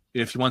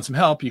if you want some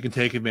help, you can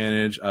take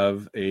advantage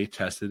of a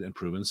tested and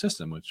proven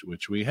system,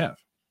 which we have.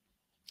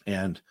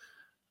 And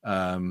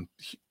I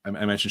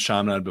mentioned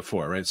Shamnad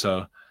before, right?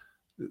 So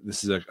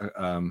this is a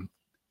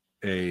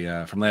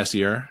from last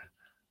year,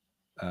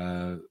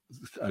 a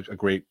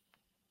great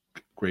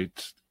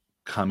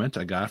comment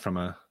I got from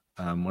one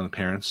of the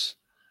parents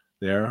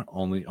there.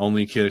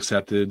 Only kid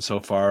accepted so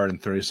far, and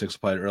 36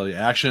 applied early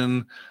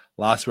action.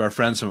 Lots of our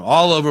friends from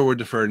all over were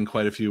deferred, and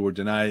quite a few were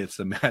denied. It's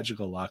the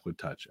magical Lockwood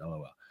touch.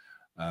 LOL.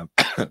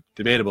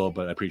 Debatable,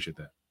 but I appreciate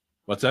that.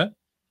 What's that?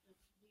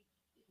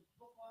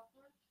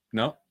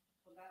 No,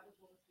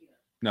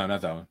 not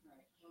that one.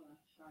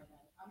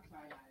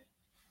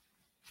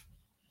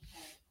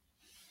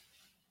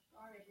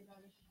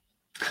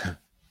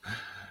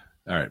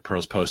 All right,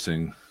 Pearl's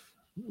posting,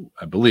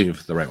 I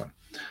believe, the right one.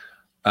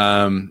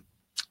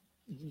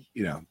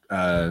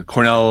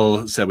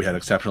 Cornell said we had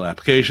exceptional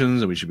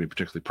applications and we should be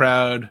particularly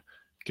proud.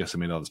 Guess I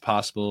made all this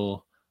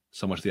possible.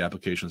 So much of the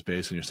application was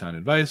based on your sound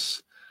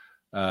advice.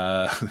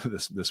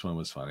 This one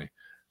was funny,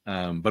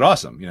 but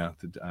awesome.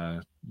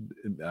 The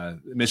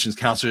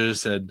admissions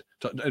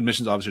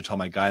officer told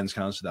my guidance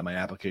counselor that my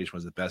application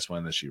was the best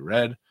one that she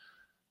read.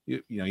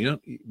 We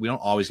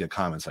don't always get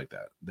comments like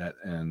that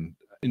and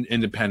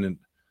independent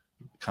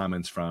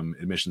comments from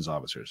admissions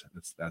officers.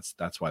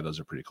 That's why those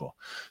are pretty cool.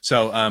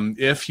 So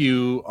if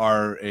you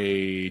are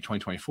a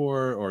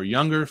 2024 or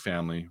younger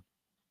family,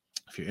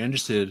 if you're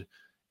interested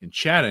in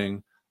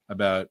chatting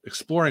about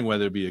exploring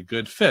whether it be a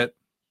good fit,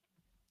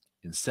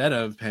 instead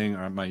of paying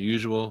my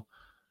usual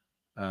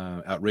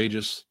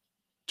outrageous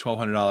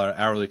 $1,200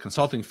 hourly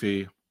consulting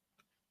fee,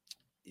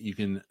 you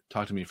can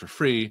talk to me for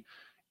free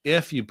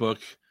if you book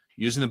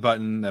using the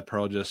button that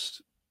Pearl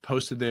just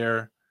posted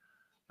there.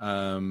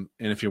 And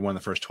if you're one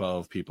of the first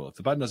 12 people, if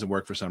the button doesn't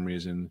work for some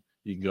reason,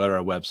 you can go to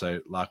our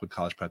website,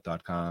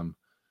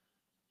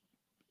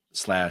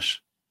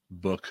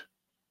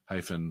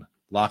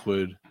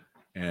 lockwoodcollegeprep.com/book-lockwood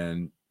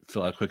and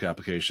fill out a quick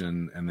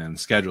application and then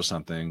schedule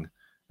something,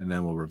 and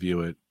then we'll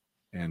review it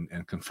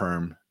and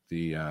confirm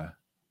the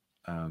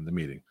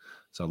meeting.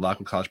 So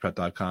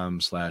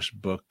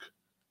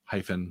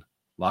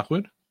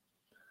lockwoodcollegeprep.com/book-lockwood.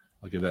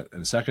 I'll give that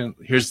in a second.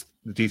 Here's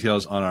the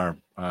details on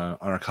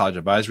our college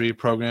advisory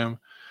program.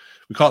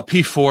 We call it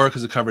P4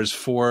 because it covers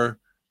 4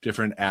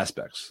 different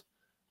aspects,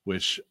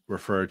 which I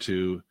refer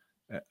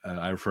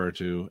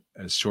to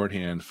as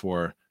shorthand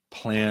for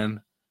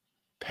plan,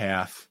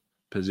 path,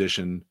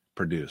 position,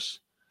 produce.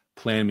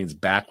 Plan means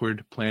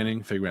backward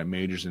planning, figuring out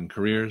majors and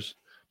careers.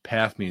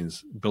 Path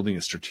means building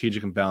a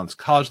strategic and balanced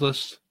college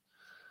list.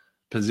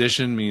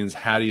 Position means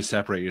how do you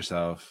separate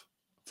yourself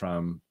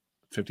from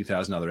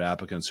 50,000 other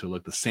applicants who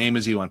look the same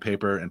as you on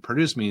paper. And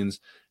produce means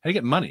how do you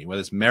get money,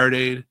 whether it's merit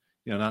aid.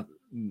 Not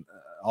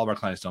all of our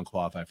clients don't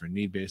qualify for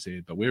need-based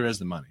aid, but where is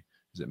the money?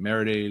 Is it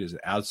merit aid? Is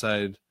it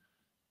outside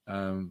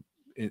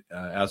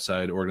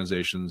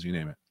organizations? You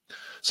name it.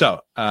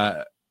 So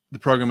the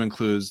program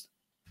includes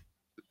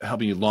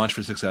helping you launch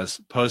for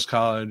success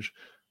post-college,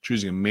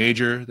 choosing a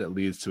major that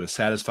leads to a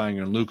satisfying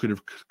and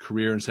lucrative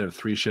career instead of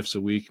 3 shifts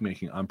a week,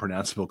 making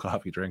unpronounceable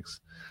coffee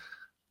drinks,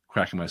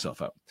 cracking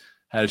myself up.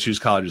 How to choose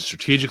colleges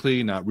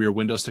strategically, not rear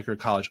window sticker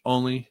college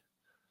only.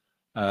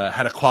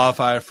 How to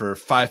qualify for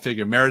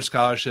 5-figure merit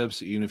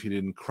scholarships, even if you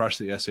didn't crush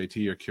the SAT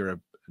or cure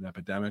an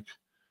epidemic.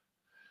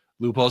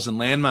 Loopholes and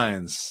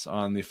landmines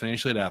on the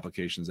financial aid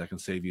applications that can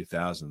save you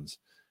thousands.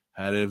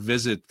 How to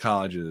visit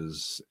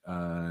colleges,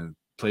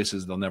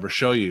 places they'll never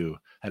show you.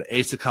 How to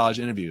ace the college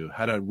interview.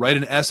 How to write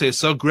an essay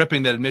so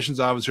gripping that admissions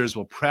officers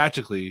will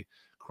practically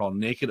crawl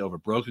naked over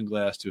broken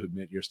glass to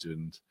admit your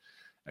student.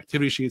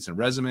 Activity sheets and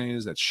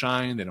resumes that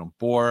shine, they don't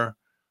bore.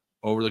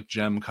 Overlook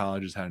gem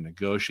colleges, how to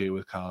negotiate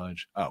with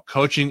college. Oh,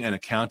 coaching and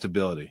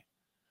accountability.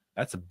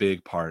 That's a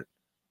big part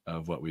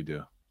of what we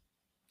do.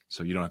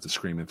 So you don't have to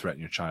scream and threaten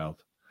your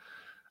child.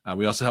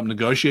 We also help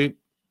negotiate.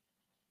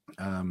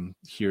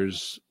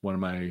 Here's one of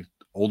my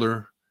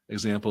older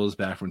examples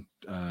back from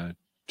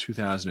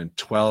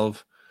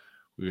 2012.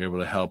 We were able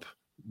to help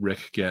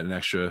Rick get an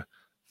extra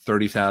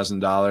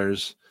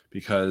 $30,000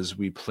 because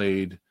we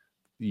played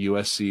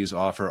USC's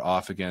offer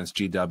off against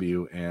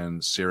GW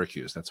and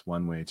Syracuse. That's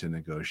one way to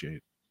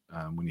negotiate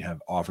when you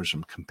have offers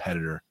from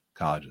competitor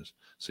colleges.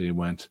 So he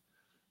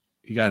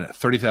got a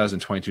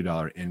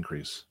 $30,022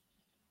 increase.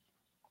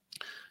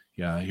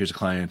 Yeah, here's a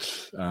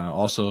client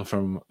also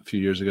from a few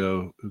years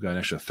ago who got an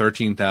extra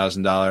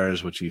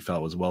 $13,000, which he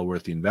felt was well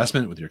worth the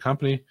investment with your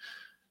company,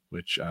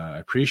 which I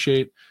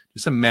appreciate.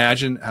 Just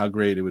imagine how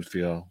great it would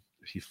feel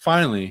if you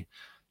finally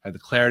had the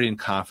clarity and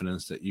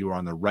confidence that you were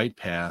on the right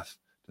path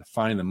to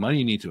finding the money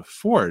you need to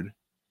afford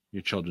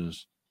your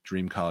children's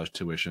dream college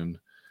tuition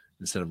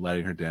instead of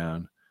letting her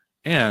down.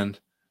 And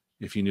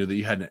if you knew that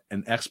you had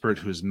an expert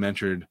who has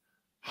mentored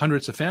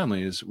hundreds of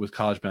families with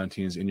college-bound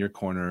teens in your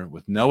corner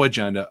with no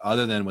agenda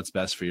other than what's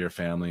best for your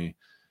family,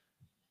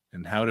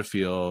 and how to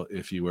feel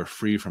if you were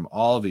free from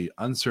all the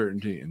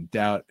uncertainty and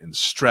doubt and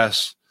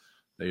stress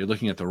that you're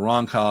looking at the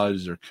wrong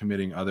colleges or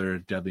committing other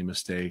deadly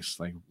mistakes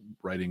like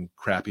writing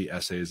crappy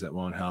essays that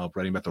won't help,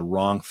 writing about the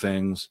wrong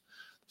things.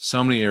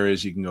 So many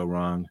areas you can go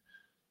wrong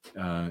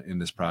in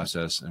this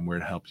process, and we're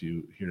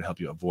here to help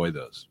you avoid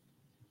those.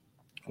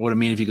 What would it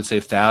mean if you could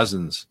save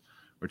thousands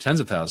or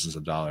tens of thousands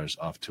of dollars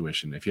off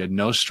tuition if you had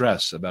no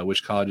stress about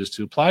which colleges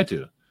to apply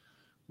to,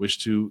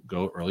 which to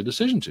go early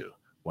decision to,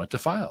 what to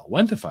file,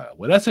 when to file,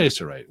 what essays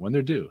to write, when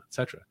they're due,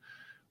 etc.?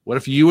 What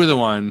if you were the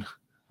one?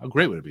 How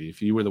great would it be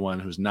if you were the one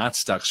who's not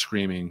stuck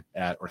screaming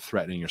at or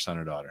threatening your son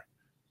or daughter?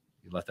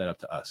 You left that up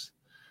to us.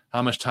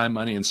 How much time,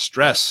 money, and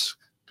stress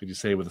could you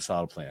save with a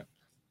solid plan?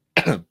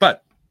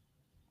 But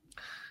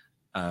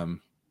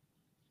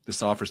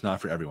this offer is not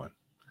for everyone.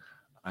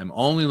 I'm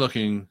only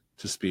looking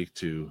to speak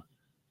to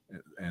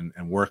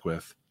and work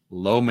with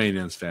low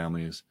maintenance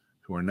families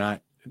who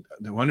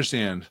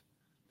understand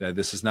that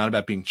this is not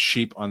about being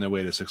cheap on their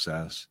way to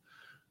success,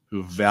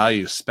 who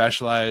value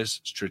specialized,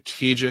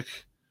 strategic,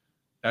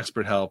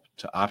 expert help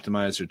to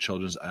optimize their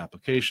children's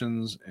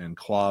applications and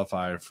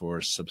qualify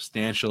for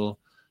substantial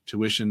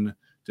tuition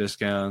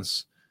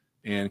discounts,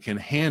 and can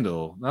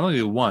handle not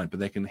only but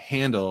they can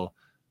handle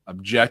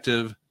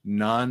objective,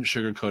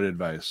 non-sugar-coated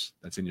advice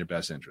that's in your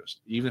best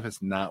interest. Even if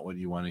it's not what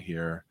you want to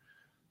hear,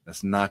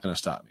 that's not going to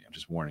stop me. I'm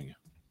just warning you.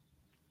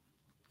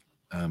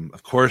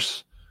 Of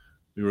course,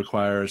 we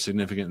require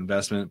significant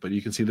investment, but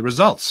you can see the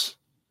results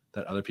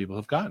that other people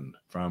have gotten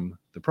from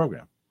the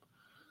program.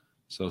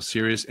 So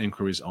serious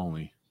inquiries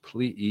only.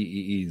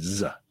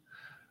 Please.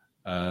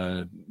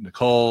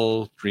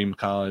 Nicole, Dream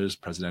College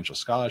Presidential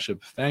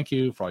Scholarship, thank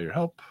you for all your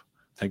help.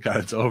 Thank God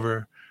it's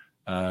over.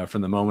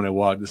 From the moment I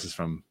walked, this is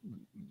from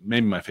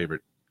maybe my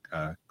favorite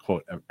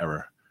quote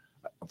ever.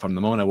 From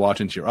the moment I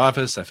walked into your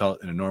office, I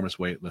felt an enormous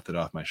weight lifted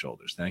off my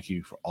shoulders. Thank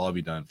you for all of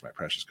you done for my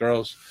precious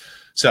girls.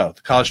 So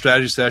the college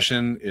strategy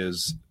session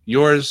is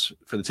yours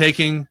for the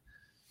taking.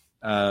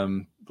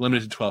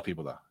 Limited to 12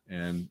 people though.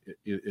 And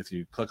if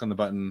you click on the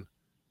button,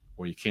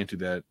 or you can't do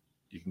that,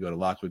 you can go to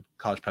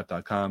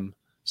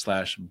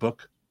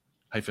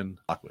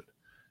lockwoodcollegeprep.com/book-lockwood.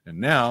 And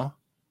now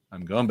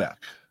I'm going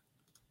back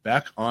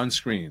on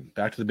screen,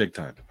 back to the big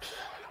time.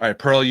 All right,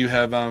 Pearl, you've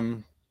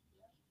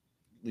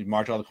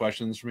marked all the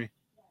questions for me.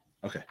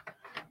 Okay.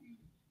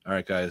 All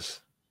right,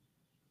 guys.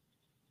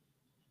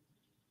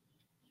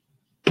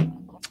 I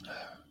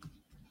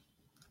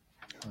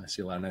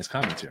see a lot of nice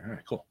comments here. All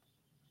right, cool.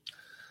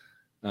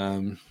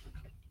 All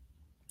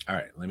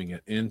right, let me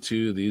get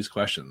into these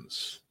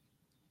questions.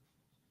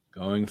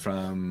 Going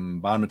from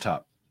bottom to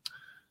top.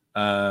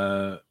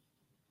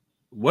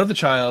 What if the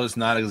child is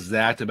not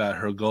exact about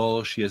her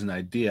goal? She has an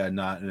idea,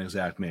 not an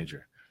exact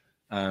major.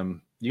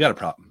 You got a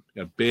problem.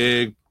 You got a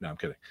big. No, I'm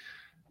kidding.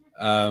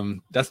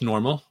 That's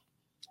normal,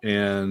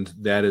 and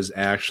that is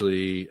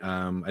actually.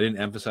 I didn't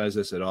emphasize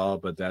this at all,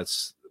 but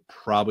that's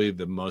probably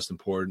the most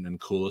important and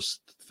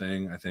coolest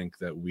thing I think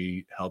that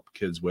we help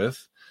kids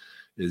with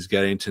is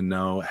getting to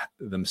know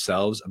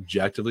themselves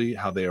objectively,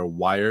 how they are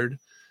wired,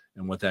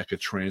 and what that could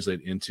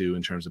translate into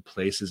in terms of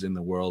places in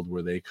the world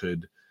where they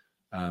could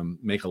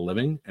make a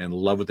living and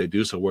love what they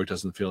do, so work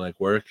doesn't feel like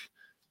work,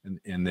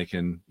 and they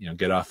can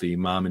get off the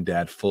mom and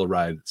dad full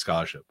ride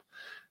scholarship.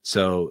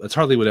 So that's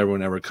hardly what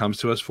everyone ever comes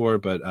to us for,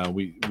 but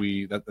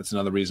that's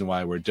another reason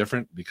why we're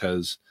different,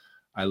 because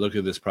I look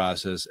at this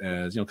process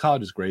as,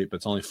 college is great, but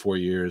it's only 4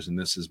 years, and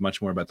this is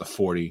much more about the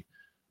 40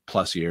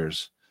 plus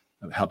years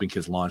of helping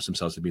kids launch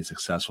themselves to be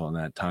successful in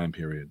that time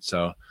period.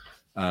 So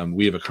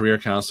we have a career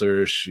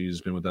counselor.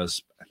 She's been with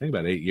us, I think,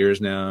 about 8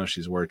 years now.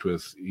 She's worked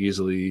with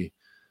easily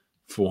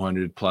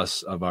 400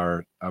 plus of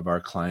our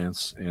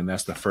clients, and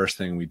that's the first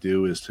thing we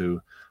do is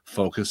to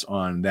focus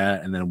on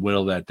that and then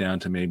whittle that down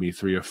to maybe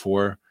 3 or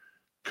 4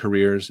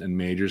 careers and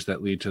majors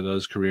that lead to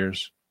those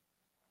careers,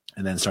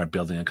 and then start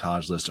building a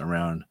college list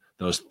around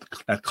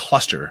a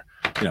cluster,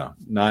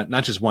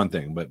 not just one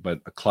thing,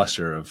 but a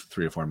cluster of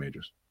 3 or 4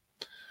 majors.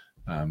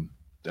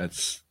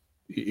 That's,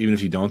 even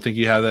if you don't think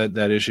you have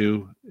that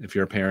issue, if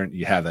you're a parent,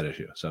 you have that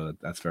issue. So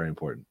that's very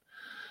important.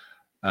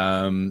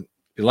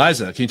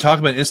 Eliza, can you talk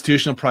about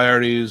institutional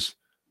priorities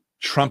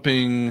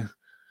trumping,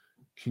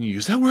 can you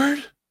use that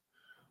word?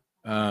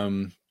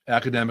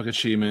 Academic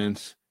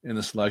achievement in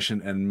the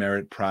selection and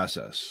merit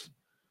process?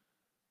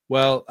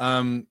 Well,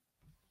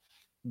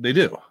 they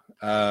do.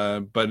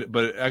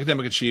 But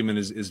academic achievement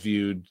is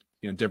viewed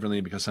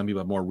differently because some people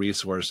have more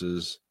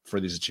resources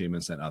for these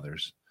achievements than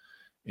others.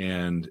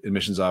 And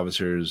admissions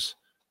officers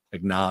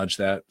acknowledge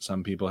that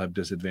some people have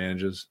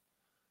disadvantages.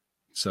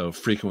 So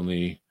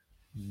frequently,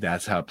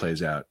 that's how it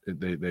plays out.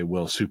 They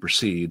will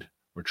supersede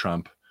or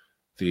trump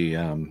the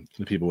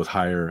people with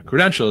higher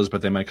credentials,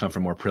 but they might come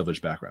from more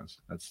privileged backgrounds.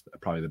 That's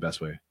probably the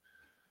best way.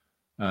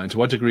 And to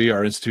what degree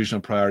are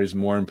institutional priorities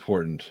more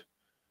important?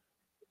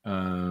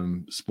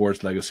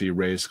 Sports, legacy,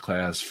 race,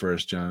 class,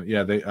 first gen.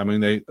 Yeah,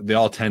 they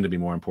all tend to be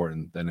more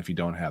important than if you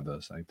don't have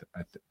those.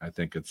 I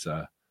think it's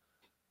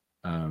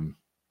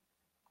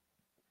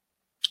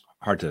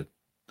hard to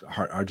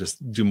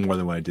just do more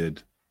than what I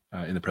did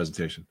in the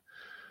presentation.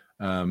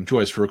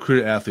 Joyce, for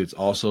recruited athletes,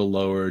 also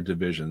lower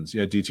divisions.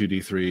 Yeah,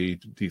 D2,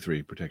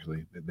 D3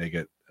 particularly, they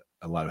get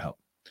a lot of help.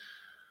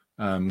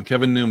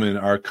 Kevin Newman,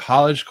 are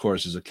college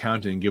courses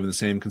accounting given the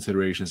same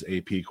consideration as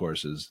AP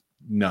courses?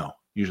 No,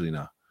 usually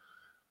no.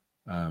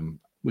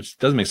 Which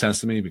doesn't make sense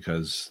to me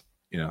because,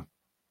 if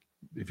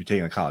you're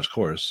taking a college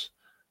course,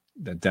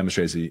 that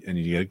demonstrates and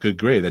you get a good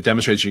grade, that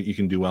demonstrates you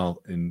can do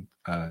well in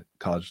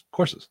college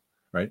courses,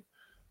 right?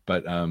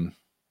 But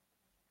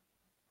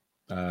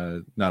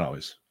not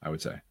always, I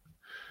would say.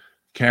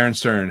 Karen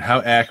Stern, how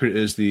accurate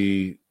is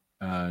the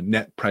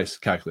net price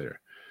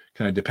calculator?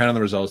 Can I depend on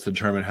the results to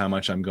determine how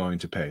much I'm going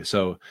to pay?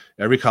 So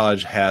every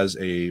college has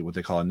what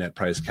they call a net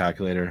price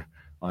calculator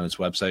on its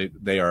website.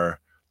 They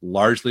are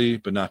largely,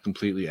 but not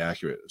completely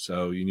accurate.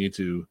 So you need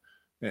to,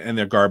 and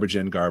they're garbage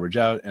in, garbage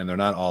out, and they're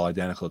not all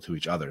identical to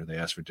each other. They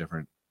ask for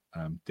different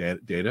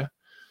data.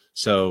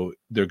 So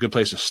they're a good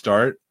place to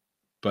start.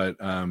 But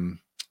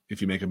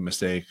if you make a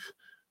mistake,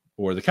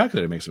 or the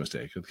calculator makes a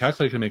mistake, the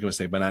calculator can make a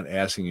mistake by not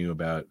asking you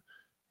about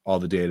all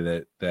the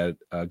data that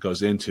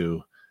goes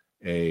into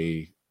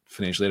a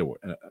financial aid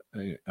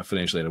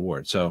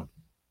award. So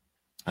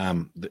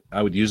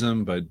I would use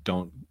them, but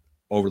don't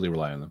overly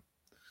rely on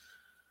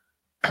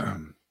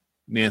them.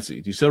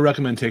 Nancy, do you still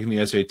recommend taking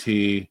the SAT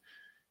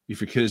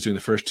if your kid is doing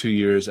the first 2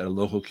 years at a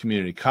local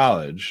community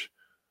college?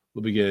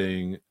 Will be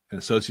getting an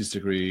associate's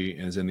degree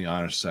and is in the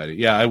honor society.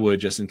 Yeah, I would,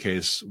 just in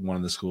case one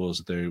of the schools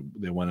that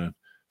they want to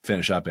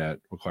finish up at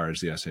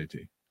requires the SAT.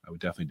 I would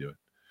definitely do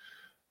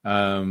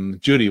it.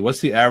 Judy,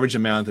 what's the average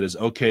amount that is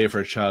okay for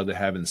a child to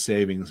have in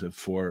savings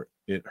before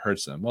it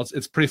hurts them? Well,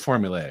 it's pretty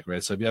formulaic,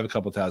 right? So if you have a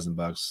couple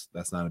 $1,000,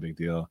 that's not a big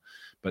deal.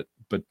 But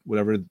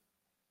whatever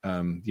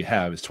you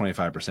have is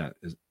 25%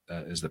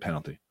 is the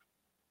penalty.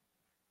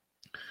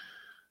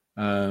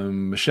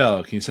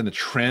 Michelle, can you send a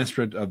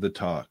transcript of the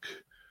talk?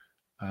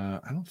 I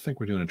don't think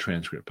we're doing a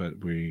transcript,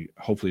 but we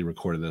hopefully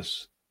recorded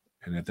this.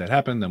 And if that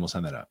happened, then we'll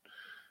send that out.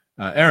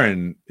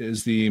 Aaron,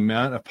 is the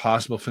amount of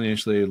possible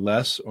financial aid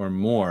less or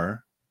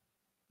more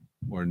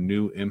or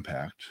new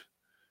impact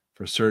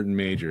for certain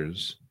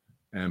majors,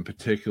 and in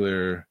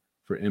particular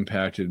for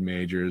impacted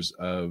majors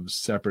of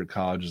separate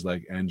colleges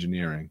like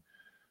engineering?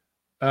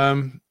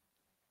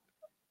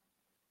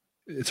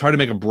 It's hard to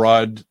make a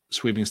broad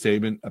sweeping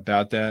statement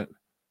about that,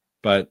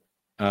 but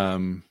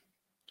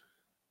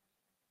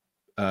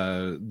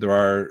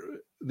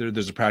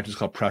there's a practice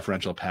called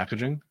preferential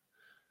packaging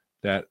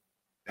that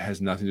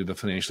has nothing to do with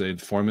the financial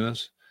aid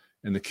formulas,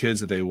 and the kids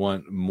that they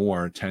want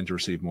more tend to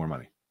receive more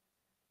money.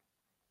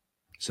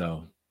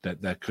 So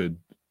that could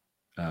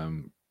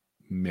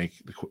make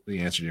the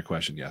answer to your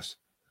question yes.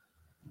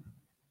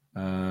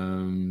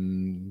 Daniela,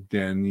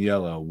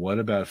 what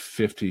about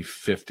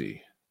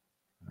 50-50?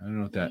 I don't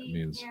know what that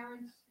means.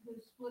 Parents who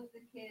split the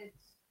kids.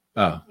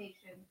 Oh,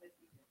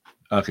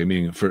 okay.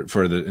 Meaning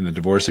for the in the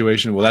divorce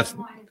situation. Well,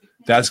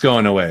 that's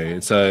going away.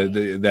 It's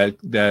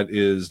that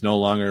is no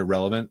longer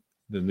relevant.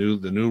 The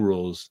new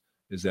rules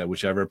is that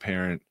whichever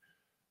parent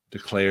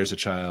declares a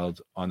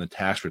child on the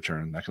tax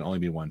return, that can only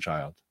be one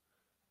child,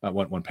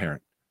 one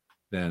parent.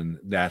 Then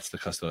that's the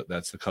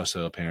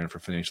custodial parent for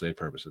financial aid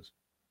purposes.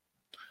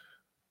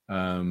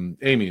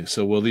 Amy,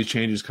 so will these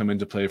changes come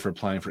into play for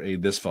applying for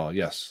aid this fall?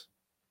 Yes.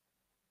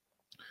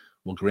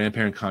 Will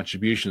grandparent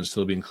contributions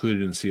still be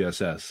included in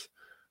CSS?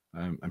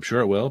 I'm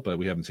sure it will, but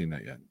we haven't seen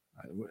that yet.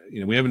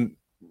 We haven't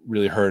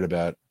really heard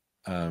about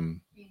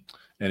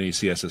any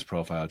CSS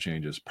profile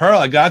changes. Pearl,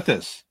 I got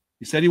this.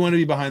 You said you wanted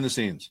to be behind the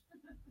scenes.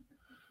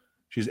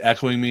 She's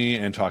echoing me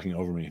and talking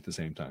over me at the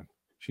same time.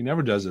 She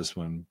never does this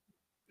when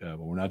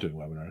we're not doing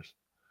webinars.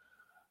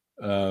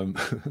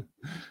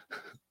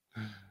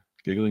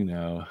 Giggling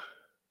now,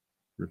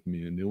 rip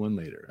me a new one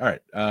later. All right,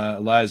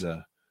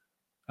 Eliza.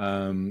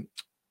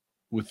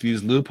 With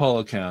these loophole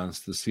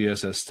accounts, the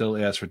CSS still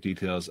asks for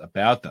details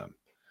about them,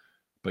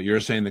 but you're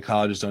saying the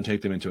colleges don't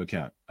take them into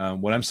account.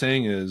 What I'm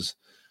saying is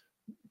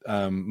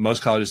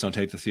most colleges don't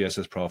take the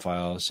CSS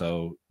profile,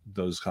 so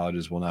those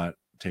colleges will not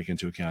take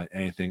into account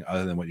anything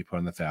other than what you put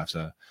on the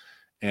FAFSA.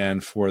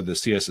 And for the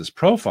CSS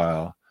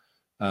profile,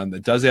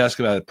 it does ask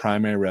about a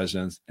primary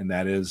residence, and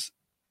that is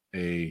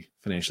a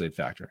financial aid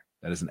factor.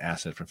 That is an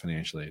asset for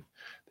financial aid.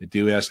 They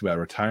do ask about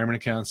retirement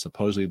accounts.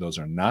 Supposedly those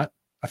are not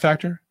a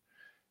factor.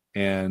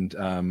 And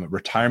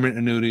retirement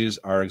annuities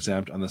are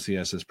exempt on the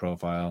CSS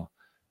profile,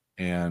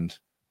 and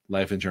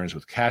life insurance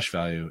with cash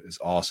value is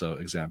also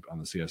exempt on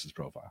the CSS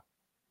profile.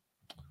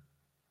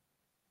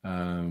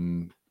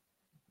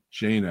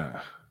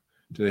 Jana,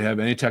 do they have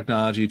any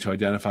technology to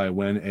identify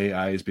when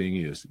AI is being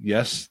used?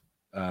 Yes,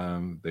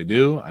 they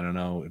do. I don't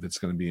know if it's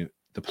going to be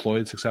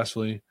deployed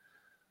successfully.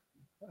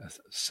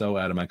 So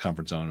out of my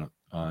comfort zone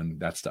on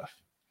that stuff.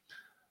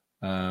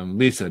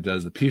 Lisa,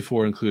 does the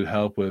P4 include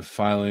help with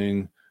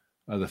filing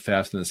the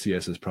FAFSA and the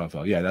CSS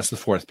profile? Yeah, that's the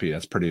fourth P.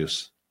 That's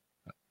produce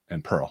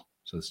and Pearl.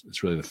 So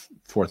it's really the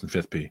fourth and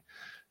fifth P.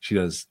 She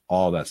does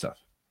all that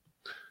stuff.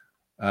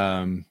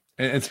 And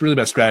it's really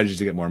about strategies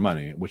to get more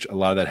money, which a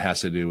lot of that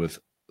has to do with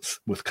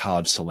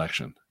college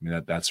selection. I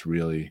mean, that's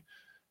really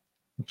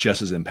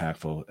just as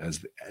impactful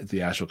as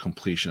the actual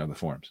completion of the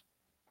forms.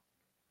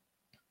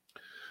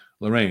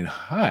 Lorraine,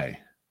 hi.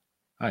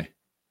 How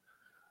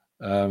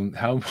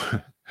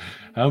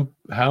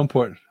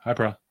important? Hi,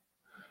 Pearl.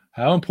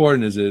 How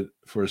important is it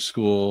for a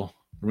school?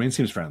 Lorraine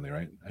seems friendly,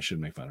 right? I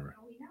shouldn't make fun of her.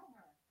 Oh, we know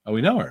her. Oh,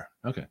 we know her.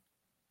 Okay.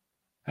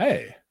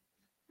 Hey.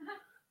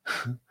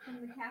 From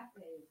the CAP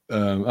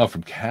days.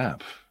 From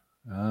CAP.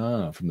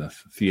 Oh, from the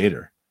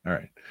theater. All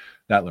right.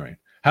 That Lorraine.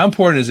 How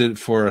important is it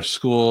for a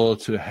school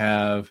to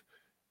have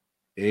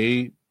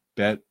a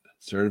BET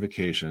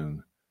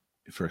certification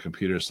for a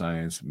computer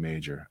science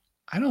major?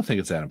 I don't think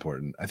it's that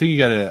important. I think you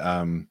got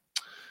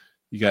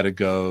to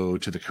go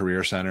to the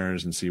career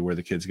centers and see where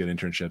the kids get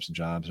internships and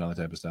jobs and all that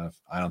type of stuff.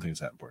 I don't think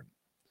it's that important.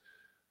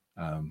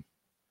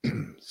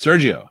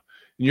 Sergio,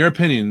 in your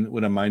opinion,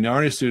 would a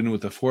minority student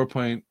with a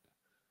 4.01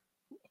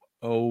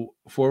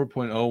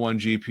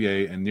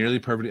 GPA and nearly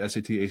perfect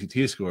SAT,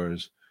 ACT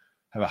scores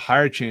have a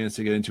higher chance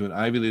to get into an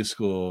Ivy League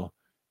school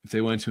if they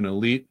went to an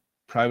elite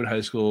private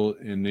high school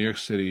in New York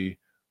City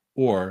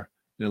or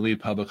an elite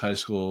public high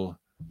school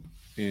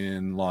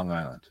in Long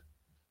Island?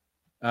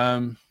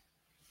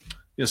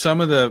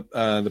 Some of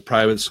the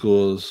private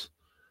schools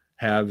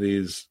have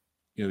these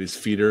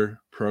feeder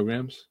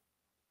programs,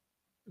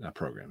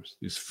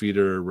 these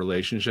feeder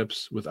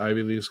relationships with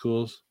Ivy League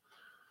schools.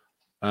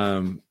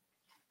 And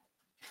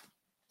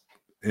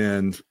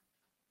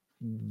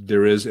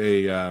there is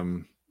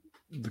the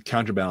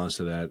counterbalance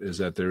to that is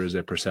that there is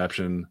a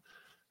perception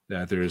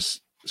that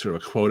there's sort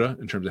of a quota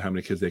in terms of how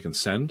many kids they can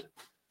send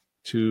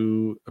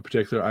to a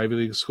particular Ivy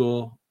League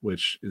school,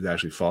 which is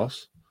actually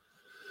false.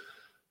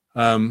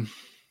 I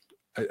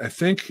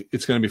think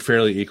it's going to be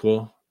fairly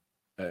equal,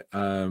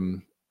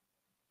 given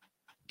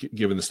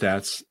the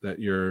stats that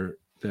you're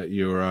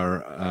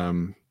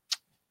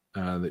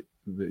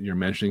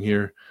mentioning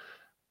here.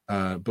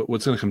 But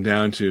what's going to come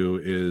down to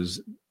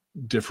is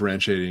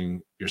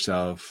differentiating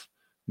yourself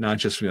not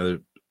just from the other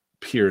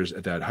peers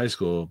at that high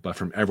school, but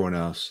from everyone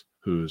else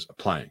who's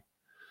applying.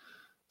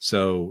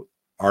 So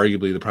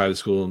arguably the private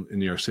school in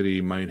New York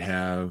City might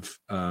have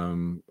a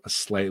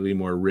slightly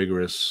more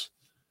rigorous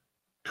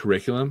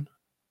curriculum,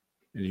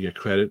 and you get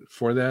credit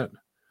for that,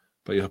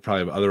 but you'll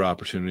probably have other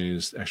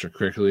opportunities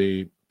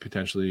extracurricularly,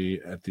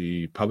 potentially at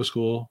the public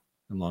school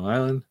in Long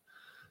Island.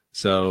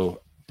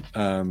 So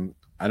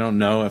I I don't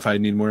know if I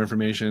need more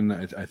information.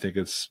 I think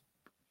you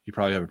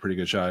probably have a pretty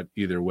good shot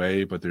either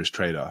way, but there's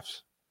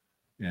trade-offs,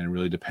 and it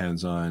really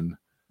depends on,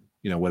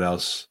 what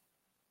else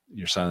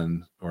your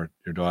son or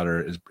your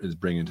daughter is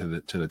bringing to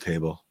the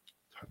table.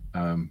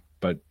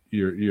 But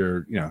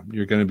you're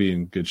going to be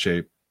in good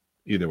shape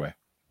either way.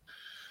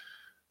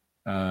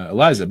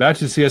 Eliza, back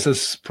to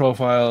CSS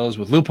profiles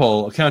with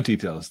loophole account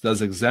details.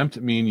 Does exempt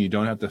mean you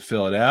don't have to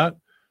fill it out,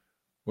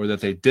 or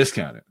that they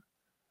discount it?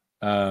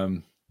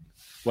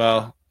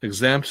 Well,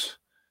 exempt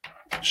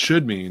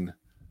should mean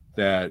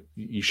that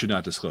you should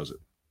not disclose it.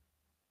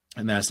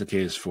 And that's the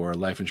case for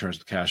life insurance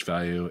with cash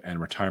value and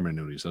retirement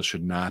annuities. Those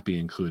should not be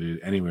included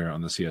anywhere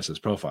on the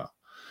CSS profile.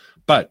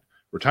 But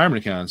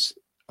retirement accounts,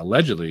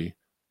 allegedly,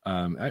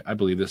 I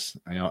believe this.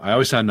 I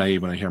always sound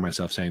naive when I hear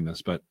myself saying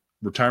this, but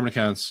retirement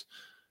accounts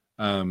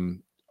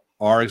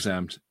are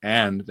exempt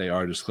and they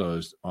are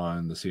disclosed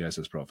on the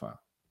CSS profile.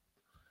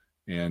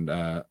 And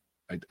I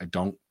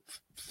don't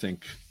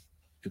think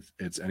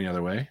it's any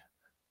other way.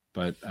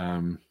 But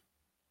for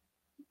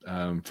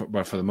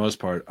the most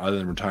part, other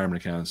than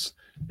retirement accounts,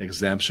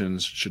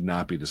 exemptions should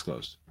not be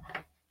disclosed.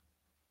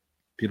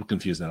 People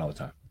confuse that all the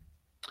time.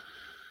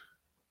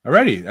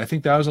 Alrighty, I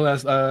think that was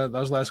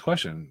the last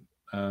question.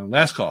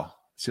 Last call. I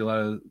see a lot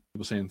of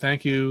people saying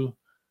thank you.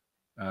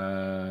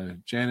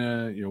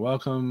 Jana, you're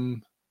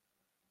welcome.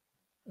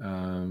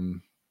 A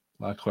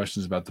lot of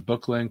questions about the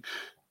book link.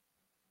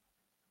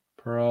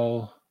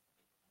 Pearl.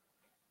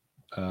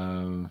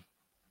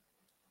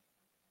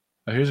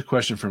 Here's a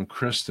question from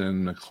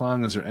Kristen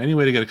McClung. Is there any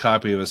way to get a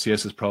copy of a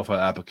CSS profile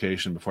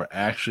application before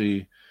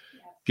actually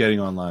getting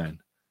online?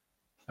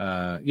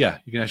 Yeah,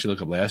 you can actually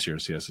look up last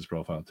year's CSS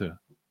profile too.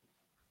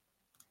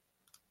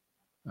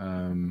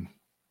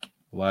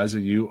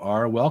 Eliza, you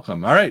are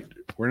welcome. All right,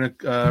 we're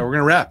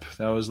gonna wrap.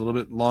 That was a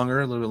little bit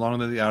longer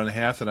than the hour and a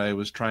half that I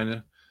was trying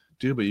to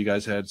do, but you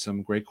guys had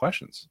some great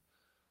questions,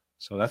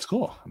 so that's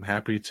cool. I'm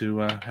happy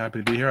to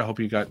be here. I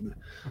hope you got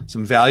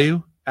some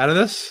value out of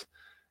this.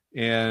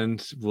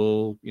 And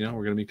we're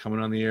going to be coming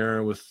on the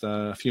air with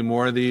a few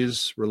more of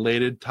these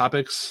related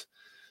topics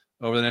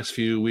over the next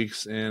few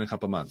weeks and a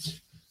couple of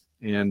months.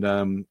 And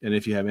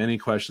if you have any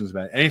questions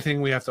about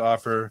anything we have to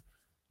offer,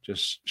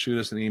 just shoot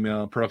us an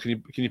email. Pearl,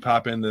 can you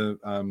pop in the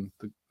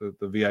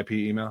VIP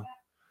email?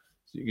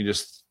 So you can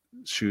just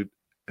shoot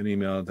an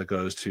email that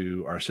goes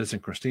to our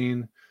assistant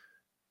Christine,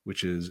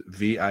 which is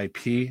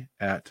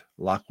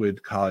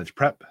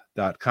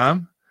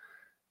vip@lockwoodcollegeprep.com,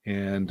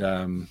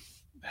 and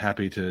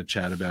happy to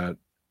chat about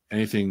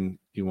anything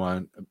you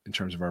want in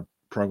terms of our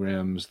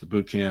programs, the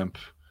boot camp,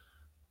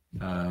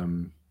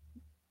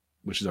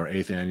 which is our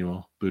 8th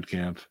annual boot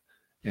camp,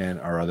 and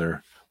our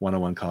other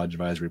one-on-one college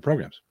advisory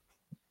programs.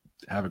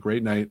 Have a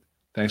great night.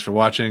 Thanks for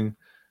watching,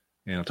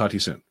 and I'll talk to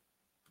you soon.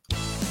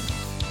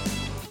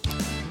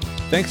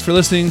 Thanks for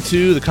listening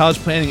to the College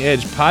Planning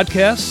Edge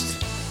podcast.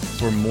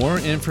 For more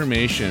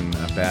information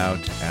about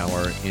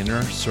our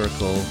Inner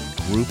Circle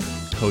group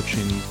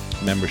coaching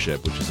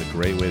membership, which is a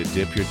great way to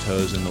dip your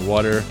toes in the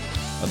water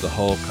of the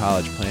whole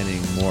college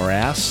planning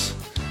morass,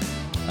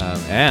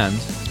 and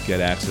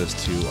get access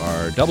to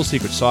our double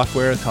secret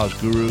software, College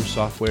Guru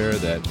software,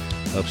 that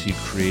helps you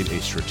create a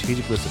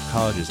strategic list of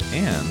colleges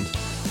and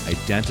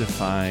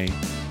identify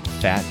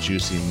fat,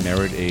 juicy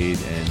merit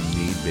aid and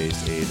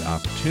need-based aid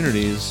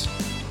opportunities,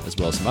 as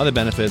well as some other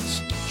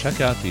benefits. Check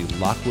out the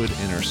Lockwood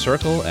Inner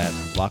Circle at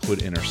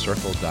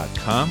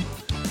lockwoodinnercircle.com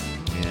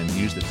and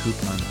use the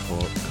coupon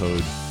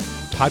code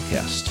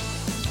podcast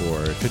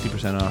for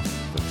 50% off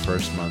the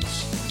first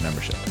month's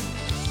membership.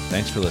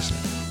 Thanks for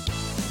listening.